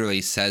 he literally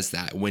says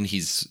that when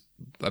he's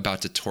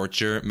about to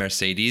torture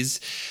Mercedes,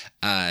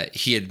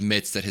 he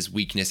admits that his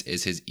weakness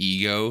is his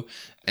ego.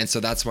 And so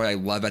that's why I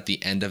love at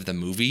the end of the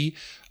movie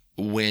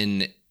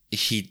when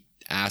he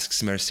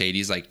asks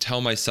Mercedes, like,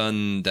 "Tell my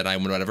son that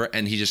I'm whatever,"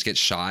 and he just gets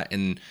shot,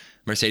 and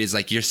Mercedes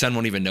like, "Your son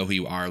won't even know who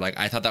you are." Like,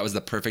 I thought that was the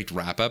perfect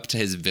wrap up to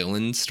his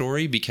villain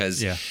story,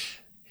 because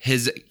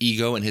his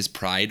ego and his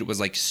pride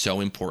was like so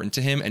important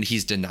to him, and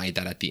he's denied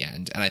that at the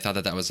end. And I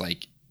thought that was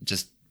like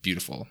just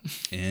beautiful.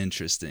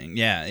 Interesting.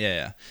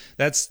 Yeah.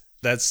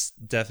 That's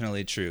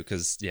definitely true,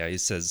 because he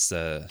says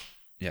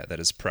that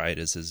his pride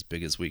is his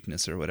biggest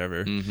weakness or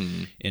whatever.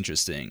 Mm-hmm.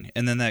 Interesting.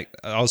 And then that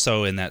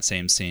also in that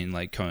same scene,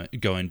 like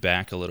going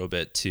back a little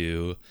bit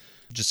to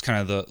just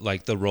kind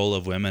of the role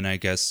of women, I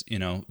guess, you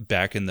know,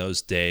 back in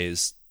those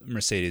days,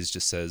 Mercedes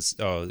just says,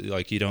 "Oh,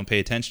 like, you don't pay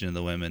attention to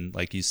the women.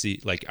 Like, you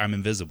see, like, I'm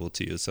invisible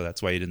to you. So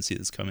that's why you didn't see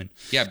this coming."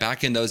 Yeah.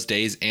 Back in those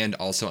days, and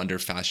also under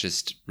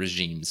fascist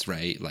regimes,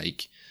 right?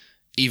 Like,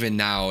 even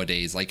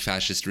nowadays, like,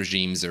 fascist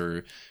regimes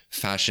or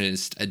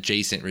fascist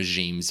adjacent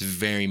regimes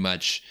very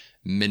much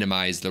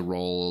minimize the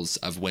roles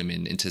of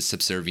women into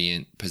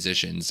subservient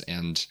positions,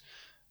 and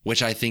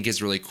which I think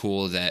is really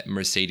cool that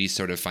Mercedes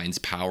sort of finds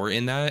power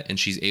in that, and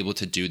she's able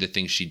to do the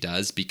things she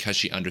does because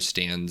she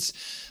understands,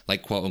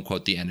 like, quote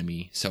unquote, the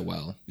enemy so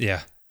well.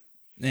 Yeah,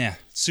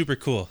 super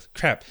cool.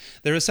 Crap,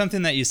 there was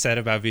something that you said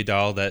about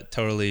Vidal that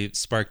totally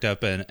sparked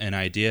up an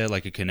idea,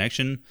 like a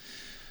connection.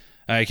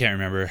 I can't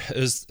remember. It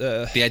was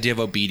the idea of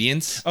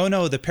obedience. Oh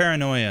no, the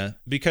paranoia.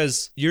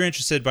 Because you're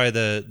interested by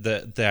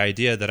the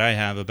idea that I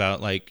have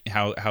about, like,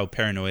 how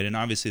paranoid, and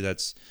obviously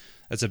that's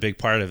a big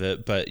part of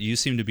it. But you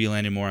seem to be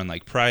landing more on,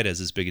 like, pride as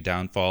his big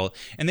downfall.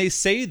 And they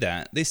say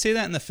that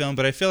in the film,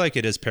 but I feel like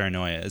it is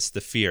paranoia. It's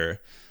the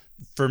fear.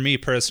 For me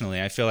personally,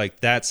 I feel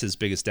like that's his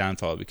biggest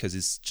downfall, because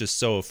he's just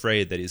so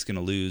afraid that he's going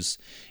to lose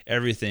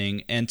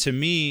everything. And to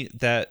me,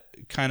 that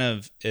kind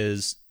of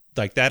is,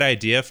 like, that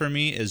idea for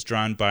me is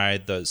drawn by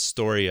the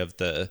story of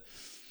the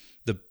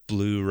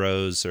blue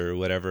rose or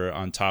whatever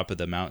on top of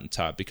the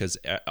mountaintop, because,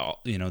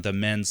 you know, the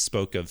men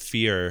spoke of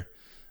fear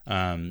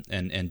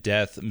and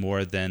death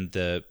more than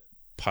the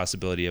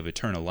possibility of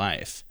eternal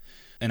life.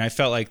 And I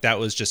felt like that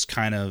was just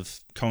kind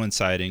of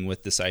coinciding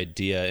with this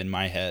idea in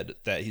my head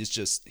that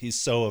he's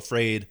so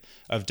afraid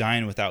of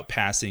dying without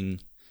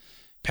passing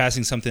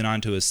passing something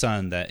on to his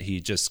son that he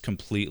just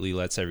completely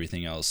lets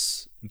everything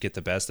else get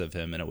the best of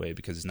him in a way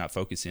because he's not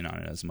focusing on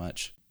it as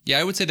much. Yeah,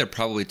 I would say they're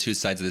probably two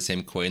sides of the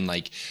same coin.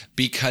 Like,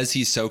 because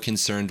he's so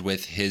concerned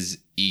with his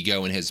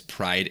ego and his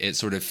pride, it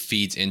sort of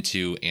feeds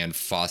into and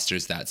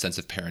fosters that sense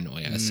of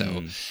paranoia.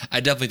 So I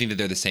definitely think that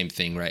they're the same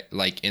thing, right?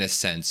 Like, in a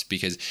sense,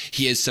 because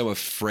he is so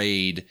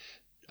afraid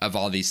of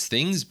all these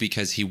things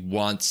because he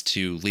wants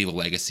to leave a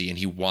legacy and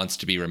he wants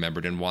to be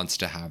remembered and wants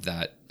to have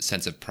that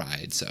sense of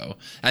pride. So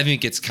I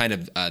think it's kind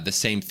of the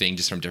same thing,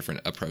 just from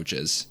different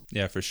approaches.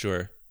 Yeah, for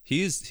sure.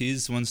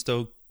 He's one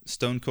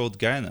stone cold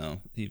guy,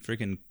 though. He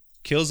freaking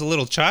kills a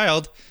little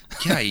child.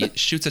 Yeah, he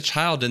shoots a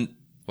child, and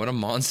what a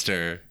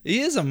monster. He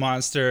is a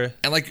monster.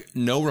 And like,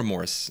 no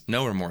remorse.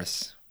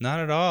 Not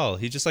at all.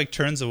 He just like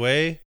turns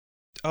away.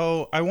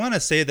 Oh, I want to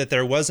say that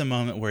there was a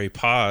moment where he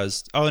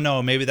paused. Oh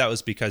no, maybe that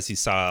was because he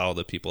saw all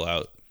the people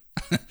out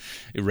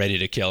ready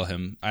to kill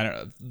him. I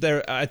don't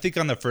know. I think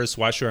on the first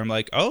watch through, I'm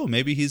like, oh,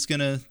 maybe he's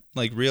gonna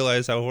like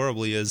realize how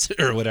horrible he is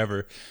or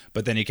whatever.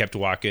 But then he kept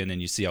walking, and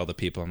you see all the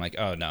people. I'm like,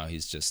 oh no,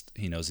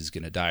 he knows he's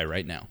gonna die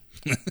right now.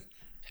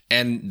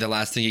 And the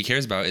last thing he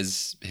cares about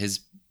is his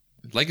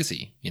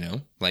legacy,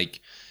 like,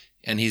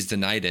 and he's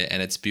denied it,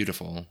 and it's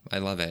beautiful. I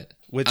love it.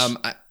 Which,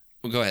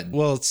 go ahead.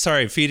 Well,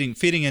 sorry,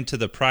 feeding into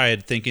the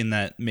pride, thinking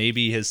that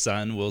maybe his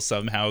son will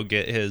somehow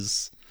get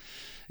his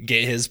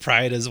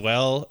pride as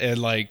well,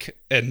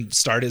 and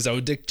start his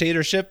own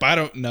dictatorship. I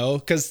don't know,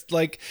 because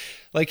like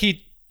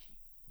he,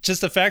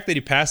 just the fact that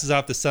he passes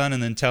off the son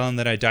and then tell him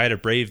that I died a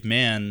brave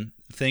man,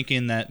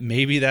 thinking that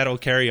maybe that'll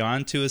carry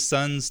on to his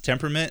son's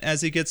temperament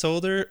as he gets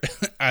older.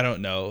 I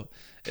don't know.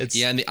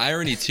 And the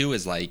irony too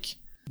is like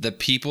the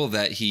people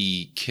that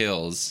he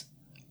kills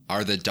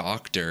are the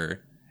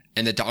doctor,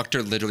 and the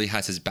doctor literally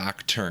has his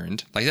back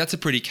turned. Like, that's a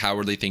pretty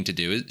cowardly thing to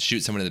do, is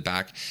shoot someone in the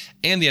back.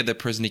 And the other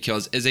person he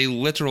kills is a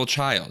literal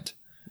child.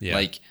 Yeah.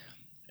 Like,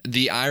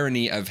 the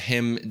irony of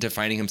him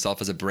defining himself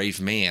as a brave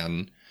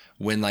man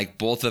when like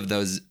both of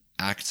those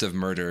acts of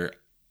murder,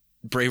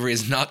 bravery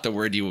is not the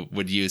word you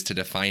would use to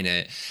define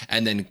it.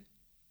 And then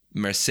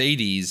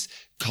Mercedes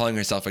calling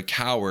herself a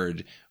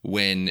coward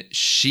when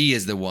she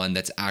is the one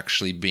that's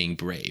actually being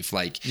brave.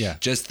 Like,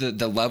 just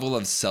the level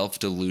of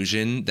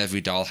self-delusion that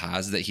Vidal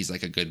has, that he's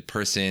like a good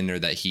person, or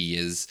that he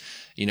is,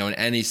 in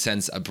any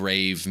sense, a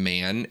brave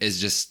man, is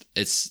just,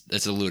 it's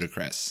a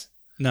ludicrous.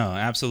 No,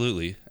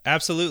 absolutely.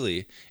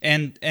 Absolutely.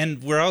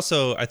 And we're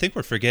also, I think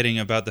we're forgetting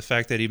about the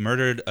fact that he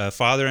murdered a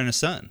father and a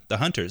son, the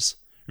Hunters.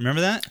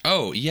 Remember that?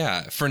 Oh,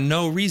 yeah. For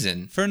no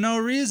reason. For no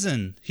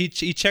reason. He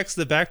checks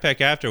the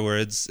backpack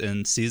afterwards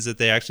and sees that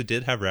they actually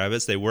did have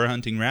rabbits. They were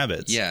hunting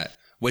rabbits. Yeah.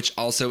 Which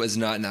also is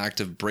not an act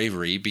of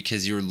bravery,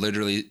 because you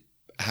literally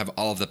have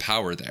all of the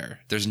power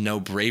there. There's no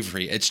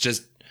bravery. It's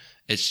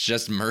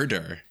just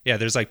murder. Yeah,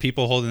 there's like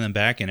people holding them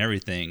back and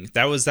everything.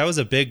 That was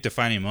a big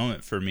defining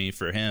moment for me,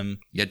 for him.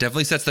 Yeah,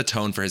 definitely sets the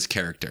tone for his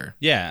character.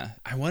 Yeah.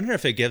 I wonder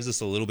if it gives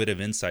us a little bit of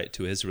insight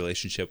to his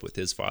relationship with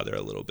his father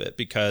a little bit,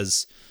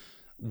 because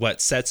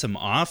what sets him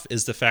off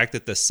is the fact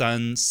that the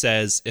son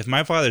says, if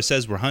my father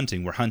says we're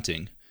hunting, we're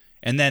hunting.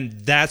 And then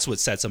that's what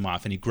sets him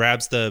off. And he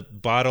grabs the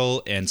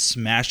bottle and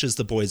smashes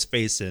the boy's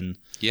face in.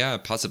 Yeah,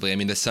 possibly. I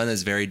mean, the son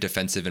is very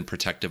defensive and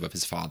protective of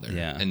his father.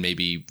 Yeah. And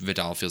maybe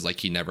Vidal feels like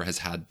he never has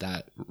had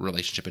that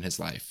relationship in his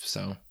life.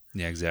 So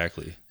yeah,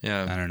 exactly.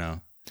 Yeah. I don't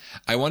know.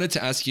 I wanted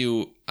to ask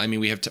you, I mean,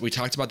 we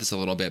talked about this a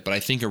little bit, but I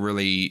think a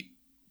really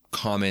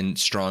common,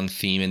 strong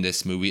theme in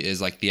this movie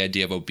is like the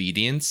idea of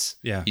obedience.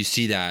 Yeah. You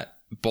see that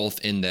both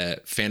in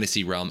the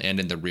fantasy realm and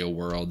in the real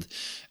world.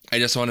 I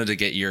just wanted to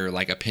get your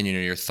like opinion or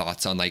your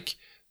thoughts on like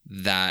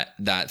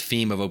that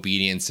theme of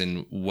obedience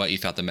and what you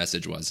thought the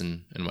message was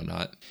and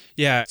whatnot.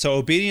 Yeah. So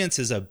obedience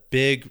is a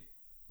big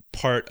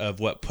part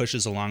of what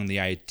pushes along the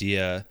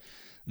idea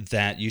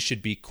that you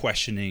should be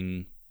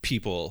questioning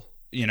people,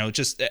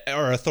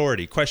 or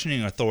authority,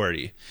 questioning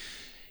authority,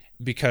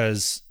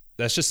 because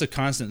that's just a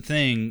constant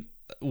thing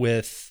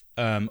with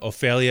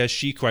Ophelia.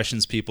 She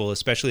questions people,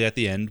 especially at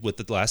the end with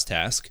the last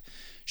task.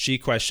 She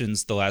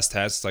questions the last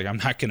task, like, I'm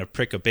not going to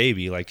prick a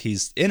baby. Like,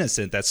 he's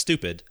innocent. That's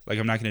stupid. Like,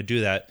 I'm not going to do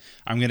that.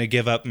 I'm going to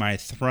give up my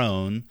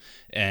throne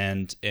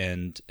and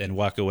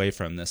walk away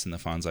from this. And the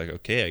Faun's like,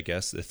 okay, I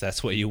guess if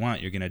that's what you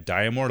want, you're going to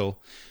die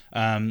immortal.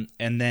 And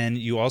then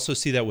you also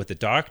see that with the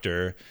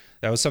doctor.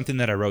 That was something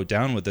that I wrote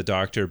down with the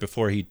doctor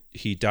before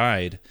he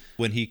died.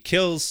 When he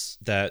kills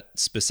that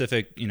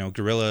specific,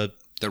 guerrilla.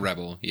 The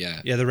rebel,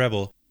 yeah. Yeah, the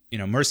rebel.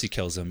 Mercy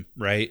kills him,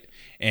 right?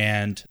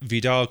 And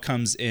Vidal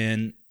comes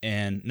in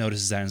and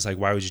notices that and is like,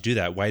 why would you do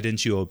that? Why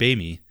didn't you obey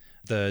me?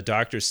 The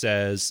doctor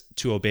says,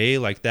 to obey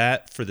like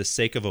that for the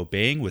sake of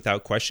obeying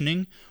without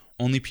questioning,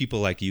 only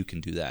people like you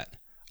can do that.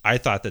 I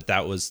thought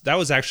that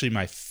was actually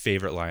my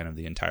favorite line of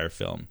the entire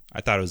film. I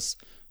thought it was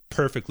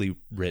perfectly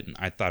written.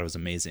 I thought it was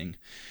amazing.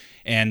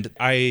 And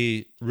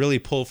I really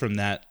pull from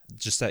that,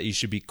 just that you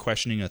should be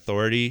questioning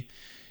authority.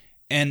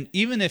 And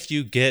even if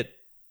you get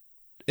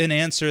an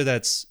answer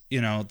that's,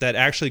 that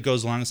actually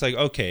goes along, it's like,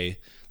 okay,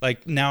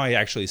 like, now I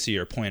actually see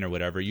your point or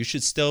whatever. You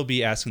should still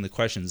be asking the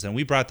questions. And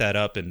we brought that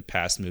up in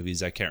past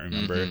movies. I can't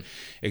remember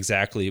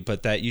exactly,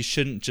 but that you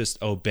shouldn't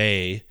just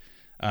obey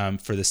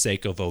for the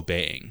sake of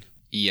obeying.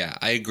 Yeah,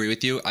 I agree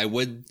with you. I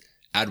would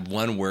add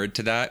one word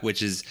to that,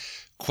 which is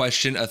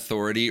question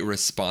authority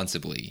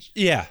responsibly.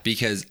 Yeah.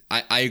 Because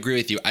I agree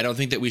with you. I don't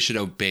think that we should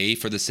obey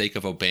for the sake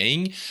of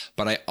obeying,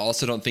 but I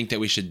also don't think that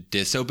we should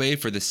disobey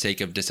for the sake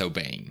of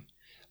disobeying.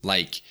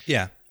 Like,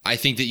 yeah. I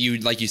think that you,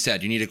 like you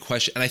said, you need a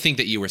question. And I think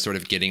that you were sort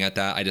of getting at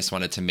that. I just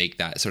wanted to make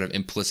that sort of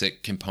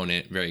implicit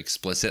component very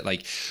explicit.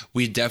 Like,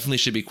 we definitely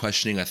should be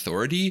questioning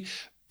authority,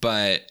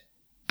 but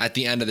at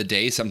the end of the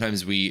day,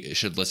 sometimes we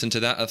should listen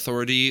to that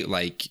authority.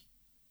 Like,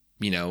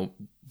 you know,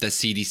 the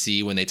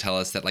CDC, when they tell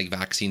us that like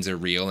vaccines are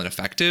real and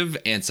effective,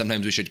 and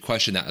sometimes we should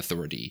question that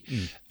authority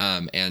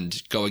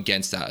and go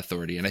against that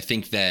authority. And I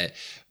think that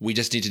we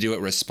just need to do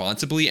it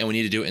responsibly, and we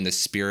need to do it in the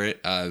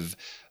spirit of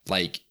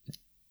like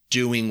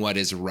doing what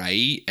is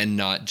right and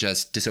not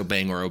just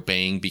disobeying or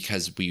obeying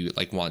because we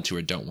like want to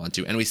or don't want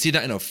to. And we see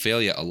that in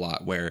Ophelia a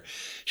lot, where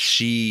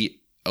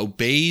she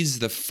obeys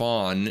the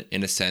fawn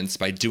in a sense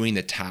by doing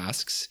the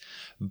tasks,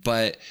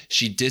 but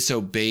she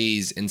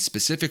disobeys in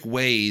specific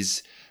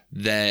ways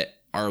that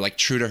are like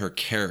true to her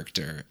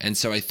character. And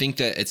so I think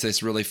that it's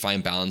this really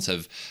fine balance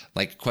of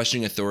like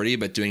questioning authority,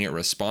 but doing it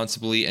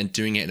responsibly and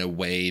doing it in a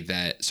way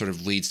that sort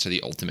of leads to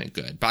the ultimate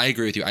good. But I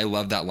agree with you. I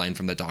love that line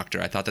from the doctor.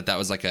 I thought that that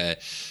was like a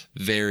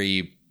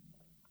very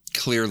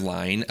clear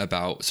line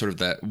about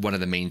sort of one of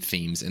the main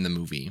themes in the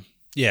movie.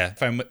 Yeah.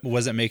 If I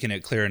wasn't making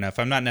it clear enough,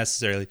 I'm not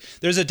necessarily,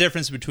 there's a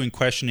difference between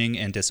questioning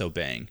and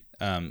disobeying,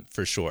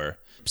 for sure.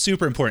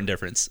 Super important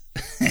difference.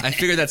 I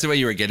figured that's the way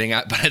you were getting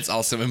at, but it's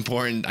also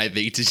important, I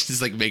think, to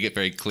just like make it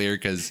very clear,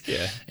 because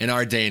in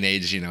our day and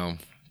age, you know,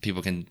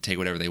 people can take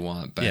whatever they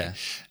want. But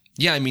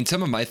yeah, I mean,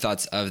 some of my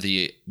thoughts of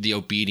the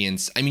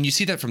obedience, I mean, you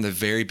see that from the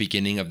very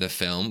beginning of the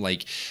film.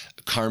 Like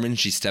Carmen,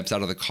 she steps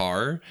out of the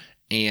car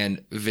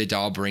and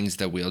Vidal brings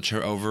the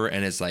wheelchair over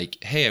and is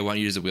like, hey, I want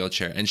you to use a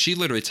wheelchair. And she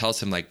literally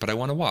tells him like, but I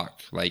want to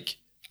walk. Like,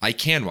 I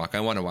can walk.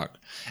 I want to walk.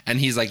 And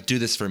he's like, do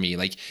this for me.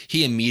 Like,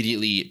 he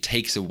immediately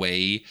takes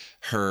away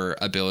her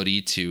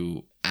ability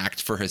to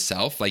act for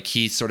herself. Like,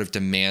 he sort of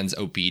demands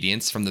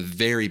obedience from the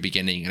very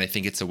beginning. And I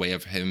think it's a way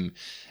of him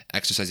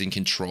exercising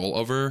control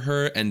over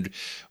her. And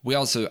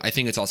I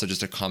think it's also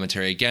just a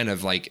commentary again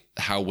of like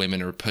how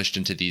women are pushed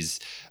into these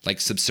like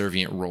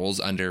subservient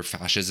roles under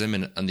fascism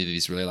and under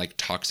these really like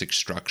toxic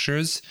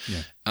structures.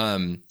 Yeah.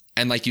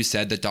 And like you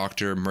said, the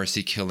doctor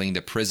mercy killing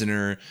the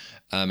prisoner,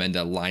 and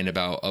the line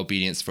about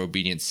obedience for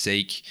obedience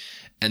sake.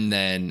 And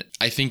then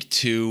I think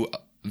too,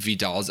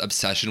 Vidal's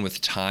obsession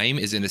with time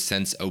is in a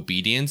sense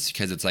obedience,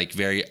 because it's like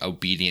very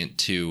obedient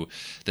to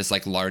this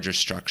like larger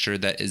structure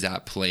that is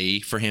at play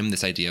for him,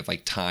 this idea of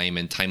like time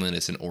and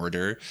timeliness and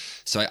order.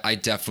 So I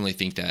definitely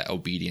think that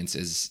obedience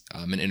is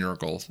an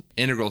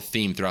integral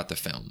theme throughout the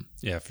film.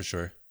 Yeah, for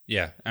sure.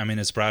 Yeah. I mean,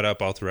 it's brought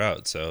up all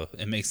throughout, so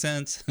it makes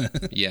sense.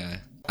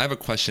 Yeah. I have a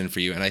question for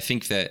you, and I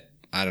think that,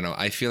 I don't know,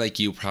 I feel like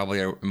you probably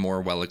are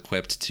more well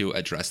equipped to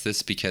address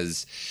this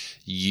because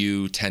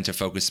you tend to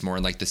focus more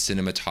on like the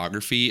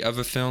cinematography of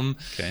a film.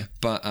 Okay.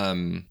 But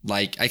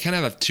like I kind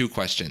of have two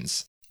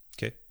questions.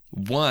 Okay.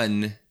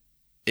 One,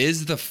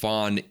 is the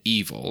fawn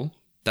evil?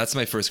 That's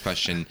my first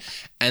question.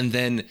 And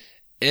then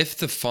if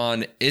the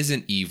fawn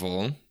isn't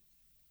evil,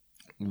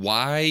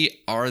 why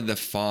are the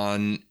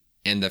fawn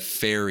and the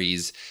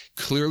fairies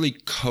clearly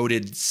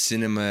coded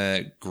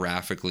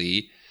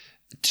cinemagraphically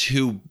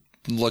to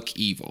look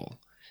evil?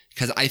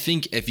 Because I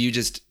think if you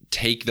just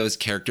take those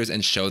characters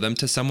and show them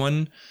to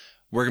someone,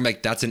 we're gonna be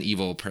like, that's an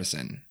evil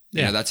person. Yeah.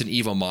 You know, that's an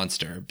evil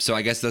monster. So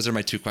I guess those are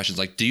my two questions.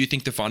 Like, do you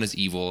think the fawn is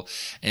evil?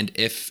 And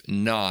if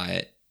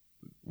not,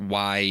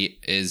 why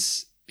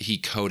is he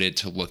coded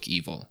to look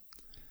evil?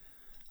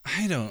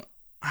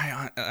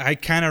 I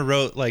kind of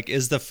wrote like,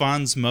 is the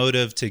fawn's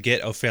motive to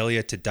get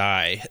Ophelia to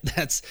die?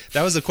 That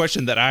was a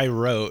question that I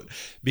wrote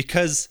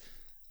because,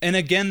 and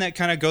again, that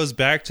kind of goes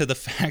back to the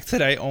fact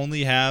that I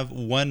only have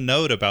one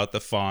note about the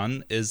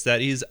fawn, is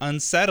that he's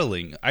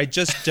unsettling. I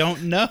just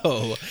don't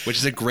know. Which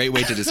is a great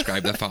way to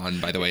describe the fawn,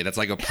 by the way. That's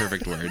like a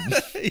perfect word.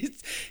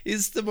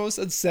 He's the most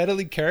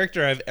unsettling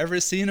character I've ever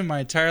seen in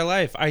my entire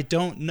life. I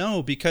don't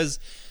know, because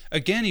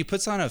again, he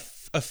puts on a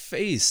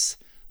face.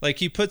 Like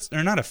he puts,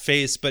 or not a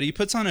face, but he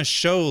puts on a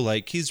show.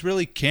 Like he's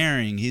really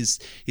caring. He's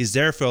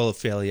there for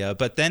Ophelia,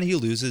 but then he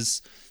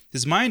loses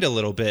his mind a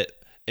little bit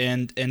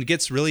and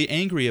gets really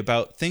angry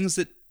about things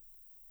that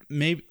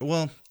maybe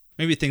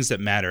things that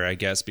matter, I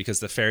guess, because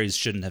the fairies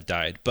shouldn't have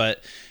died.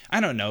 But I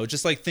don't know,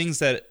 just like things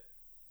that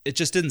it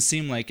just didn't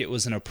seem like it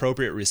was an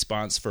appropriate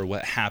response for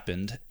what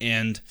happened.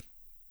 And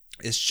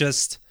it's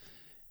just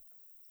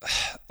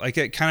like,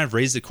 it kind of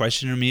raised the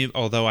question to me,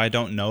 although I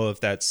don't know if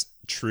that's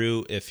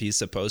true, if he's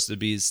supposed to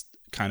be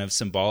kind of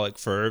symbolic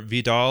for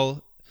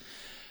Vidal.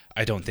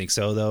 I don't think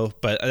so though,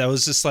 but I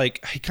was just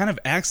like, he kind of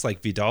acts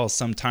like Vidal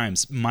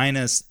sometimes,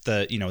 minus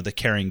the,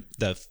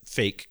 the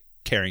fake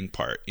caring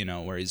part,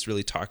 where he's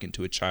really talking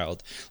to a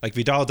child. Like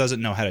Vidal doesn't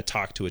know how to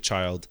talk to a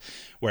child,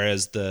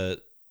 whereas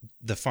the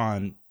the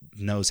fawn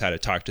knows how to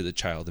talk to the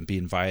child and be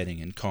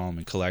inviting and calm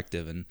and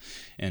collective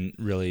and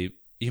really,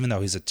 even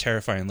though he's a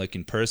terrifying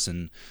looking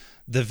person,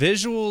 the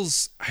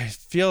visuals, I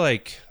feel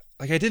like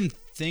I didn't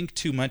think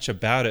too much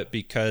about it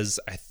because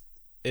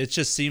it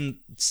just seemed,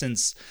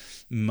 since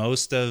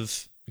most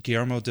of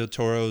Guillermo del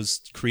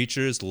Toro's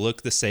creatures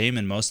look the same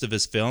in most of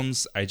his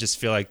films, I just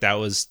feel like that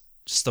was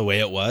just the way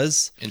it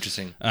was.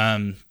 Interesting.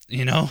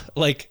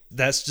 Like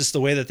that's just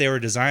the way that they were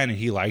designed, and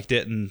he liked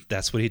it, and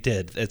that's what he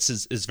did.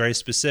 It's very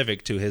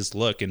specific to his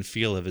look and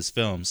feel of his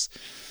films.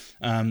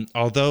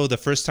 Although the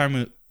first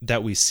time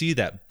that we see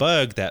that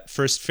bug, that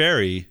first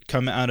fairy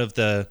come out of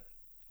the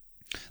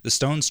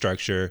stone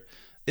structure,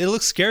 it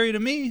looks scary to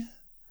me.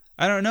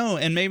 I don't know,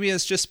 and maybe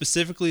it's just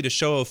specifically to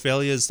show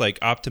Ophelia's like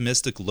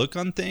optimistic look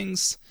on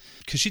things,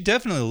 because she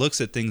definitely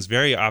looks at things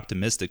very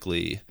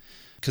optimistically.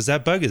 Because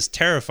that bug is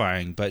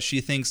terrifying, but she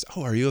thinks,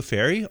 "Oh, are you a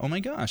fairy? Oh my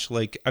gosh!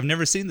 Like I've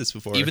never seen this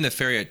before." Even the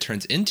fairy it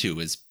turns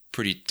into is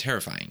pretty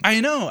terrifying.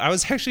 I know. I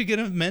was actually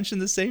going to mention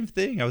the same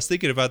thing. I was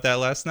thinking about that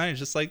last night. It's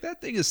just like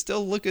that thing is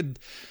still looking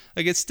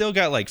like it's still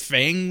got like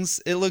fangs.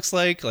 It looks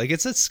like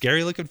it's a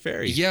scary looking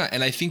fairy. Yeah,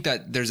 and I think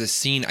that there's a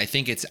scene. I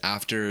think it's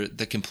after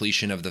the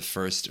completion of the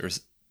first, or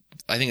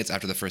I think it's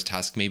after the first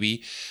task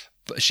maybe.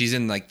 But she's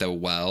in like the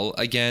well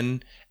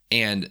again.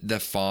 And the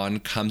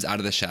fawn comes out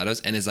of the shadows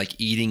and is like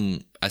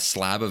eating a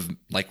slab of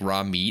like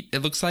raw meat, it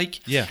looks like.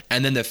 Yeah.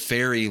 And then the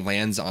fairy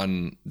lands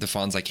on the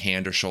fawn's like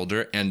hand or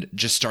shoulder and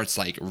just starts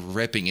like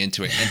ripping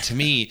into it. And to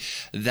me,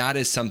 that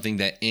is something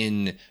that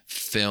in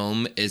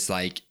film is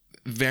like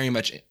very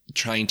much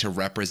trying to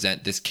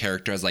represent this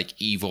character as like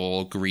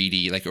evil,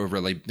 greedy, like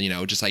overly,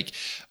 just like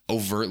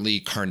overtly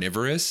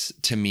carnivorous.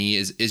 To me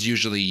is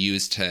usually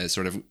used to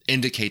sort of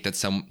indicate that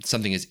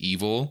something is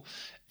evil.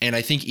 And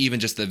I think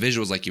even just the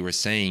visuals, like you were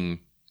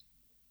saying,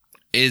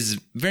 is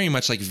very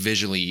much like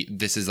visually,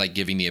 this is like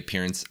giving the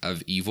appearance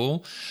of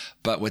evil.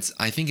 But what's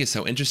I think is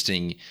so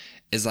interesting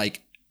is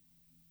like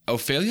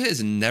Ophelia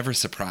is never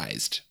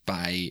surprised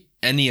by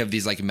any of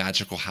these like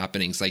magical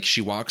happenings. Like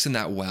she walks in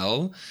that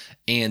well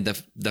and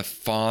the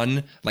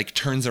fawn like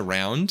turns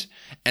around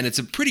and it's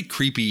a pretty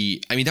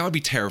creepy, I mean, that would be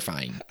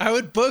terrifying. I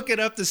would book it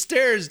up the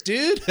stairs,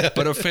 dude.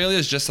 But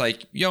Ophelia's just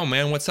like, yo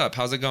man, what's up?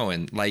 How's it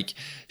going? Like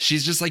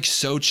she's just like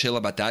so chill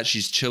about that.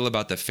 She's chill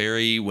about the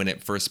fairy when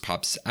it first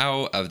pops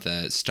out of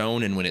the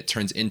stone and when it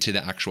turns into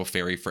the actual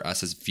fairy for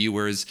us as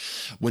viewers.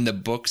 When the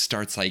book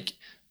starts like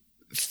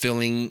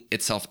filling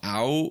itself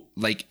out,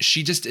 like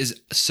she just is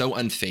so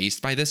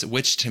unfazed by this,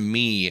 which to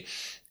me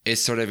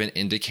is sort of an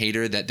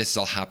indicator that this is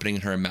all happening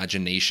in her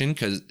imagination,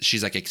 because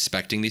she's like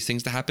expecting these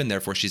things to happen,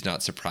 therefore she's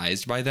not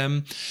surprised by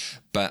them.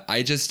 But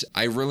I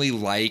really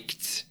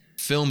liked,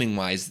 filming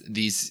wise,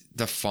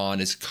 the fawn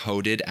is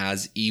coded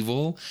as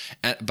evil,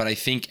 but I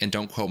think, and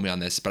don't quote me on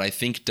this, but I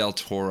think Del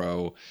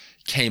Toro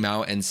came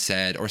out and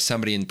said, or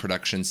somebody in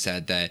production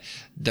said, that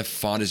the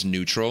fawn is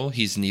neutral.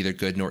 He's neither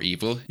good nor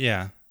evil.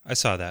 Yeah, I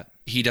saw that.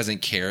 He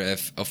doesn't care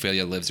if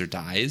Ophelia lives or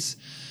dies.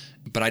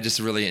 But I just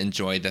really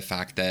enjoyed the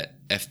fact that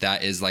if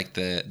that is like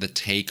the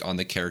take on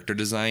the character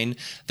design,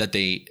 that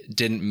they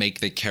didn't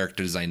make the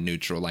character design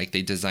neutral. Like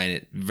they designed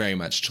it very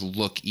much to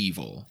look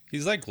evil.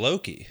 He's like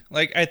Loki.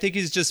 Like I think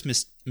he's just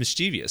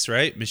mischievous,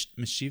 right?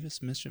 Mischievous?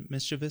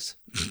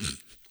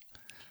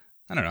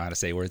 I don't know how to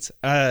say words.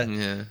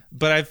 Yeah.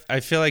 But I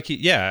feel like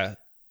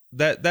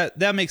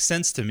that makes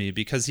sense to me,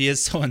 because he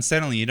is so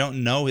unsettling. You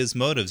don't know his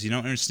motives. You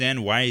don't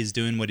understand why he's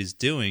doing what he's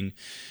doing,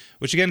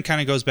 which again kind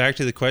of goes back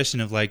to the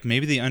question of like,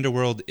 maybe the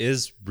underworld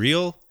is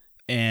real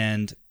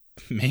and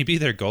maybe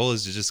their goal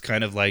is to just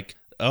kind of like,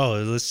 oh,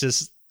 let's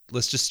just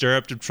stir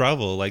up the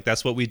trouble. Like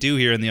that's what we do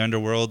here in the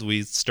underworld.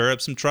 We stir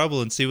up some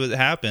trouble and see what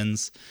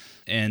happens.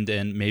 And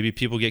maybe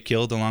people get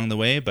killed along the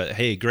way, but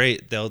hey,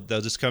 great. They'll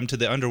just come to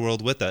the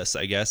underworld with us,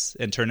 I guess,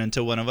 and turn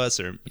into one of us,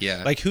 or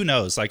like who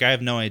knows? Like I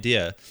have no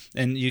idea.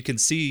 And you can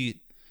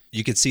see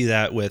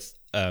that with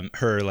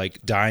her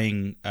like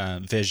dying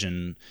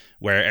vision,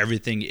 where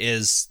everything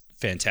is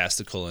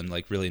fantastical and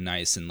like really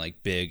nice and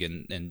like big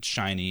and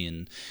shiny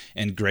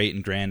and great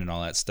and grand and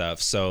all that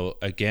stuff. So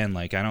again,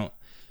 like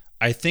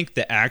I think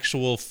the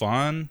actual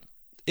fawn,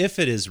 if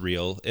it is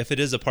real, if it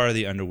is a part of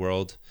the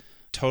underworld,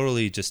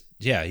 totally just,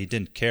 he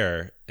didn't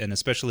care. And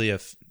especially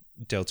if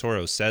Del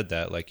Toro said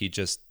that, like he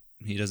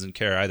doesn't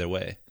care either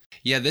way.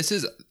 Yeah, this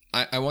is,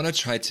 I want to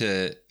try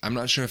to, I'm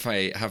not sure if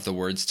I have the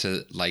words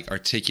to like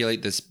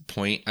articulate this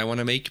point I want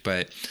to make,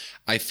 but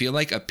I feel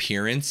like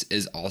appearance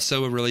is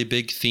also a really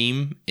big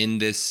theme in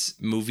this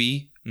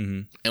movie.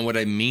 Mm-hmm. And what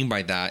I mean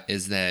by that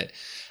is that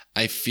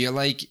I feel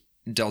like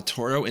Del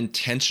Toro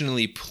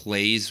intentionally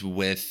plays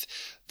with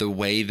the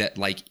way that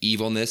like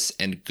evilness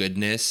and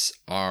goodness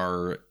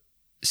are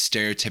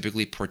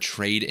stereotypically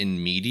portrayed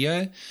in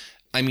media.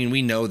 I mean,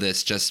 we know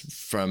this just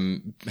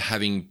from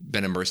having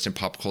been immersed in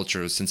pop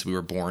culture since we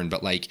were born,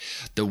 but like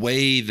the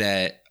way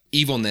that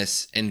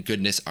evilness and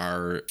goodness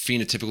are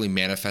phenotypically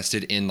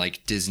manifested in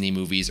like Disney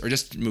movies or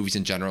just movies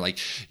in general. Like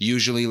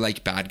usually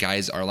like bad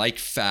guys are like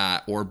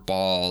fat or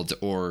bald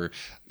or,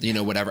 you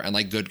know, whatever. And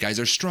like good guys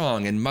are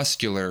strong and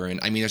muscular. And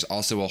I mean, there's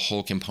also a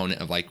whole component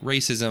of like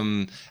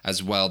racism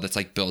as well that's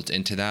like built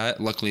into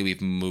that. Luckily,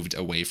 we've moved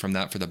away from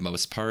that for the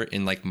most part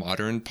in like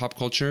modern pop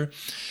culture.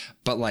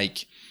 But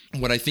like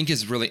what I think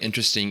is really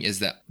interesting is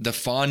that the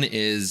fawn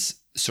is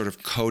sort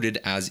of coded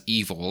as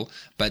evil,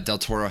 but Del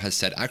Toro has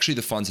said actually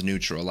the fawn's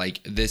neutral.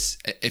 Like this,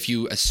 if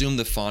you assume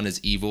the fawn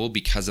is evil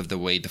because of the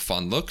way the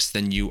fawn looks,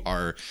 then you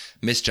are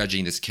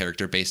misjudging this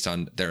character based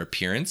on their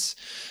appearance.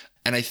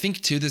 And I think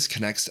too this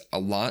connects a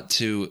lot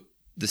to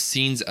the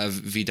scenes of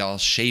Vidal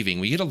shaving.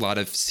 We get a lot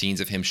of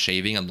scenes of him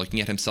shaving and looking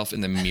at himself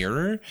in the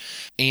mirror,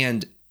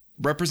 and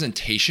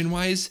representation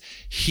wise,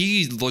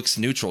 he looks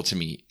neutral to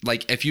me.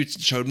 Like if you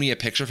showed me a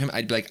picture of him,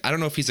 I'd be like, I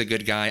don't know if he's a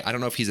good guy. I don't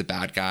know if he's a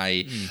bad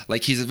guy.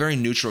 Like he's a very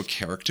neutral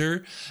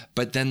character.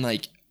 But then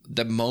like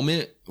the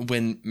moment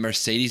when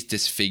Mercedes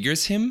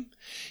disfigures him,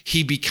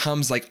 he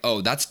becomes like,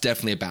 oh, that's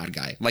definitely a bad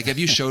guy. Like if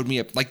you showed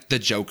me like the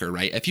Joker,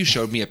 right? If you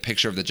showed me a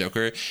picture of the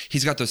Joker,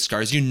 he's got those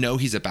scars, you know,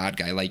 he's a bad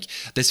guy. Like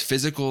this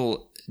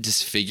physical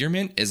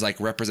disfigurement is like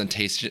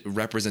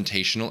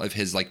representational of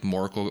his like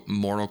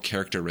moral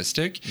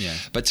characteristic. Yeah.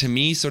 But to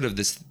me, sort of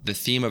the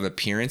theme of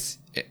appearance,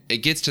 it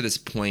gets to this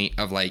point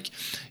of like,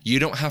 you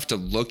don't have to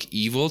look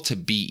evil to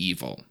be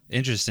evil.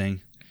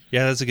 Interesting.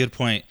 Yeah, that's a good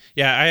point.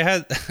 Yeah,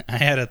 I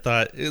had a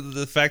thought.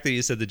 The fact that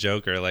you said the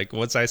Joker, like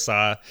once I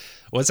saw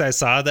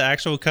the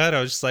actual cut,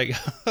 I was just like,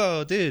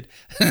 oh, dude,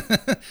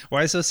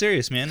 why so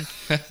serious, man?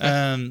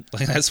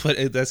 Like that's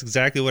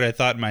exactly what I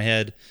thought in my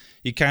head.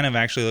 He kind of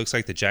actually looks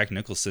like the Jack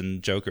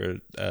Nicholson Joker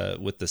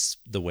with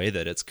the way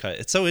that it's cut.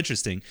 It's so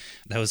interesting.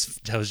 That was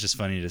just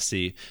funny to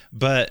see.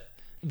 But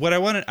what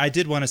I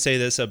did want to say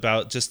this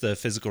about just the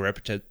physical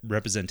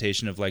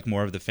representation of like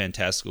more of the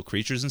fantastical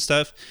creatures and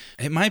stuff.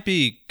 It might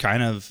be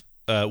kind of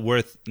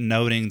worth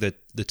noting that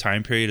the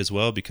time period as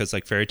well, because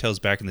like fairy tales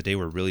back in the day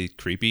were really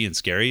creepy and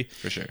scary.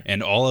 For sure.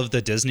 And all of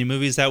the Disney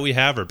movies that we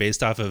have are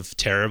based off of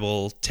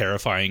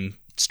terrifying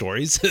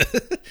stories.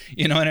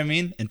 You know what I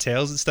mean? And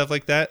tales and stuff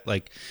like that.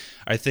 Like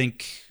I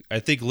think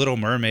Little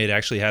Mermaid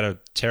actually had a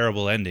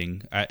terrible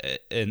ending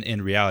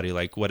in reality,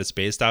 like what it's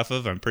based off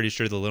of. I'm pretty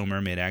sure the Little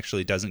Mermaid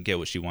actually doesn't get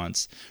what she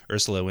wants.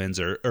 Ursula wins,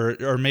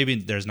 or maybe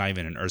there's not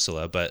even an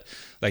Ursula, but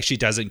like she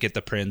doesn't get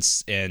the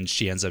prince and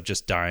she ends up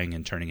just dying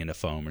and turning into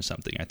foam or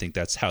something. I think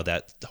that's how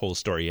that whole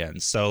story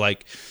ends. So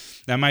like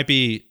that might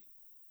be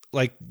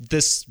like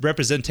this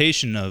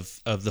representation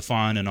of the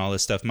fawn and all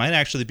this stuff might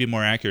actually be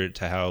more accurate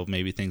to how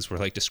maybe things were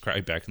like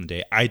described back in the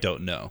day. I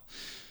don't know.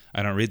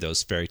 I don't read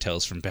those fairy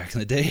tales from back in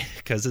the day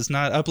because it's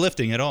not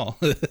uplifting at all.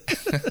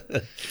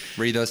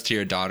 Read those to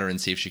your daughter and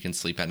see if she can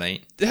sleep at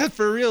night. Yeah,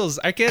 for reals.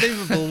 I can't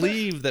even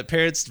believe that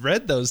parents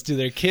read those to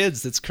their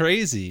kids. That's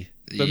crazy.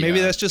 But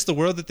maybe that's just the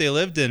world that they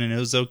lived in, and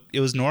it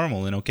was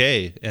normal and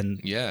okay, and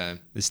yeah,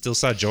 they still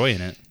saw joy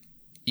in it.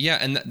 Yeah,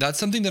 and that's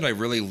something that I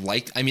really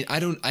liked. I mean, I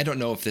don't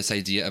know if this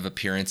idea of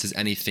appearance is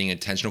anything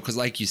intentional, because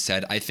like you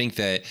said, I think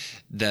that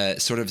the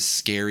sort of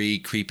scary,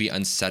 creepy,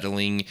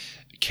 unsettling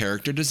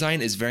character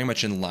design is very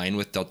much in line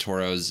with Del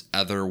Toro's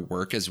other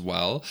work as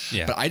well.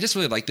 Yeah. But I just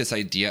really like this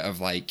idea of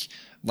like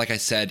I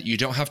said, you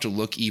don't have to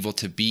look evil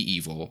to be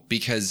evil,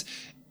 because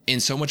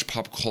in so much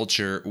pop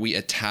culture, we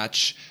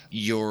attach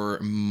your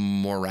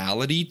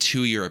morality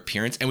to your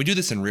appearance. And we do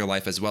this in real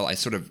life as well. I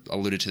sort of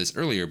alluded to this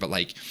earlier, but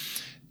like,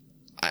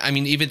 I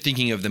mean, even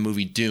thinking of the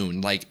movie Dune,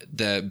 like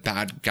the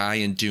bad guy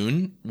in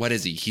Dune, what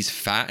is he? He's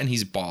fat and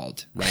he's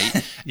bald,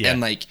 right? Yeah.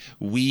 And like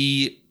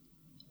we,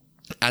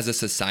 as a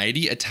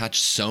society, attach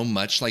so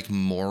much like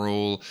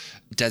moral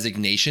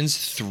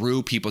designations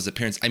through people's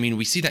appearance. I mean,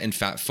 we see that in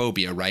fat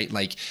phobia, right?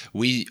 Like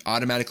we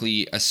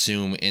automatically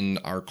assume in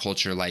our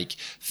culture, like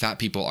fat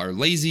people are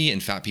lazy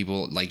and fat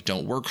people like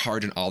don't work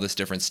hard and all this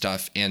different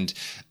stuff. And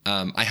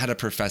I had a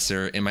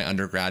professor in my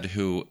undergrad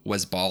who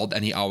was bald,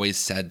 and he always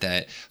said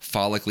that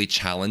follically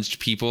challenged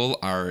people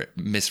are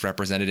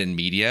misrepresented in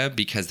media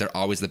because they're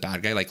always the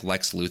bad guy, like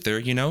Lex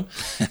Luthor, you know?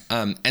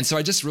 And so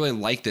I just really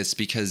like this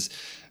because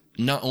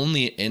not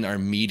only in our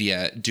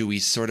media do we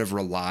sort of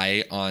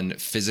rely on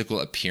physical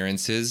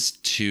appearances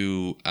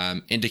to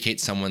indicate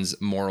someone's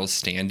moral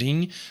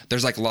standing.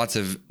 There's like lots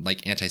of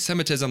like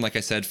anti-Semitism, like I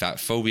said, fat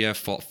phobia,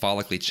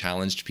 follically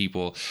challenged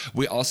people.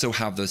 We also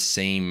have those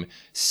same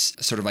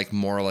sort of like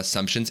moral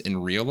assumptions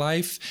in real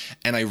life.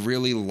 And I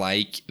really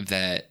like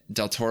that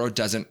Del Toro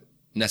doesn't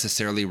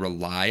necessarily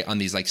rely on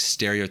these like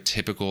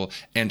stereotypical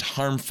and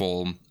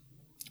harmful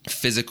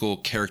physical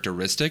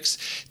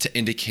characteristics to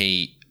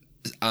indicate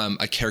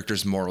a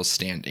character's moral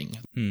standing.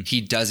 He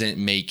doesn't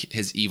make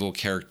his evil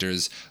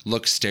characters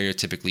look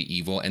stereotypically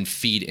evil and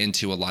feed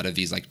into a lot of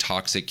these like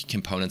toxic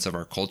components of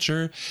our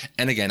culture.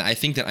 And again, I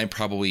think that I'm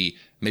probably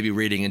maybe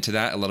reading into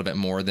that a little bit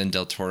more than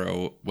Del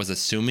Toro was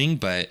assuming,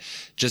 but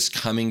just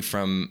coming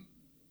from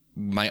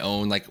my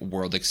own like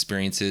world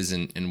experiences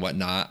and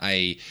whatnot,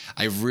 I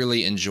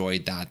really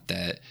enjoyed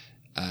that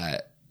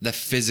the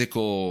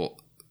physical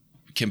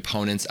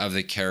components of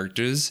the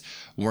characters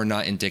were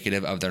not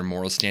indicative of their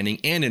moral standing,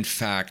 and in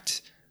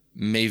fact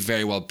may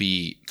very well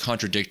be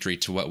contradictory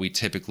to what we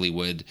typically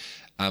would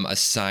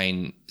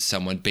assign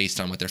someone based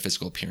on what their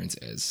physical appearance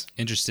is.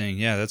 Interesting.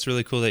 Yeah, that's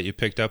really cool that you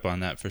picked up on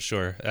that for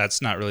sure.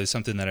 That's not really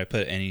something that I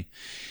put any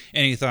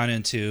thought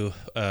into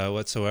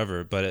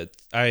whatsoever, but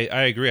I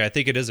agree. I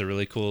think it is a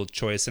really cool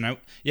choice. And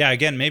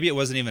again, maybe it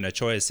wasn't even a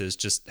choice. It's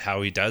just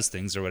how he does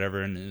things or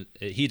whatever. And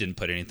he didn't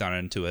put any thought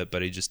into it,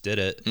 but he just did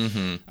it.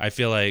 Mm-hmm. I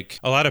feel like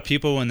a lot of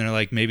people, when they're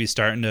like maybe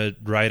starting to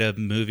write a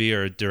movie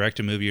or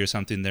direct a movie or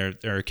something,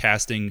 they're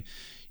casting,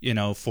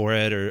 for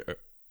it or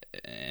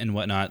and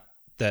whatnot,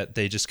 that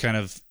they just kind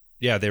of,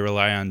 they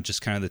rely on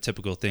just kind of the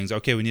typical things.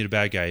 Okay, we need a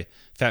bad guy,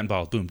 fat and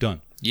bald, boom, done.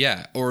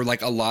 Yeah, or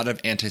like a lot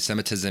of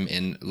anti-Semitism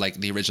in like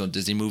the original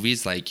Disney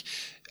movies, like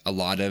a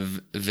lot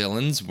of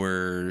villains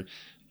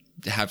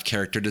have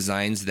character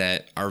designs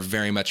that are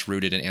very much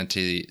rooted in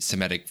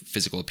anti-Semitic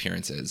physical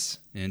appearances.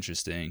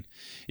 Interesting.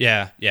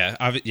 Yeah.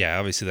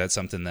 Obviously that's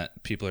something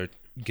that people are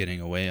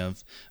getting away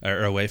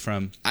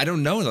from. I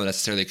don't know though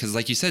necessarily, because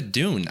like you said,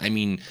 Dune, I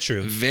mean,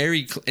 true,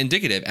 very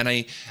indicative. And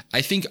I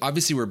think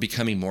obviously we're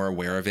becoming more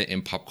aware of it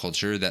in pop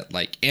culture, that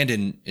like,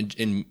 and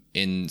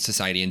in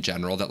society in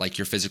general, that like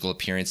your physical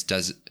appearance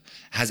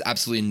has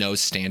absolutely no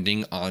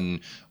standing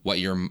on what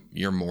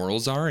your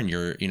morals are, and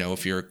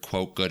if you're a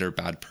quote good or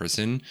bad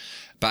person.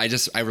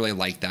 But I really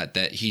like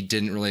that he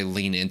didn't really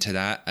lean into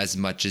that as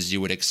much as you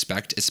would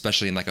expect,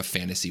 especially in like a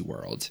fantasy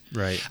world.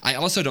 Right. I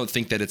also don't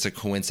think that it's a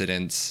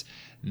coincidence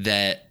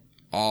that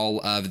all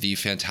of the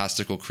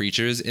fantastical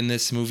creatures in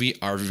this movie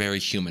are very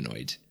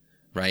humanoid,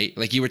 right?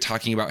 Like you were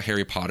talking about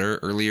Harry Potter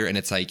earlier, and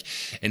it's like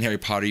in Harry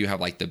Potter you have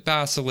like the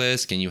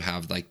basilisk, and you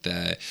have like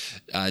the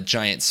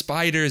giant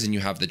spiders, and you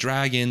have the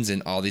dragons,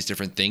 and all these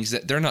different things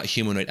that they're not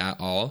humanoid at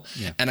all.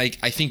 Yeah. And I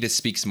think this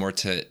speaks more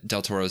to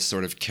Del Toro's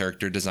sort of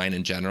character design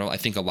in general. I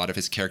think a lot of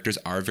his characters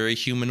are very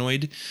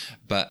humanoid,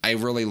 but I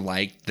really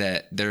like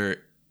that they're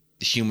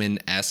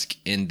human-esque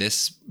in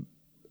this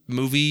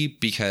movie,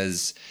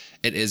 because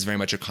it is very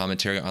much a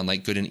commentary on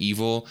like good and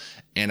evil.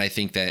 And I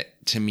think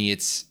that to me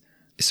it's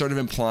sort of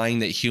implying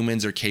that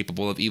humans are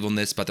capable of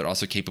evilness, but they're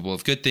also capable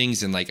of good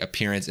things, and like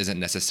appearance isn't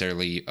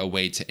necessarily a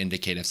way to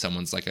indicate if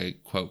someone's like a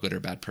quote good or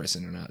bad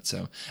person or not.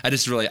 So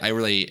I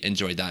really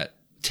enjoyed that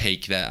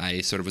take that I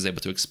sort of was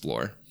able to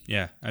explore.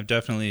 Yeah, I've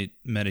definitely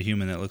met a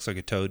human that looks like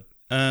a toad.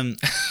 And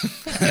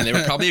they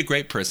were probably a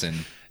great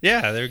person.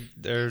 Yeah,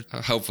 they're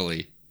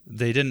hopefully.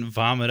 They didn't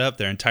vomit up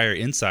their entire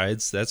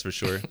insides, that's for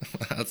sure.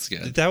 That's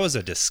good. That was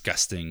a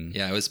disgusting...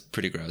 Yeah, it was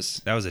pretty gross.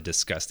 That was a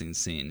disgusting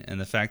scene.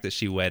 And the fact that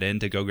she went in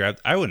to go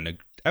grab... I wouldn't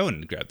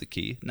have grabbed the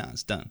key. No,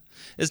 it's done.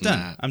 It's done.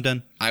 Nah, I'm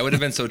done. I would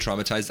have been so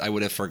traumatized, I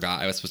would have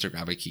forgot I was supposed to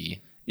grab a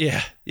key.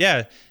 Yeah.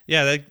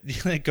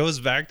 That goes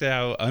back to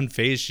how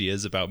unfazed she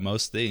is about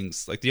most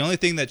things. Like the only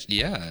thing that...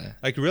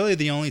 Like really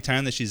the only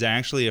time that she's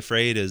actually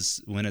afraid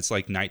is when it's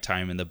like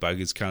nighttime and the bug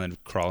is kind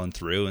of crawling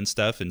through and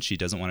stuff, and she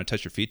doesn't want to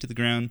touch her feet to the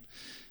ground.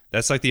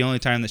 That's like the only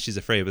time that she's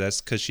afraid, but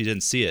that's because she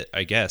didn't see it,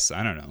 I guess.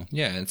 I don't know.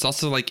 Yeah, it's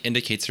also like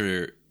indicates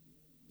the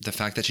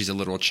fact that she's a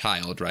literal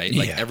child, right?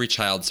 Like every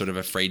child's sort of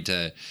afraid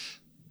to,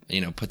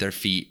 put their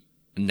feet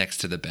next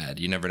to the bed.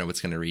 You never know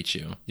what's going to reach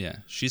you. Yeah,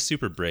 she's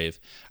super brave.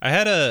 I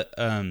had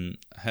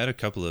a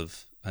couple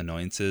of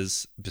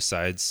annoyances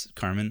besides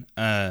Carmen.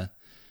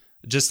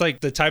 Just like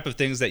the type of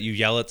things that you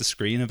yell at the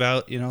screen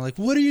about, like,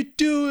 what are you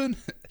doing?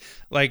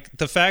 Like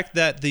the fact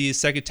that the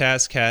second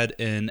task had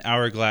an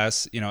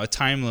hourglass, a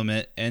time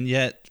limit, and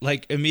yet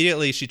like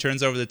immediately she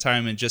turns over the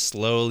time and just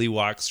slowly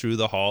walks through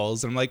the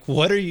halls. I'm like,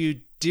 what are you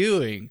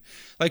doing?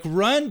 Like,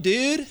 run,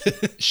 dude.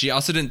 She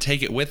also didn't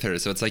take it with her.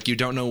 So it's like, you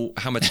don't know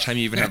how much time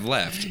you even have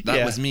left.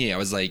 That was me. I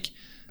was like,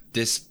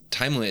 this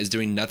time limit is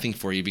doing nothing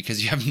for you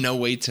because you have no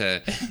way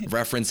to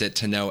reference it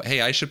to know, hey,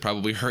 I should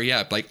probably hurry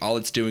up. Like all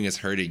it's doing is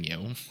hurting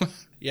you.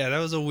 Yeah, that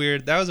was a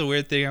weird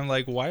thing. I'm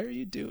like, why are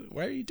you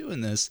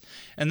doing this?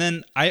 And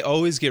then I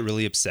always get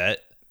really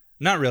upset.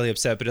 Not really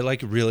upset, but it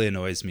like really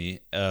annoys me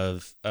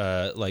of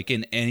like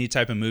in any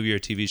type of movie or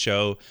TV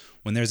show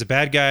when there's a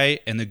bad guy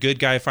and the good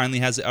guy finally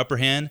has the upper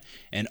hand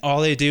and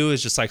all they do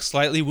is just like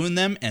slightly wound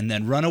them and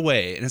then run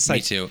away. And it's like,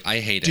 me too. I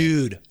hate it.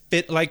 Dude,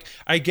 like,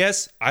 I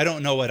guess I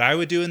don't know what I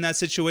would do in that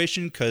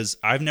situation because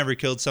I've never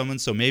killed someone.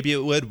 So maybe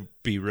it would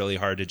be really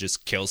hard to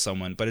just kill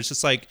someone. But it's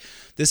just like,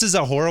 this is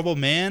a horrible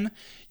man.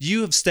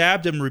 You have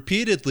stabbed him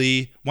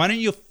repeatedly. Why don't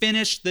you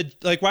finish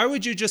why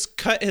would you just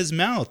cut his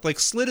mouth? Like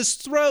slit his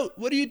throat?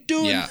 What are you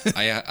doing? Yeah,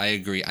 I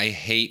agree. I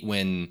hate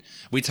when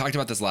we talked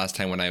about this last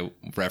time when I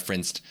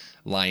referenced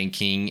Lion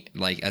King,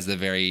 like as the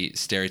very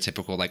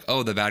stereotypical, like,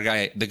 oh, the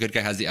good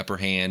guy has the upper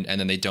hand and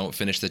then they don't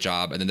finish the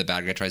job and then the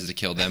bad guy tries to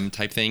kill them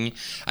type thing.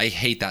 I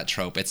hate that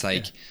trope. It's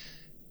like,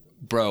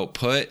 bro,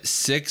 put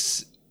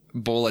 6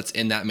 bullets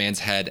in that man's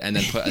head and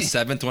then put a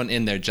 7th one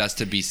in there just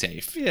to be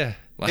safe. Yeah.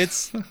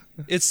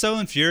 It's so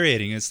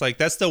infuriating. It's like,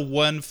 that's the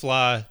one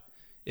flaw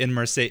in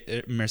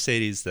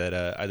Mercedes that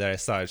I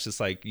saw. It's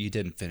just like, you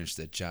didn't finish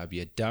the job,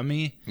 you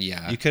dummy.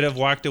 Yeah. You could have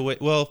walked away.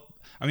 Well,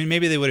 I mean,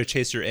 maybe they would have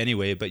chased her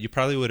anyway, but you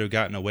probably would have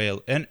gotten away.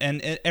 And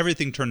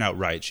everything turned out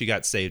right. She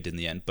got saved in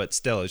the end, but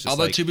still, it's just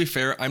Although, to be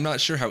fair, I'm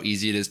not sure how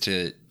easy it is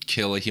to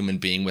kill a human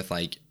being with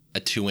like a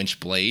 2-inch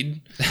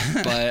blade,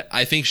 but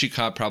I think she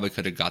probably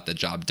could have got the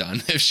job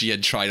done if she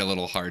had tried a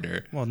little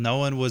harder. Well, no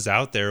one was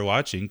out there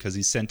watching because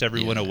he sent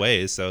everyone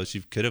away, so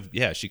she could have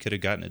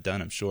gotten it done,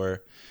 I'm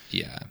sure.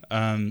 Yeah.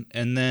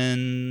 And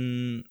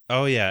then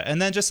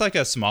just like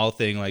a small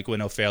thing, like when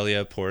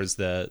Ophelia pours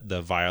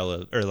the vial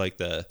of, or like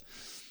the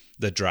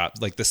drop,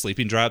 like the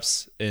sleeping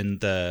drops in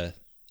the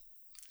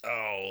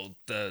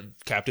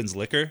captain's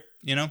liquor,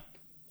 you know?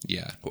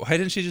 Yeah. Why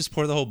didn't she just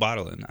pour the whole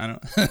bottle in? I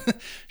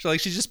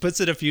don't. She just puts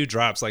in a few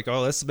drops. Like,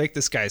 oh, let's make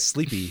this guy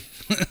sleepy.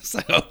 It's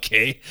like,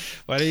 okay,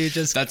 why don't you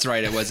just? That's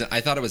right. It wasn't.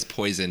 I thought it was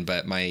poison,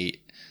 but my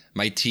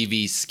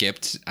TV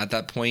skipped at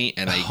that point,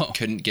 and I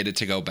couldn't get it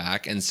to go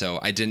back, and so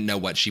I didn't know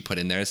what she put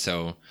in there.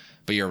 So,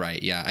 but you're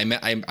right. Yeah,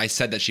 I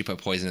said that she put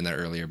poison in there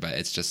earlier, but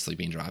it's just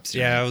sleeping drops.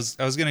 Yeah, right?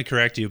 I was gonna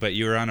correct you, but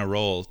you were on a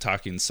roll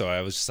talking, so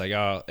I was just like,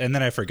 oh, and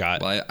then I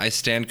forgot. Well, I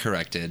stand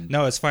corrected.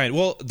 No, it's fine.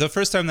 Well, the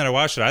first time that I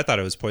watched it, I thought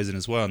it was poison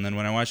as well, and then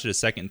when I watched it a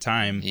second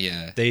time,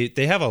 they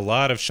have a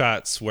lot of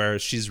shots where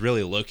she's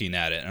really looking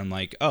at it, and I'm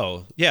like,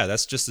 oh, yeah,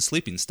 that's just the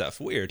sleeping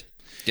stuff. Weird.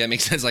 Yeah, it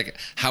makes sense. Like,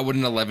 how would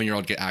an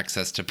 11-year-old get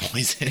access to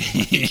poison?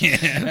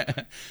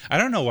 I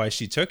don't know why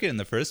she took it in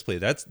the first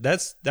place.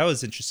 That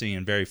was interesting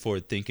and very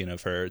forward thinking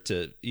of her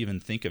to even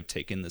think of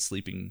taking the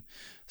sleeping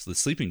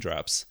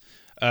drops.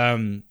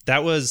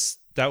 That was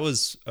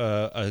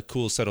a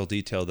cool subtle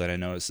detail that I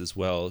noticed as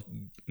well.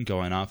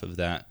 Going off of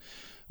that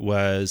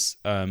was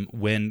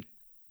when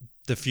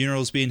the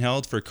funeral's being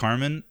held for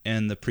Carmen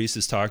and the priest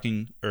is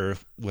talking or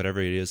whatever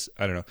it is.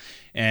 I don't know.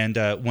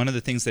 And one of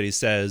the things that he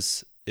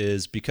says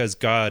is because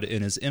God,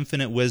 in his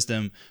infinite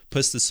wisdom,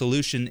 puts the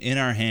solution in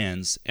our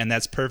hands, and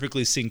that's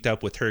perfectly synced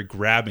up with her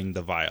grabbing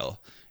the vial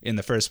in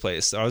the first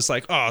place. So I was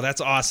like, oh, that's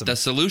awesome. The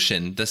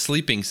solution, the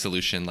sleeping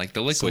solution, like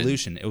the liquid.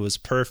 Solution. It was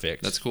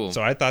perfect. That's cool.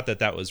 So I thought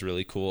that was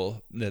really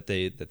cool that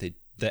the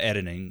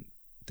editing,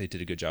 they did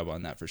a good job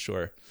on that for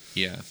sure.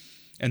 Yeah.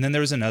 And then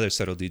there was another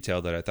subtle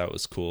detail that I thought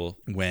was cool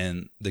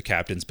when the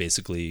captain's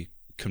basically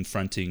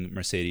confronting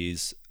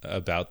Mercedes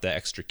about the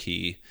extra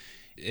key,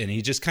 and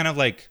he just kind of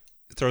like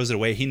throws it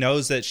away. He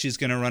knows that she's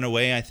going to run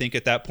away, I think,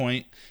 at that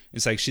point.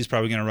 It's like she's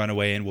probably going to run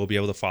away and we'll be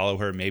able to follow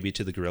her maybe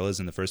to the gorillas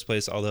in the first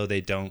place, although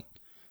they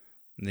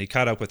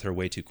caught up with her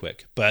way too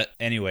quick. But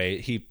anyway,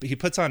 he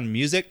puts on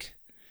music.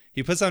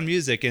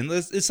 And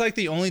it's like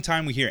the only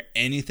time we hear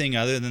anything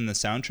other than the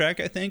soundtrack,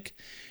 I think.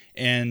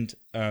 And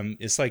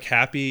it's like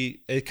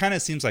happy. It kind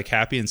of seems like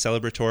happy and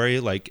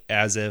celebratory, like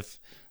as if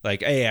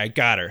like, hey, I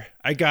got her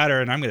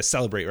and I'm going to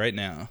celebrate right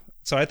now.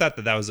 So I thought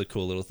that was a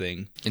cool little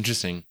thing.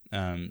 Interesting.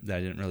 That I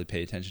didn't really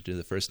pay attention to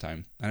the first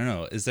time. I don't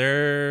know. Is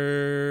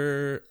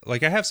there...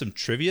 Like, I have some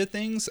trivia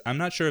things. I'm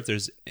not sure if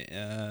there's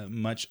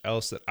much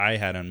else that I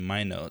had on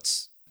my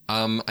notes.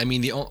 I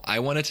mean, I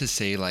wanted to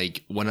say,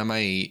 like, one of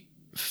my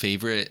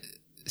favorite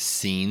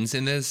scenes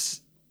in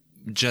this,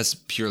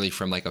 just purely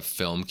from, like, a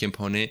film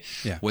component,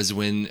 was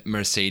when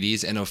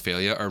Mercedes and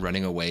Ophelia are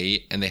running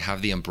away and they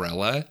have the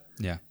umbrella.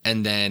 Yeah.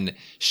 And then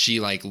she,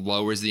 like,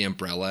 lowers the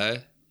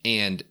umbrella,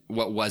 and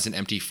what was an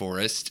empty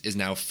forest is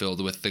now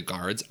filled with the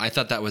guards. I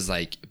thought that was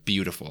like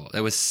beautiful.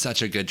 It was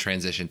such a good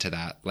transition to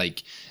that.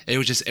 Like it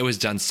was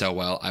done so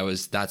well.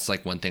 That's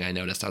like one thing I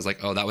noticed. I was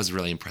like, oh, that was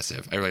really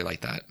impressive. I really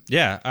like that.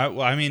 Yeah.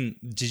 I mean,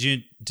 did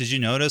you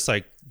notice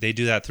like they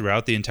do that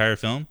throughout the entire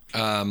film?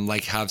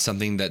 Like have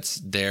something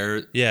that's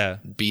there. Yeah.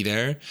 Be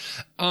there.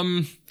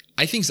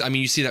 I think so. I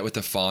mean, you see that with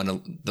the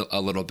fawn a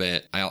little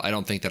bit. I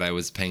don't think that I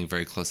was paying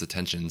very close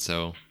attention.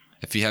 So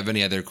if you have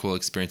any other cool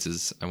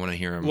experiences, I want to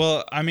hear them.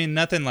 Well, I mean,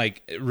 nothing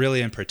like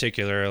really in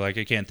particular. Like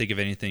I can't think of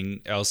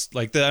anything else.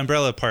 Like the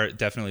umbrella part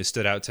definitely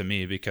stood out to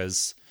me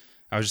because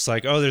I was just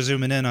like, oh, they're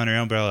zooming in on her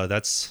umbrella.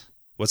 That's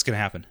what's going to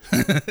happen.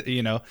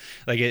 You know,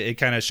 like it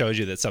kind of shows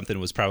you that something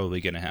was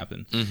probably going to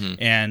happen. Mm-hmm.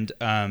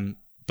 And,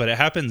 but it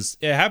happens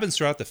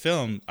throughout the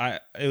film.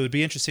 It would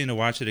be interesting to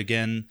watch it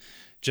again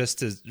just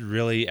to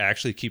really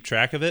actually keep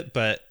track of it.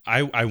 But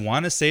I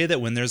want to say that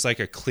when there's like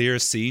a clear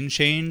scene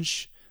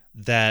change,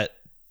 that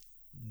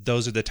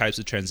those are the types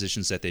of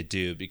transitions that they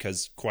do,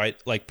 because quite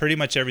like pretty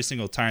much every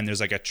single time there's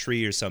like a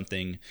tree or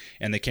something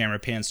and the camera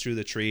pans through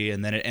the tree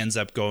and then it ends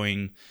up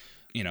going,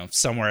 you know,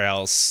 somewhere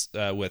else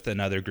with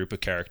another group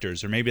of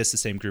characters, or maybe it's the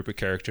same group of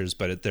characters,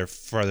 but they're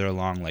farther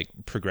along, like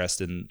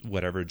progressed in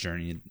whatever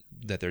journey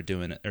that they're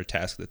doing or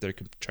task that they're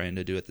trying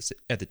to do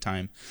at the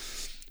time.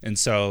 And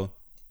so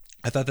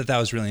I thought that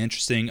was really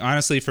interesting.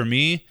 Honestly, for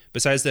me,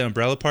 besides the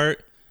umbrella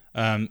part,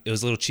 it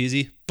was a little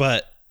cheesy,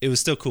 but it was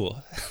still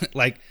cool.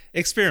 Like,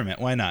 experiment.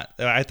 Why not?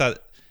 I thought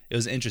it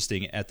was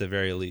interesting at the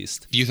very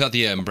least. You thought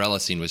the umbrella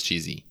scene was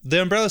cheesy?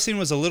 The umbrella scene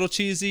was a little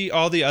cheesy.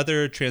 All the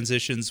other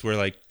transitions were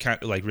like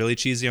kind of like really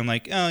cheesy. I'm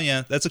like, oh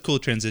yeah, that's a cool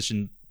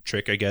transition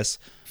trick, I guess.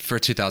 For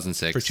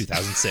 2006. For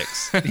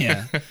 2006.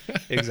 Yeah,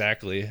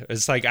 exactly.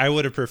 It's like I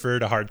would have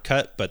preferred a hard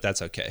cut, but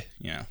that's okay.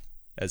 Yeah,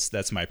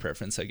 that's my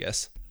preference, I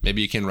guess.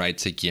 Maybe you can write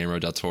to Guillermo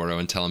del Toro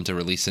and tell him to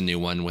release a new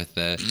one with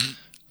the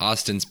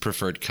Austin's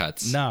preferred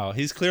cuts. No,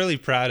 he's clearly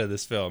proud of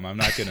this film. I'm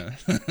not gonna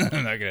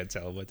I'm not gonna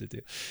tell him what to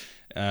do.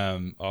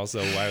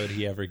 Also, why would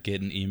he ever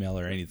get an email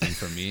or anything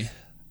from me?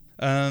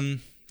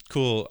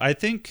 Cool. I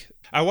think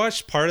I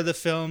watched part of the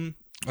film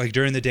like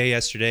during the day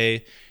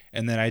yesterday,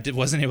 and then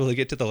wasn't able to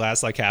get to the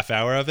last like half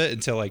hour of it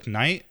until like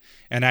night.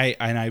 And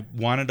I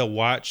wanted to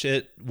watch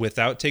it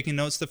without taking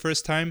notes the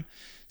first time.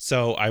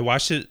 So I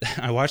watched it.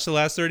 I watched the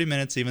last 30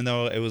 minutes, even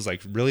though it was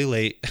like really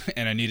late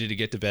and I needed to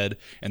get to bed.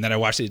 And then I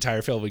watched the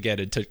entire film again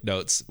and took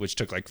notes, which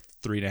took like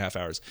 3.5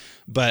 hours.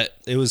 But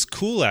it was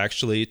cool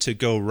actually to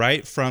go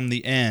right from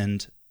the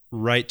end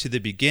right to the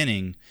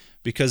beginning,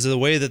 because of the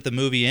way that the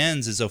movie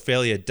ends is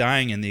Ophelia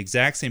dying in the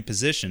exact same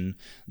position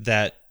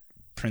that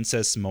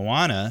Princess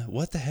Moana.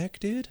 What the heck,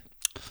 dude?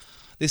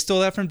 They stole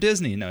that from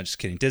Disney. No, just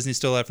kidding. Disney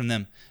stole that from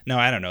them. No,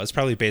 I don't know. It's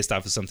probably based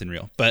off of something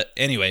real. But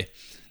anyway,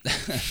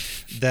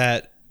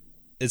 that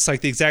it's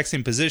like the exact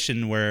same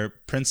position where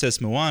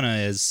Princess Moana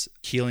is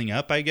healing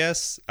up, I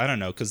guess. I don't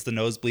know, because the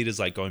nosebleed is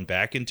like going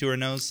back into her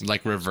nose.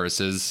 Like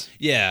reverses.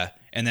 Yeah.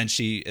 And then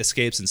she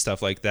escapes and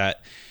stuff like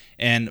that.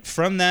 And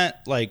from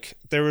that, like,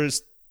 there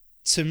was,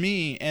 to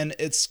me, and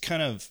it's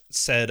kind of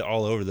said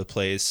all over the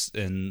place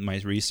in my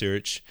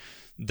research,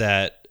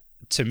 that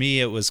to me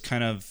it was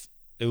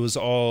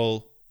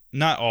all,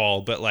 not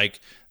all, but like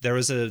there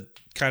was a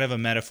kind of a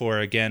metaphor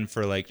again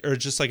for like, or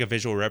just like a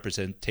visual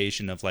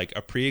representation of like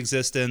a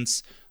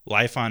pre-existence,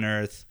 life on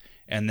Earth,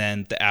 and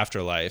then the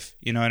afterlife.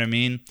 You know what I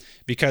mean?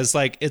 Because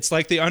like it's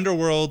like the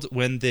underworld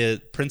when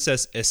the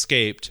princess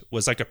escaped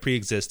was like a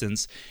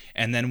pre-existence,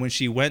 and then when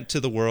she went to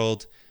the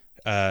world,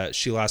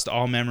 she lost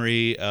all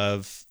memory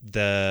of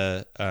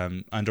the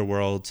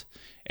underworld.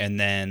 And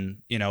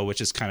then, you know,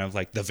 which is kind of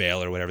like the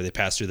veil or whatever. They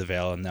pass through the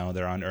veil and now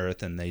they're on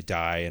Earth and they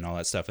die and all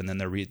that stuff. And then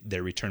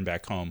they return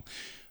back home,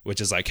 which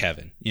is like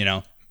heaven, you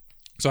know?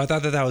 So I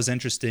thought that was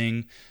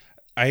interesting.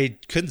 I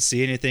couldn't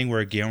see anything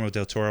where Guillermo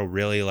del Toro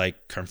really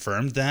like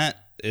confirmed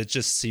that. It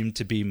just seemed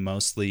to be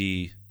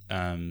mostly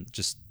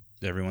just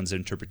everyone's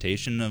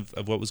interpretation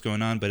of what was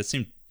going on, but it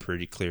seemed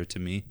pretty clear to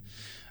me.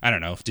 I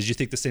don't know. Did you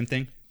think the same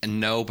thing?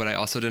 No, but I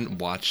also didn't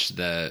watch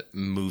the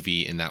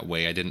movie in that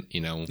way. I didn't,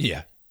 you know.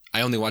 Yeah.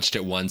 I only watched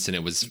it once and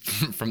it was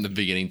from the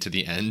beginning to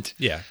the end.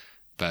 Yeah.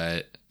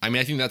 But I mean,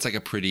 I think that's like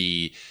a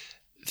pretty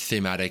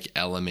thematic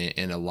element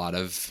in a lot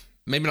of,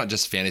 maybe not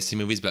just fantasy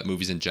movies, but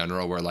movies in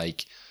general, where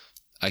like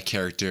a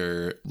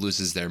character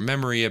loses their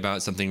memory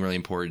about something really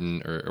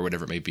important or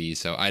whatever it may be.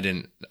 So I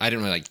didn't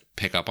really like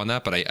pick up on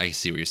that, but I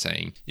see what you're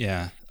saying.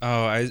 Yeah.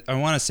 Oh, I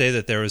want to say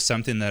that there was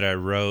something that I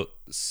wrote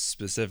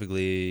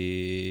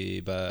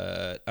specifically,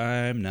 but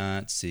I'm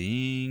not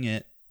seeing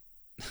it.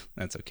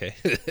 That's okay.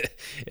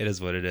 It is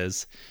what it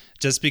is.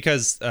 Just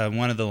because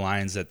one of the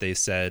lines that they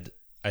said,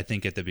 I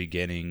think at the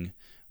beginning,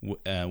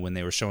 when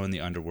they were showing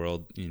the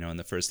underworld, you know, in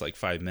the first like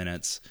 5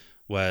 minutes,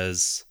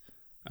 was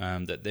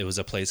that it was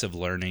a place of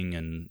learning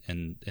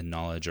and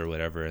knowledge or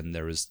whatever, and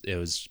it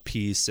was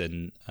peace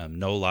and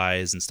no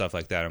lies and stuff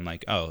like that. I'm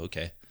like, oh,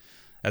 okay,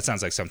 that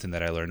sounds like something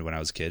that I learned when I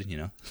was a kid, you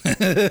know,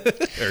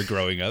 or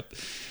growing up.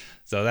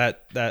 So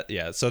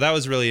so that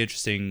was really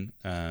interesting.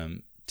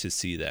 To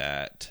see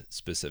that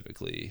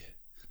specifically.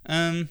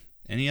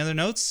 Any other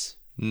notes?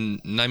 I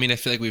mean, I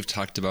feel like we've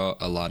talked about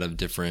a lot of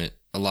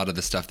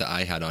the stuff that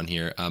I had on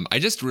here. I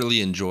just really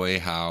enjoy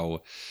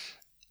how,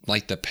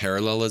 like, the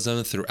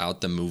parallelism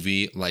throughout the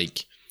movie,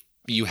 like,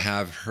 you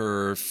have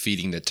her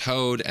feeding the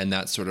toad, and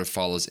that sort of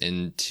follows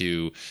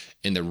into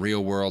in the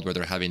real world where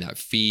they're having that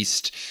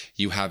feast.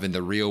 You have in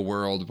the real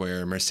world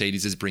where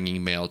Mercedes is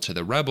bringing mail to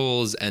the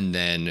rebels, and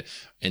then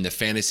in the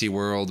fantasy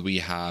world we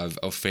have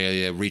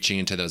Ophelia reaching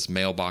into those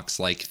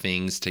mailbox-like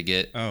things to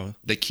get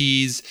the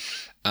keys.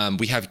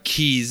 We have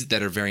keys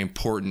that are very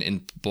important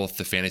in both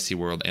the fantasy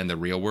world and the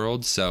real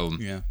world. So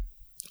yeah.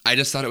 I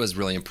just thought it was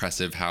really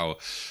impressive how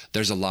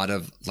there's a lot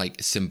of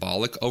like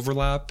symbolic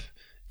overlap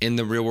in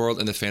the real world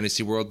and the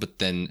fantasy world, but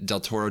then Del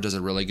Toro does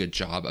a really good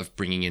job of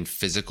bringing in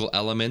physical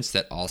elements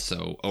that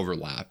also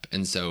overlap.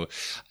 And so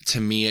to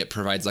me, it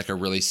provides like a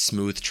really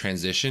smooth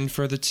transition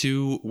for the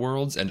two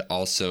worlds and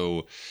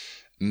also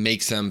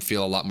makes them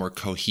feel a lot more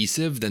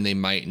cohesive than they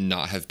might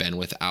not have been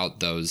without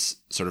those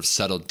sort of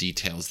subtle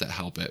details that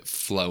help it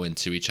flow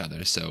into each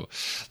other. So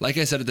like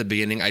I said at the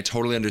beginning, I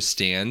totally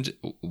understand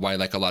why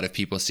like a lot of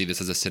people see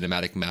this as a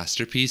cinematic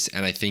masterpiece.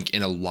 And I think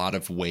in a lot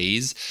of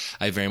ways,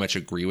 I very much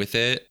agree with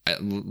it.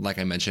 Like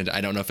I mentioned, I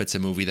don't know if it's a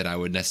movie that I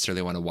would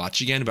necessarily want to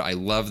watch again, but I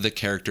love the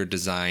character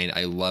design.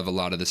 I love a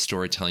lot of the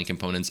storytelling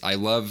components. I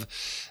love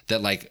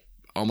that like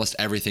almost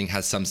everything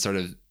has some sort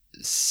of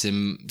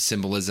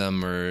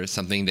symbolism or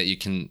something that you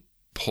can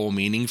pull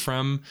meaning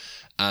from.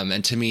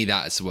 And to me,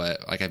 that's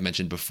what, like I've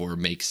mentioned before,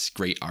 makes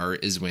great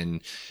art, is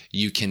when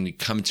you can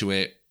come to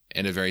it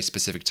in a very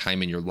specific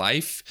time in your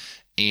life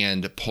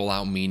and pull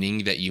out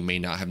meaning that you may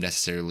not have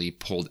necessarily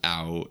pulled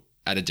out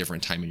at a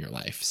different time in your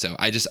life. So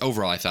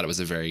overall, I thought it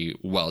was a very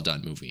well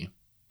done movie.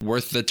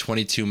 Worth the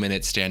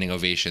 22-minute standing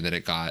ovation that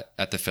it got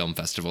at the film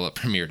festival it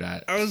premiered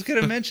at. I was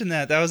going to mention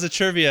that. That was a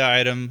trivia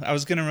item. I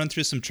was going to run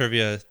through some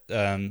trivia.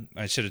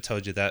 I should have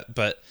told you that.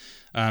 But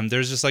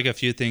there's just like a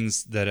few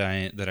things that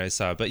I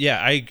saw. But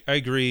yeah, I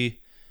agree.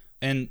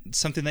 And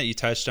something that you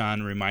touched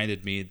on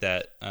reminded me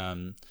that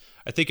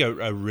I think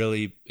a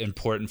really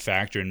important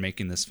factor in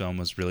making this film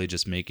was really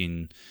just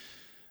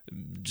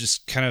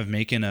kind of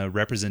making a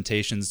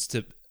representations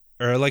to,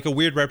 or like a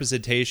weird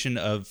representation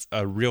of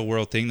a real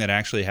world thing that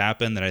actually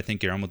happened that I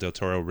think Guillermo del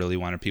Toro really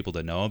wanted people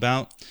to know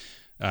about.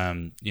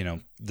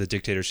 The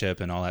dictatorship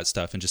and all that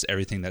stuff and just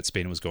everything that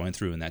Spain was going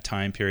through in that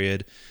time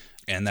period.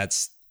 And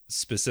that's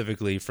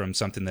specifically from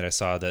something that I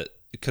saw that,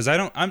 because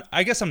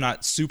I guess I'm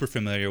not super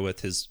familiar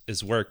with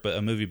his work, but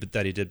a movie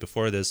that he did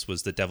before this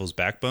was The Devil's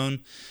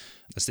Backbone.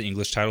 That's the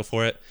English title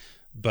for it.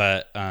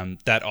 But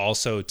that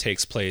also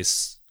takes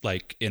place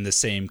like in the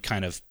same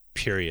kind of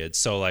period.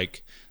 So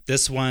like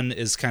this one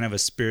is kind of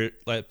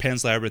like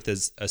Pan's Labyrinth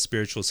is a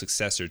spiritual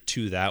successor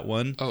to that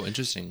one. Oh,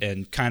 interesting.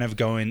 And kind of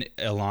going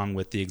along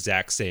with the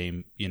exact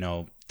same,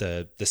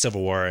 the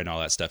Civil War and all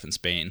that stuff in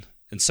Spain.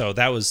 And so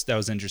that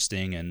was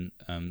interesting. And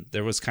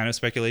there was kind of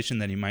speculation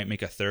that he might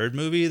make a third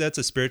movie that's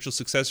a spiritual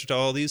successor to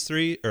all these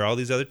three or all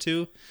these other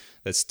two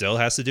that still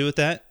has to do with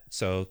that.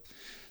 So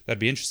that'd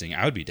be interesting.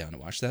 I would be down to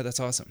watch that. That's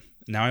awesome.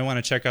 Now I want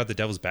to check out The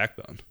Devil's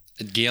Backbone.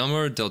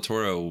 Guillermo del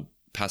Toro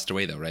passed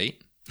away though, right?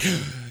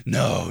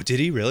 No, did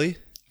he really?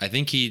 I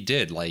think he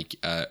did, like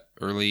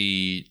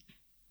early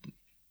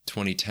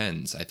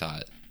 2010s, I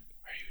thought.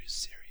 Are you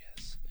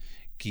serious?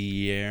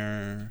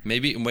 Guillermo.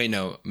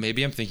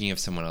 Maybe I'm thinking of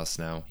someone else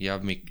now. You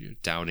have me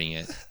doubting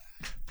it.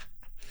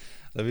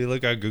 Let me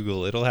look on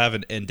Google. It'll have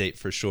an end date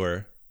for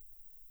sure.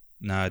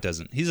 No, it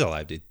doesn't. He's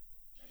alive, dude.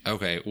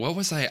 Okay, what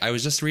was I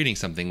was just reading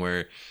something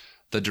where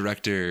the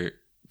director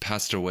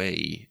passed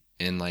away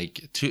in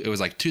it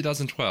was like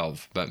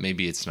 2012, but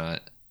maybe it's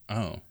not.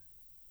 Oh.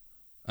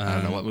 I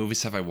don't know. What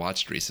movies have I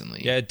watched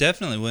recently? Yeah, it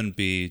definitely wouldn't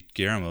be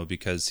Guillermo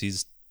because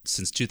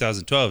since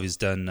 2012, he's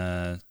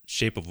done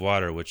Shape of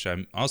Water, which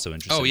I'm also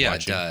interested in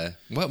watching. Oh, yeah,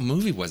 duh. What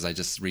movie was I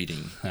just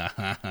reading?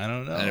 I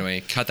don't know.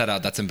 Anyway, cut that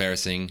out. That's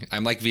embarrassing.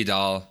 I'm like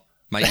Vidal.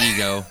 My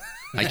ego.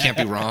 I can't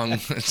be wrong.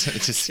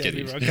 Just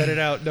kidding. Be wrong. Cut it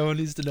out. No one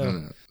needs to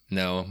know.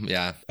 No,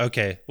 yeah.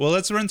 Okay, well,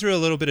 let's run through a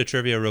little bit of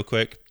trivia real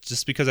quick,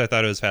 just because I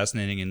thought it was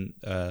fascinating and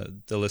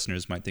the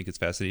listeners might think it's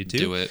fascinating too.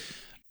 Do it.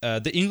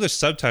 The English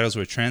subtitles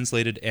were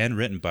translated and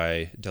written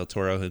by Del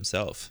Toro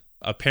himself.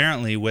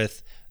 Apparently,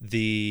 with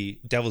The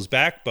Devil's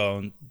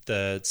Backbone,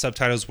 the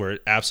subtitles were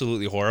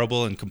absolutely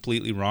horrible and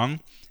completely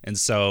wrong. And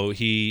so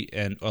he,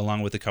 and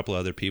along with a couple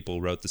other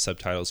people, wrote the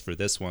subtitles for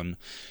this one,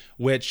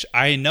 which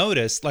I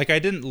noticed, like I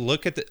didn't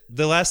look at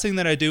the last thing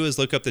that I do is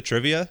look up the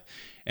trivia,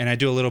 and I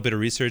do a little bit of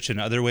research in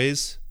other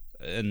ways.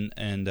 And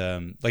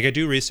like I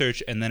do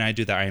research and then I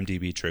do the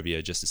IMDb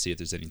trivia just to see if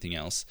there's anything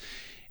else.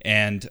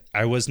 And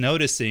I was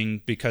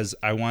noticing because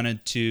I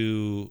wanted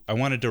to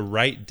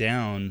write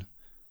down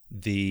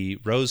the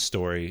Rose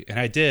story, and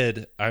I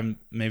did.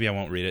 Maybe I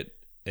won't read it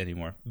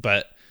anymore,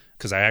 but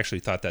because I actually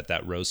thought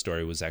that Rose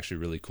story was actually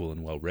really cool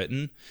and well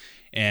written,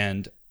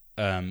 and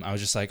I was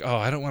just like, oh,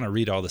 I don't want to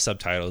read all the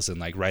subtitles and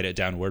like write it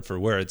down word for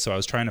word. So I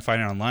was trying to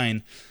find it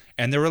online,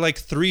 and there were like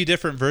 3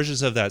 different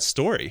versions of that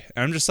story.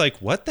 And I'm just like,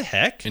 what the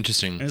heck?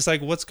 Interesting. And it's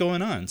like, what's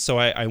going on? So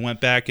I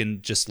went back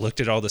and just looked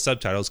at all the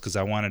subtitles because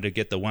I wanted to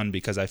get the one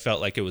because I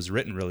felt like it was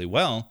written really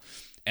well.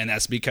 And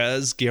that's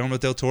because Guillermo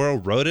del Toro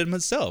wrote it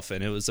himself,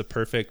 and it was a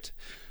perfect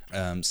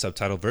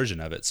subtitle version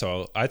of it.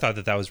 So I thought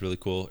that was really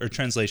cool, or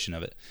translation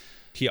of it.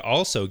 He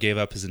also gave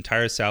up his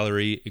entire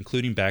salary,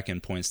 including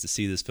back-end points, to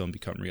see this film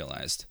become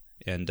realized.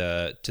 And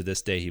to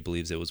this day, he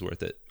believes it was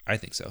worth it. I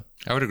think so.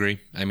 I would agree.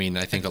 I mean,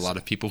 I think a lot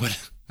of people would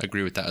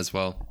agree with that as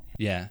well.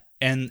 Yeah.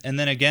 And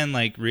then again,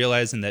 like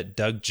realizing that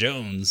Doug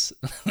Jones,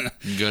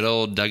 good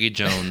old Dougie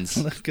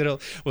Jones,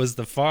 was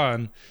the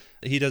faun.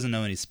 He doesn't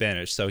know any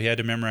Spanish, so he had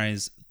to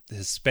memorize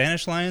his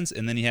Spanish lines,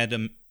 and then he had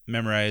to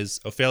memorize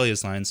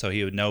Ophelia's lines so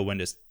he would know when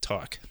to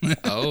talk.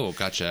 Oh,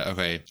 gotcha.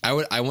 Okay.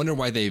 I wonder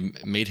why they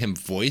made him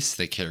voice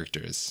the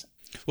characters.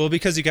 Well,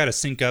 because you got to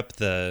sync up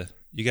the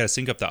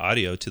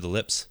audio to the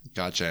lips.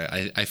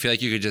 Gotcha. I feel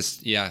like you could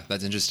just, yeah,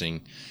 that's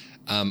interesting.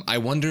 I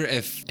wonder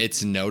if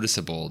it's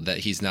noticeable that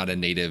he's not a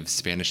native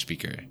Spanish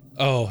speaker.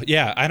 Oh,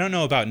 yeah. I don't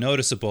know about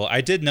noticeable.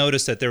 I did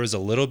notice that there was a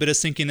little bit of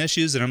syncing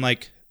issues, and I'm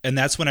like, and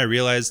that's when I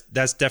realized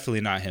that's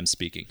definitely not him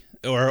speaking.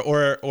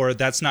 Or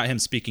that's not him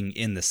speaking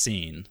in the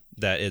scene,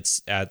 that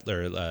it's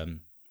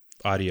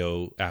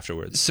audio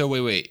afterwards. So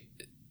wait.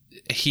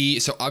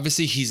 So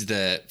obviously he's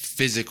the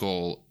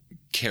physical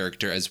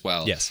character as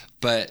well. Yes.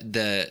 But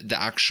the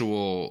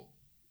actual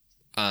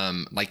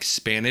like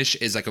Spanish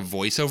is like a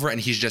voiceover, and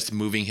he's just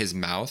moving his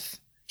mouth.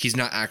 He's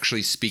not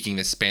actually speaking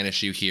the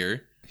Spanish you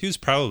hear. He was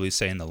probably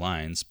saying the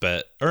lines,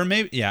 or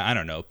maybe, yeah, I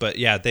don't know. But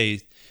yeah,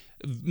 they,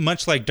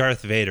 much like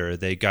Darth Vader,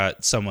 they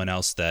got someone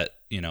else that,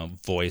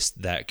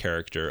 voiced that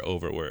character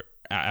over, where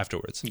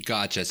afterwards.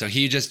 Gotcha. So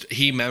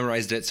he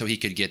memorized it so he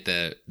could get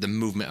the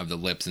movement of the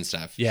lips and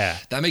stuff. Yeah.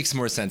 That makes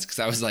more sense because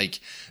I was like,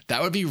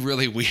 that would be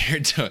really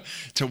weird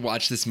to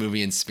watch this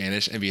movie in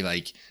Spanish and be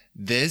like,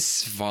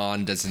 this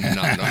Vaughn does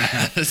not know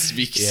how to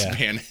speak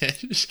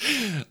Spanish.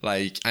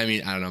 Like, I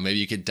mean, I don't know. Maybe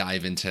you could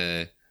dive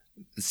into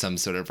some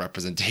sort of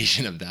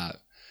representation of that.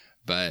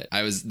 But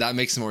that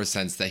makes more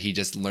sense that he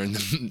just learned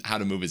how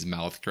to move his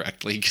mouth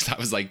correctly, because I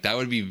was like, that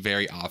would be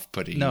very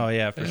off-putting. No,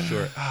 yeah, for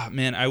sure. Oh,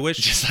 man, I wish...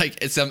 Just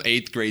like it's some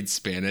 8th grade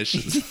Spanish.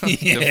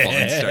 The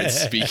Vaughn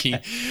starts speaking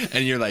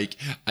and you're like,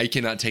 I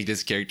cannot take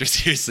this character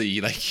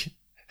seriously. Like,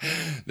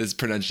 this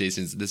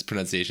pronunciation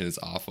is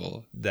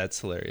awful. That's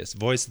hilarious.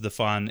 Voice of the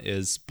Fawn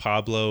is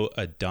Pablo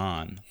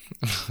Adon.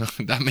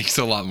 That makes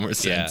a lot more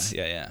sense.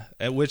 Yeah.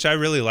 Which I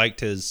really liked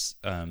his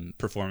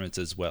performance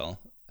as well.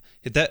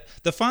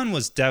 The Fawn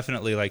was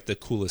definitely like the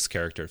coolest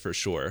character for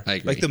sure. I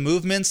agree. Like the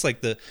movements,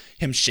 like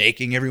him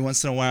shaking every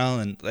once in a while,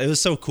 and it was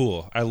so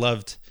cool. I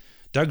loved.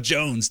 Doug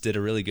Jones did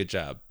a really good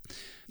job.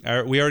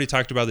 We already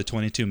talked about the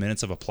 22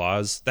 minutes of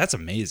applause. That's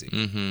amazing.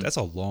 Mm-hmm. That's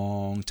a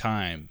long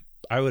time.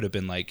 I would have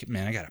been like,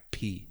 man, I gotta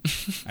pee.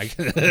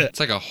 It's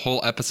like a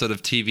whole episode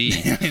of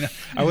TV.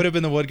 I would have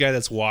been the one guy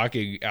that's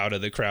walking out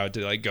of the crowd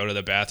to like go to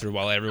the bathroom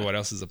while everyone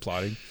else is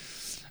applauding.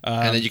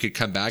 And then you could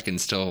come back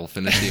and still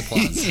finish the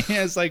applause.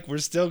 Yeah, it's like, we're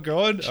still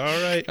going?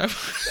 All right.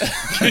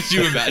 Could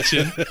you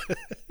imagine?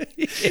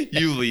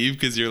 You leave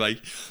because you're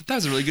like, that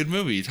was a really good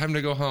movie. Time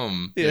to go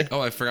home. Yeah. Like,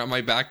 oh, I forgot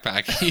my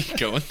backpack. You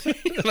go in there.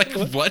 Like,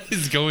 what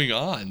is going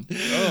on?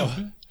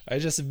 Oh, I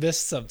just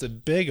missed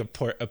something big,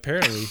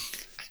 apparently.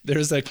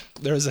 There's an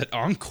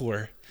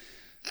encore.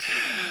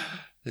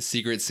 The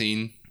secret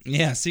scene.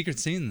 Yeah, secret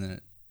scene in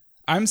it.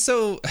 I'm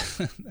so,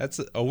 that's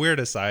a weird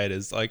aside,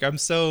 is like,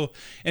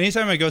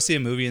 anytime I go see a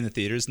movie in the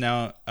theaters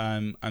now,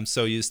 I'm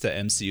so used to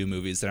MCU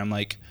movies that I'm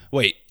like,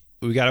 wait,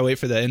 we gotta wait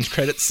for the end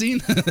credits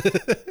scene.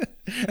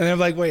 And I'm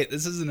like, wait,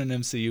 this isn't an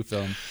MCU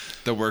film.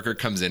 The worker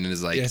comes in and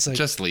is like,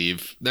 just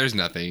leave. There's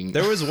nothing.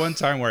 There was one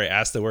time where I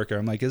asked the worker,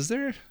 I'm like, is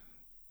there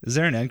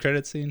an end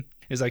credits scene?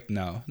 He's like,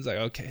 no. He's like,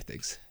 okay,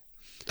 thanks.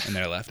 And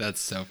they're left.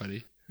 That's so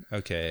funny.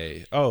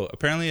 Okay. Oh,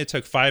 apparently it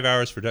took 5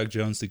 hours for Doug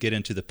Jones to get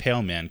into the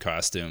Pale Man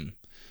costume.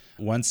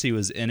 Once he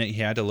was in it,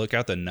 he had to look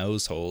out the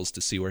nose holes to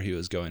see where he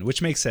was going,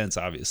 which makes sense,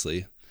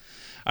 obviously.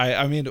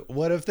 I mean,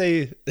 what if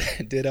they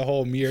did a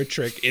whole mirror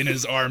trick in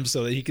his arm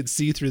so that he could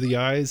see through the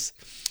eyes?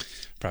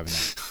 Probably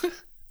not.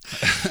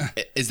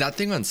 Is that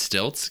thing on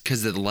stilts?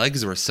 Because the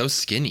legs were so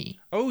skinny.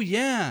 Oh,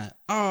 yeah.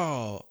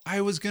 Oh,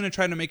 I was going to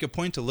try to make a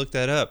point to look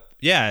that up.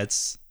 Yeah,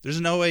 there's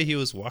no way he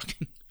was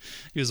walking.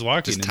 He was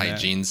walking just tight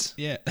jeans.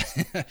 Yeah.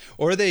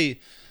 Or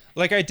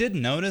I did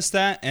notice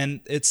that,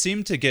 and it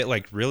seemed to get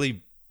like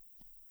really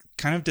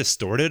kind of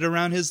distorted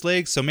around his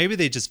legs, so maybe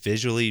they just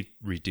visually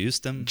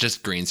reduced them.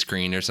 Just green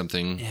screen or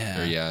something.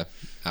 Yeah. Or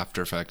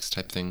After Effects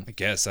type thing. I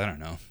guess, I don't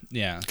know.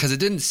 Yeah. Because it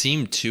didn't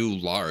seem too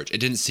large. It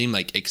didn't seem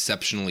like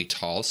exceptionally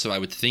tall, so I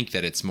would think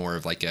that it's more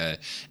of like a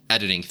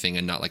editing thing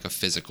and not like a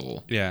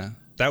physical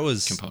that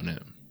was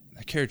component.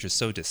 That character's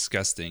so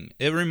disgusting.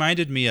 It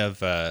reminded me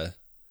of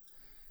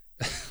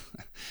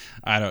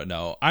I don't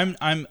know. I'm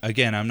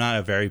not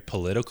a very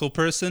political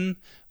person,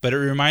 but it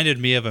reminded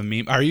me of a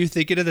meme. Are you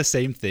thinking of the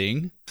same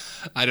thing?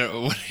 I don't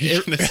know what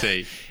you're going to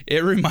say.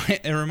 It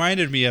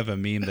reminded me of a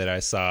meme that I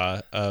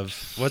saw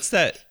of, what's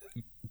that?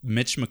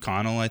 Mitch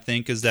McConnell, I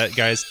think, is that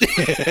guy's.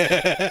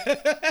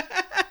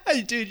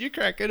 Dude, you're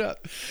cracking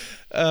up.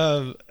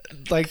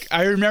 Like,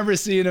 I remember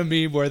seeing a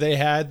meme where they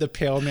had the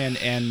Pale Man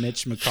and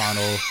Mitch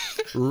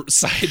McConnell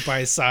side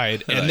by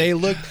side, and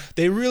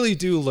they really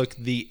do look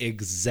the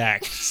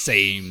exact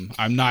same.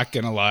 I'm not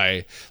gonna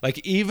lie. Like,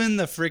 even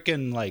the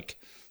freaking like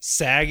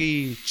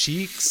saggy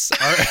cheeks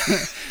are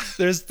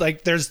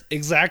there's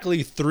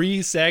exactly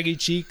 3 saggy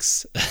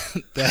cheeks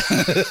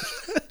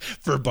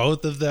for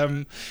both of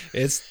them.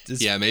 It's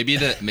maybe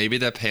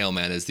the Pale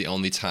Man is the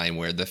only time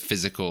where the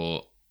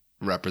physical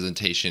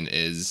representation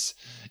is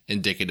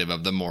indicative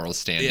of the moral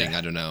standing.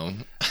 I don't know.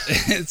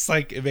 It's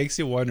like, it makes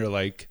you wonder,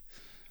 like,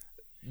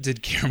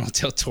 did Guillermo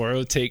del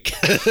Toro take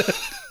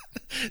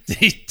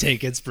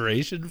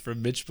inspiration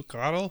from Mitch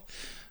McConnell?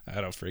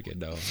 I don't freaking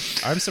know.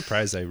 I'm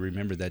surprised I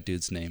remembered that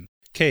dude's name.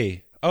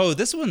 Okay. Oh,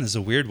 this one is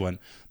a weird one.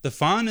 The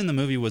fawn in the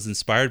movie was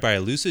inspired by a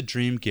lucid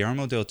dream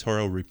Guillermo del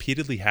Toro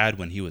repeatedly had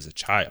when he was a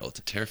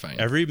child. Terrifying.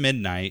 Every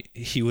midnight,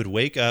 he would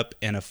wake up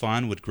and a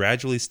fawn would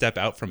gradually step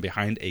out from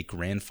behind a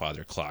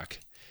grandfather clock.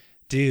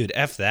 Dude,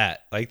 F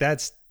that. Like,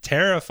 that's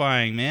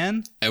terrifying,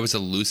 man. It was a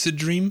lucid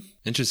dream?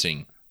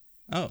 Interesting.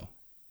 Oh,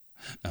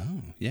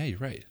 yeah, you're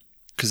right.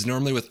 Because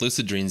normally with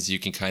lucid dreams, you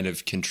can kind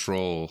of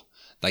control...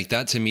 Like,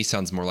 that to me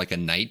sounds more like a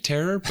night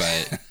terror,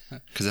 but...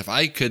 Because if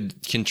I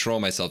could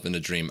control myself in a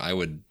dream, I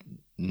would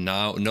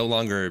no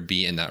longer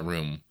be in that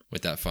room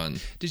with that fun.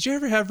 Did you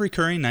ever have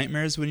recurring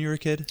nightmares when you were a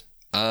kid?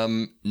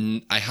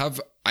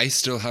 I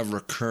still have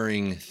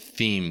recurring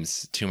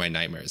themes to my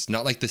nightmares.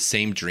 Not like the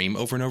same dream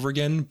over and over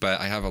again,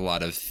 but I have a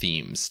lot of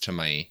themes to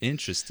my...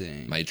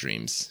 Interesting. My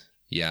dreams.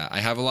 Yeah,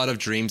 I have a lot of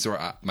dreams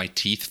where my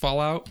teeth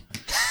fall out.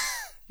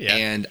 Yeah.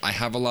 And I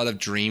have a lot of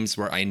dreams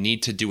where I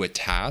need to do a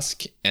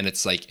task and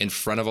it's like in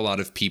front of a lot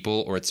of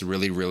people or it's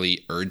really,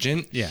 really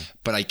urgent. Yeah.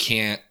 But I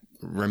can't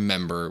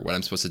remember what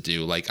I'm supposed to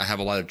do. Like I have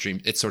a lot of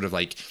dreams. It's sort of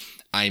like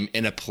I'm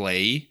in a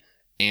play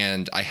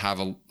and I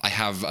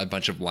have a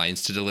bunch of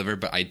lines to deliver,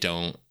 but I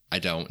don't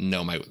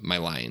know my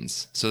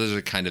lines. So those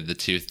are kind of the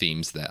two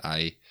themes that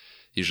I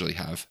usually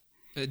have.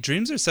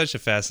 Dreams are such a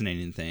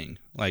fascinating thing.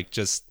 Like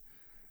just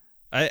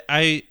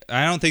I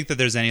don't think that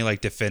there's any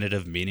like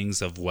definitive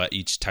meanings of what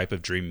each type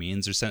of dream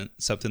means or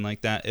something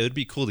like that. It would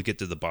be cool to get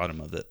to the bottom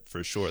of it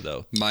for sure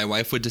though. My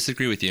wife would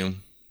disagree with you.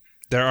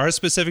 There are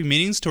specific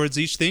meanings towards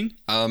each thing?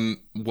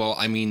 Well,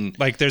 I mean,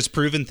 like there's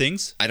proven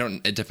things?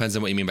 it depends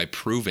on what you mean by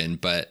proven,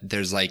 but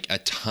there's like a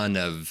ton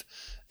of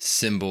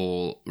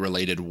symbol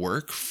related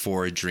work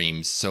for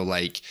dreams. So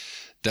like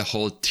the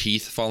whole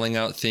teeth falling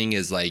out thing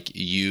is like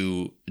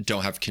you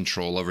don't have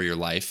control over your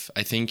life,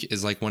 I think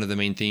is like one of the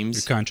main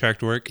themes. Your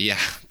contract work? Yeah,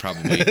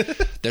 probably.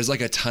 There's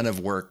like a ton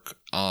of work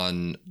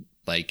on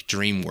like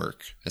dream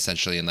work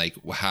essentially and like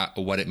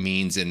what it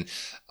means. And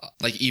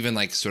like even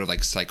like sort of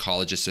like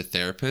psychologists or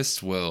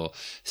therapists will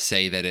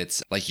say that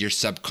it's like your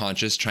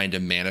subconscious trying to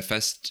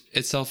manifest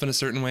itself in a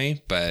certain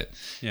way. But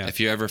yeah. If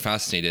you're ever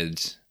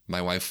fascinated,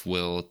 my wife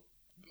will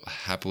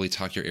happily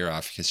talk your ear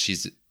off because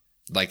she's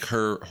like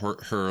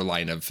her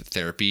line of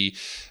therapy.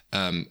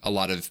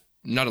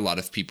 Not a lot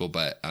of people,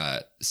 but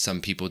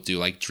some people do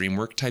like dream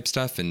work type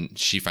stuff and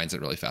she finds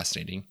it really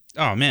fascinating.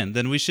 Oh man,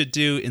 then we should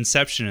do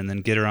Inception and then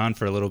get her on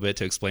for a little bit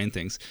to explain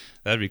things.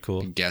 That'd be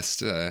cool. A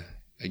guest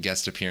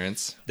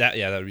appearance. That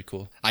would be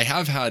cool. I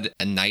have had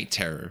a night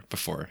terror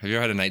before. Have you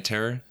ever had a night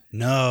terror?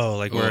 No,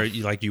 like where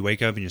you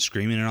wake up and you're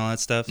screaming and all that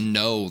stuff?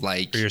 No,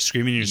 like or you're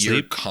screaming in your sleep?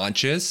 You're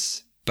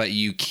conscious, but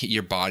you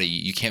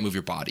can't move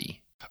your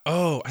body.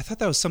 Oh, I thought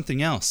that was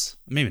something else.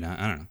 Maybe not.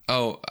 I don't know.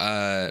 Oh,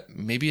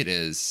 maybe it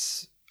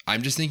is.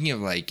 I'm just thinking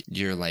of like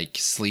your like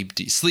sleep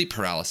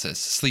paralysis,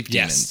 sleep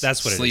demons. Yes,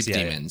 that's what it is. Sleep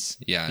demons.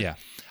 Yeah.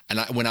 And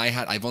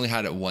I've only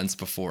had it once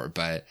before,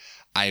 but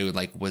I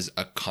like was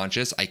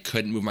conscious. I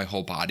couldn't move my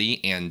whole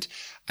body and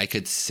I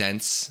could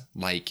sense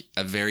like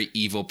a very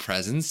evil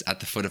presence at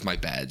the foot of my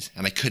bed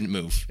and I couldn't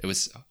move. It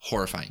was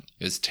horrifying.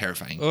 It was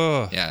terrifying.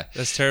 Oh, yeah.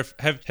 That's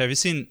terrifying. Have you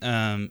seen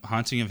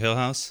Haunting of Hill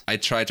House? I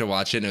tried to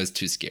watch it and it was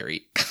too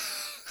scary.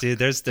 Dude,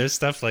 there's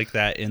stuff like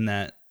that in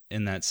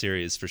that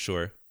series for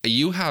sure.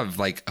 You have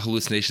like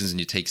hallucinations when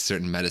you take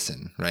certain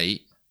medicine,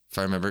 right? If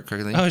I remember it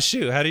correctly. Oh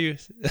shoot! How do you?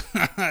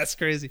 That's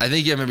crazy. I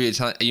think I remember you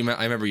telling.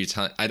 I remember you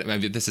telling.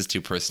 Maybe this is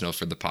too personal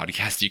for the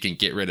podcast. You can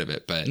get rid of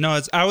it, but no,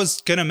 I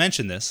was gonna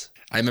mention this.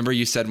 I remember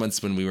you said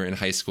once when we were in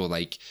high school,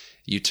 like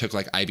you took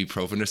like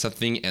ibuprofen or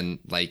something, and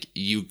like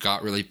you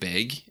got really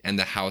big, and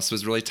the house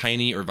was really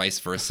tiny, or vice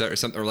versa, or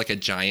something, or like a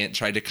giant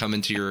tried to come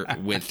into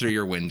went through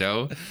your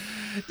window.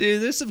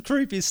 Dude, there's some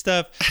creepy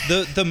stuff.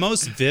 The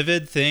most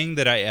vivid thing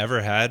that I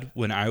ever had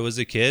when I was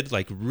a kid,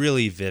 like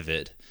really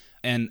vivid.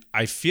 And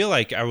I feel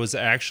like I was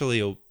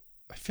hallucinating,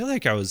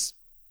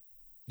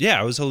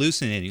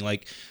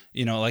 like,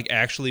 you know, like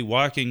actually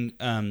walking,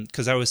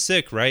 cause I was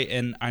sick. Right.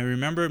 And I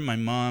remember my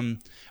mom,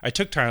 I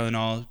took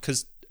Tylenol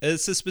cause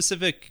it's a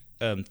specific,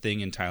 thing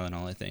in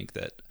Tylenol. I think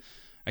that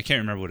I can't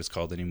remember what it's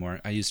called anymore.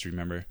 I used to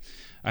remember.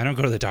 I don't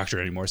go to the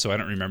doctor anymore, so I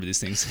don't remember these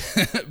things.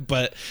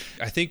 But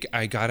I think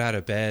I got out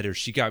of bed, or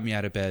she got me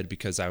out of bed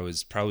because I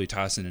was probably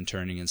tossing and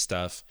turning and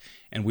stuff.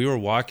 And we were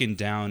walking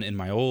down in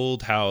my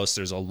old house.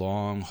 There's a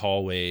long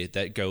hallway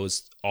that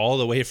goes all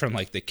the way from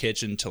like the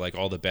kitchen to like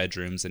all the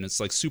bedrooms, and it's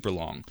like super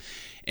long.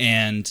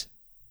 And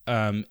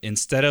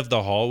instead of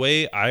the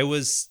hallway, I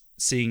was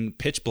seeing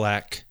pitch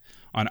black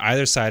on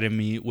either side of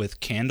me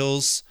with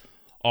candles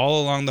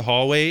all along the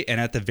hallway.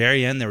 And at the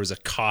very end, there was a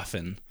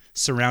coffin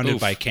surrounded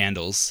by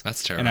candles.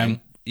 That's terrifying. And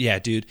yeah,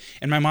 dude.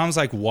 And my mom's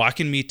like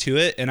walking me to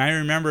it. And I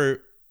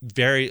remember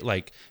very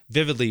like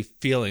vividly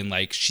feeling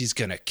like she's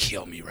going to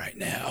kill me right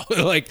now.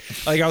 like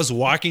I was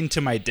walking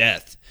to my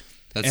death.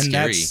 That's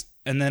scary.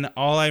 And then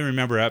all I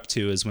remember up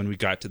to is when we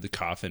got to the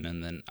coffin.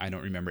 And then I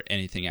don't remember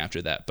anything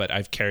after that, but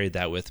I've carried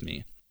that with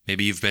me.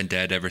 Maybe you've been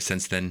dead ever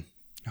since then.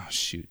 Oh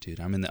shoot, dude.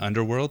 I'm in the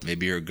underworld.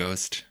 Maybe you're a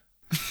ghost.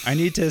 I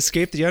need to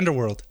escape the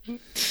underworld.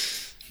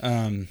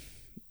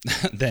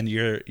 Then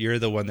you're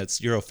the one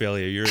you're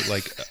Ophelia. You're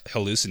like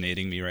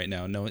hallucinating me right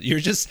now. No, you're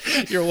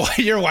just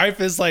your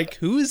wife is like,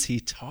 who is he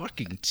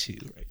talking to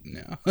right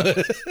now?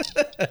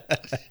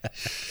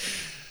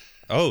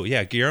 Oh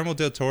yeah, Guillermo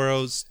del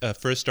Toro's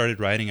first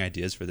started writing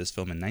ideas for this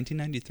film in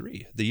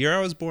 1993, the year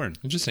I was born.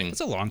 Interesting.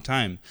 That's a long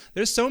time.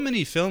 There's so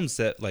many films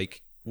that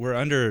like were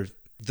under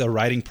the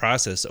writing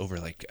process over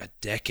like a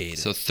decade.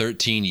 So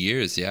 13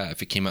 years, yeah.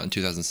 If it came out in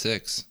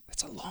 2006,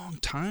 that's a long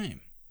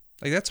time.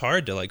 Like, that's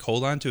hard to, like,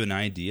 hold on to an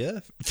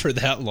idea for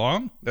that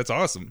long. That's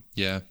awesome.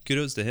 Yeah.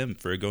 Kudos to him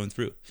for going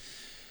through.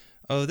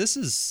 Oh, this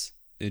is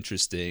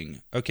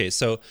interesting. Okay,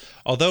 so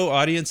although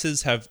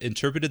audiences have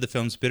interpreted the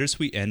film's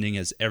bittersweet ending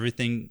as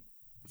everything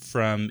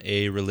from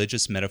a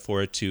religious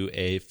metaphor to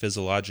a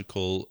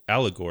physiological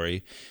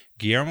allegory,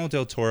 Guillermo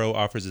del Toro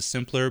offers a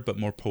simpler but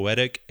more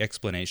poetic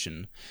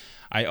explanation.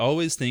 I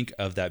always think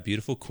of that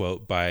beautiful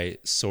quote by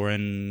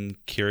Soren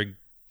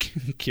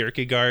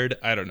Kierkegaard,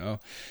 I don't know,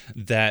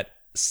 that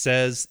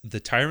says the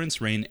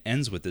tyrant's reign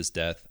ends with his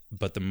death,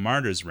 but the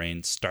martyr's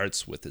reign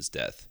starts with his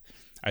death.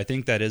 I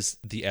think that is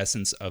the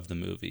essence of the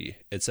movie.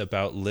 It's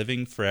about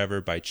living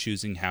forever by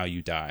choosing how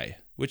you die,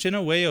 which in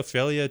a way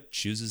Ophelia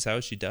chooses how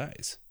she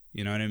dies.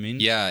 You know what I mean?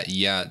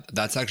 Yeah.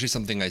 That's actually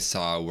something I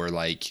saw where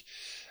like,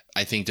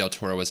 I think Del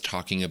Toro was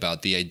talking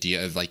about the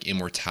idea of like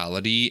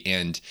immortality,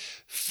 and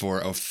for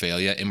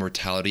Ophelia,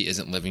 immortality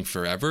isn't living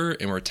forever.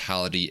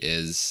 Immortality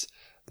is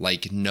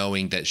like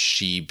knowing that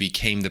she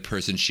became the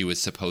person she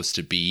was supposed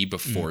to be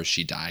before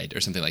she died,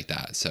 or something like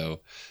that.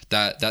 So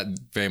that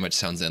very much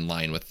sounds in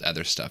line with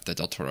other stuff that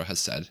Del Toro has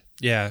said.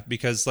 Yeah,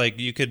 because like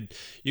you could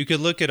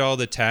look at all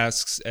the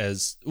tasks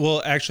as,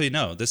 well, actually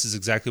no, this is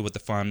exactly what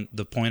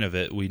the point of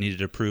it. We needed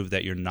to prove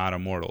that you're not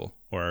immortal,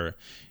 or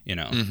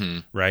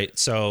right?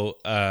 So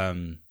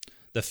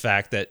the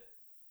fact that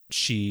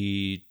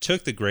she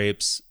took the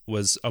grapes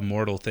was a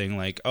mortal thing,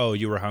 like, oh,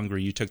 you were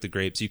hungry, you took the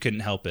grapes, you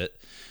couldn't help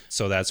it,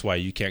 so that's why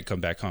you can't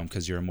come back home,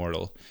 because you're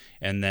immortal.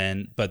 And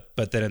then but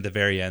then at the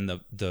very end,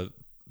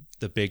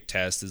 the big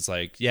test is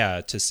like,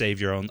 yeah, to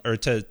save your own, or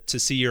to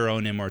see your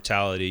own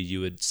immortality, you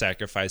would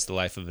sacrifice the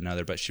life of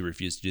another, but she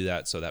refused to do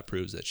that, so that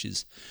proves that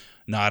she's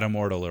not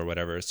immortal or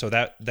whatever. So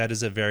that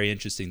is a very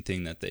interesting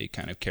thing that they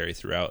kind of carry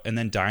throughout. And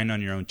then dying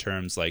on your own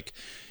terms, like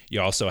you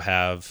also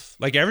have,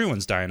 like,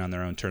 everyone's dying on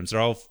their own terms.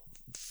 They're all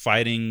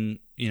fighting,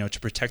 to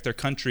protect their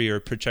country or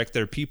protect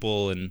their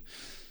people, and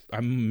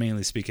I'm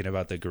mainly speaking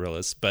about the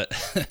guerrillas, but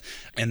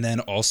and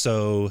then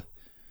also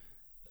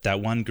that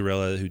one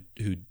guerrilla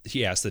who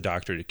he asked the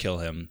doctor to kill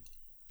him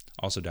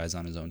also dies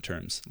on his own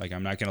terms. Like,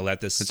 I'm not going to let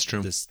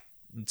this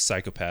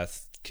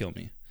psychopath kill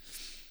me.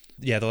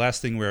 Yeah, the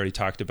last thing we already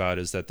talked about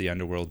is that the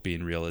underworld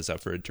being real is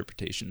up for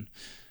interpretation,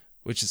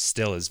 which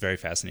still is very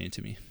fascinating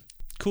to me.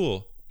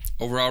 Cool.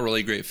 Overall,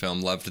 really great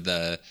film. Loved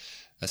the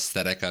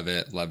aesthetic of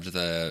it. Loved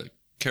the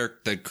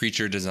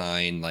creature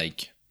design.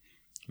 Like,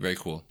 very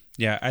cool.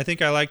 Yeah, I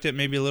think I liked it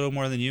maybe a little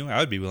more than you. I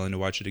would be willing to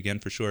watch it again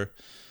for sure.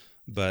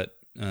 But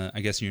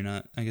I guess you're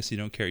not. I guess you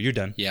don't care. You're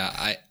done.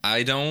 Yeah,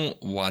 I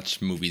don't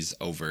watch movies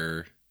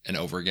over and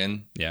over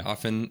again. Yeah.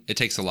 Often. It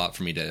takes a lot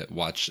for me to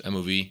watch a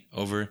movie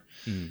over.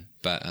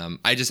 But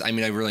I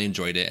really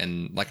enjoyed it.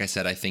 And like I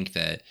said, I think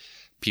that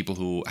people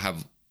who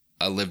have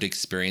a lived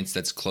experience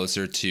that's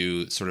closer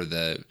to sort of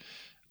the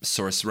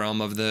source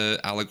realm of the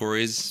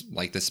allegories,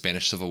 like the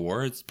Spanish Civil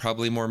War, it's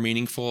probably more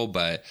meaningful,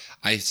 but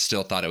I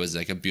still thought it was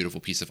like a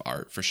beautiful piece of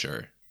art for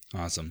sure.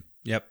 Awesome.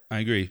 Yep, I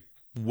agree.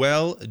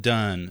 Well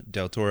done,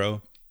 Del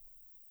Toro.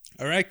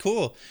 All right,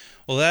 cool.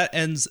 Well, that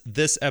ends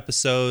this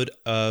episode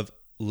of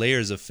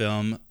Layers of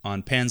Film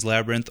on Pan's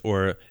Labyrinth,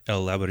 or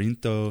El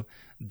Laberinto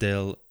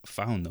del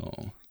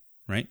Fauno,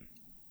 right?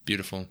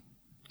 Beautiful.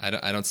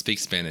 I don't speak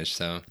Spanish,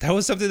 so that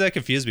was something that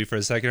confused me for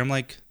a second. I'm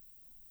like,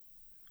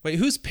 wait,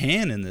 who's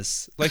Pan in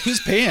this? Like, who's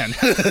Pan?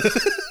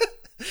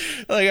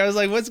 Like, I was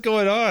like, what's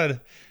going on?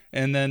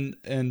 And then,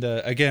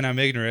 again, I'm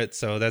ignorant,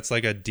 so that's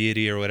like a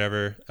deity or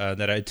whatever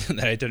that I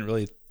didn't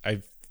really,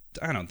 I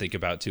don't think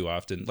about too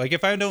often. Like,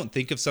 if I don't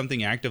think of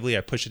something actively,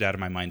 I push it out of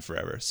my mind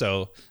forever.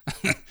 So,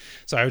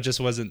 so I just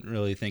wasn't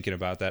really thinking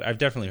about that. I've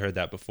definitely heard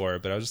that before,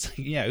 but I was just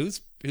like, yeah,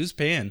 who's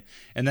Pan?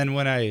 And then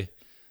when I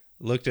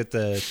looked at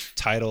the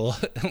title,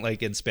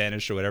 like in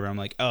Spanish or whatever, I'm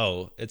like,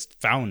 oh, it's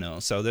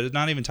Fauno. So they're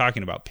not even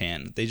talking about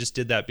Pan. They just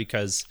did that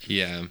because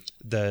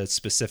the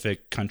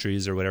specific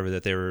countries or whatever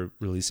that they were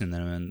releasing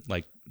them in,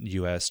 like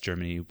US,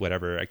 Germany,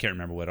 whatever. I can't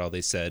remember what all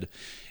they said.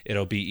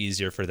 It'll be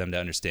easier for them to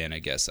understand, I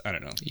guess. I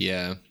don't know.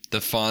 Yeah.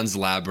 The Faun's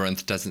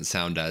Labyrinth doesn't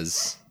sound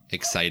as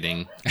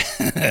exciting.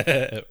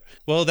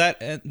 Well, that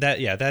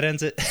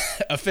ends it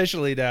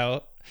officially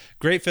now.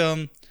 Great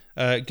film.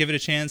 Give it a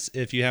chance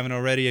if you haven't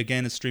already.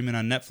 Again, it's streaming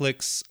on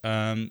Netflix.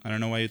 I don't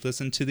know why you'd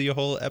listen to the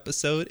whole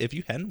episode if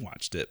you hadn't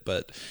watched it,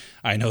 but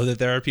I know that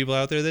there are people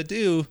out there that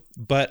do.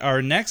 But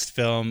our next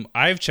film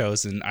I've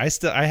chosen, I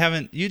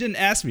haven't, you didn't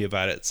ask me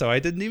about it, so I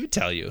didn't even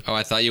tell you. Oh,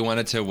 I thought you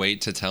wanted to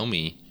wait to tell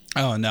me.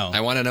 Oh, no.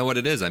 I want to know what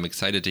it is. I'm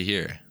excited to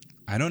hear.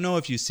 I don't know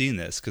if you've seen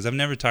this, because I've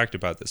never talked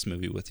about this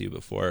movie with you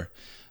before.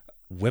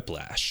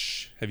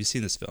 Whiplash. Have you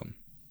seen this film?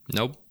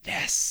 Nope.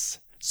 Yes.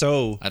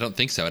 So I don't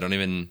think so. I don't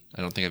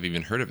think I've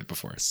even heard of it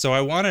before. So I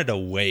wanted to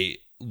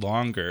wait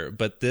longer,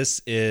 but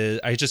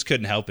I just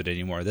couldn't help it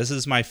anymore. This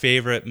is my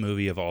favorite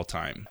movie of all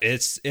time.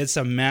 It's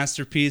a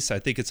masterpiece. I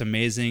think it's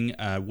amazing.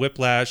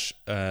 Whiplash,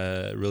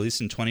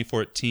 released in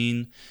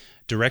 2014,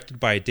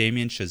 directed by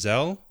Damien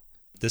Chazelle.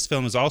 This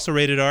film is also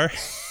rated R.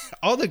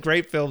 All the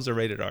great films are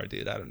rated R,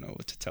 dude. I don't know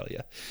what to tell you.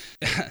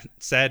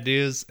 Sad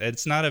news.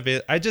 It's not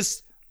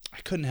I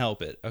couldn't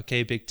help it.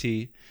 Okay, Big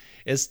T.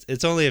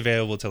 It's only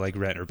available to like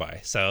rent or buy,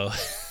 so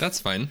that's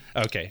fine.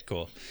 Okay,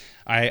 cool.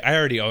 I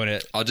already own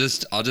it. I'll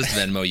just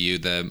Venmo you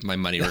my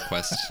money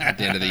request at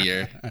the end of the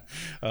year.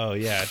 Oh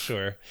yeah,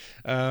 sure.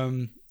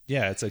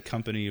 Yeah, it's a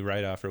company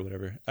write-off or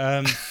whatever.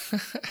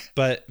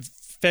 But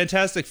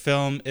fantastic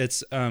film.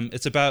 It's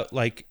about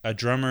like a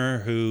drummer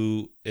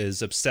who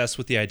is obsessed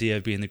with the idea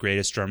of being the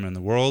greatest drummer in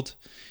the world,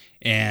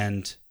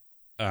 and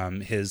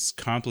his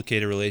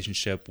complicated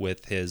relationship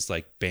with his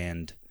like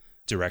band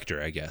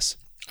director, I guess.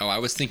 Oh, I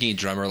was thinking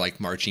drummer, like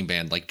marching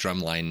band, like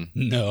Drumline.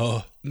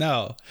 No.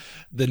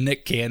 The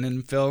Nick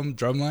Cannon film,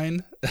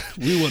 Drumline.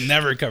 We will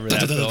never cover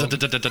that film.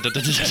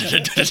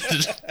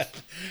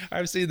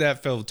 I've seen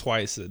that film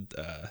twice, and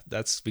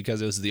that's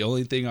because it was the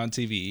only thing on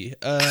TV.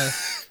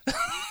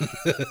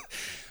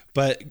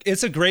 But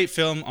it's a great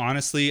film,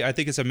 honestly. I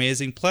think it's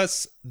amazing.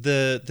 Plus,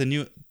 the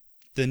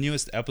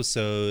newest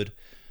episode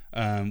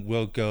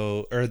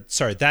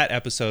that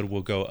episode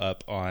will go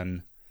up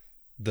on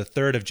the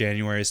 3rd of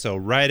January, so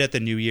right at the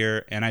new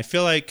year. And I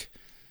feel like,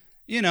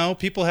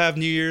 people have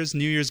New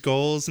Year's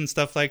goals and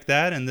stuff like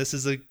that. And this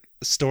is a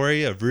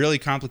really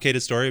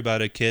complicated story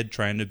about a kid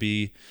trying to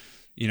be,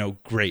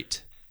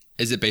 great.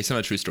 Is it based on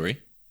a true story?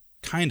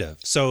 Kind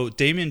of. So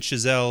Damien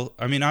Chazelle,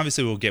 I mean,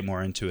 obviously we'll get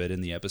more into it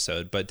in the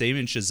episode, but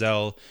Damien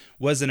Chazelle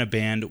was in a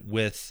band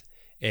with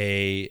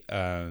a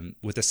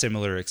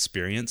similar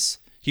experience.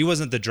 He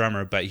wasn't the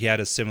drummer, but he had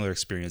a similar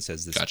experience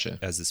as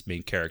this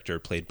main character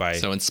played by...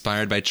 So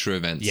inspired by true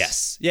events.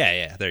 Yes.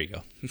 Yeah. There you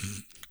go.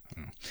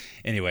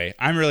 Anyway,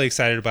 I'm really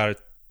excited about it.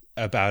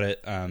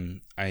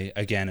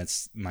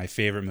 It's my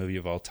favorite movie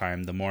of all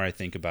time. The more I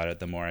think about it,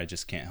 the more I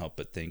just can't help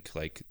but think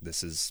like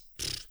this is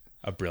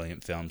a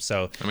brilliant film.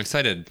 So I'm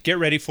excited. Get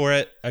ready for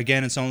it.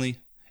 Again, it's only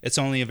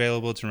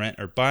available to rent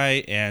or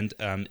buy. And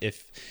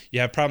if you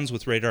have problems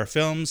with Radar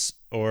Films,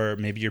 or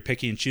maybe you're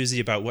picky and choosy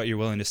about what you're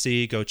willing to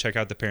see, go check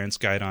out The Parent's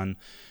Guide on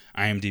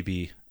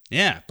IMDb.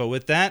 Yeah, but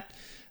with that,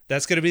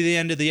 that's going to be the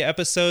end of the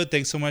episode.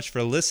 Thanks so much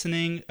for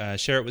listening.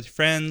 Share it with your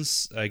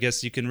friends. I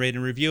guess you can rate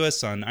and review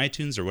us on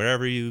iTunes or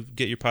wherever you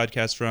get your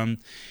podcast from.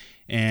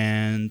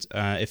 And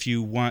if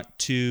you want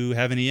to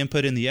have any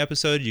input in the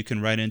episode, you can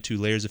write into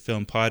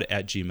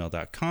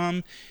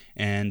layersoffilmpod@gmail.com,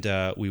 and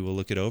we will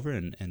look it over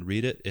and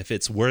read it if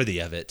it's worthy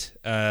of it.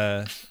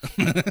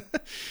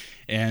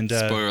 And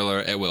spoiler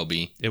alert, it will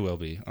be. It will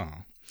be. Oh.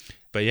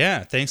 But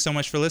yeah, thanks so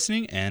much for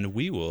listening, and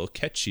we will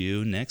catch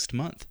you next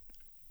month.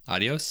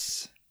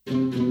 Adios.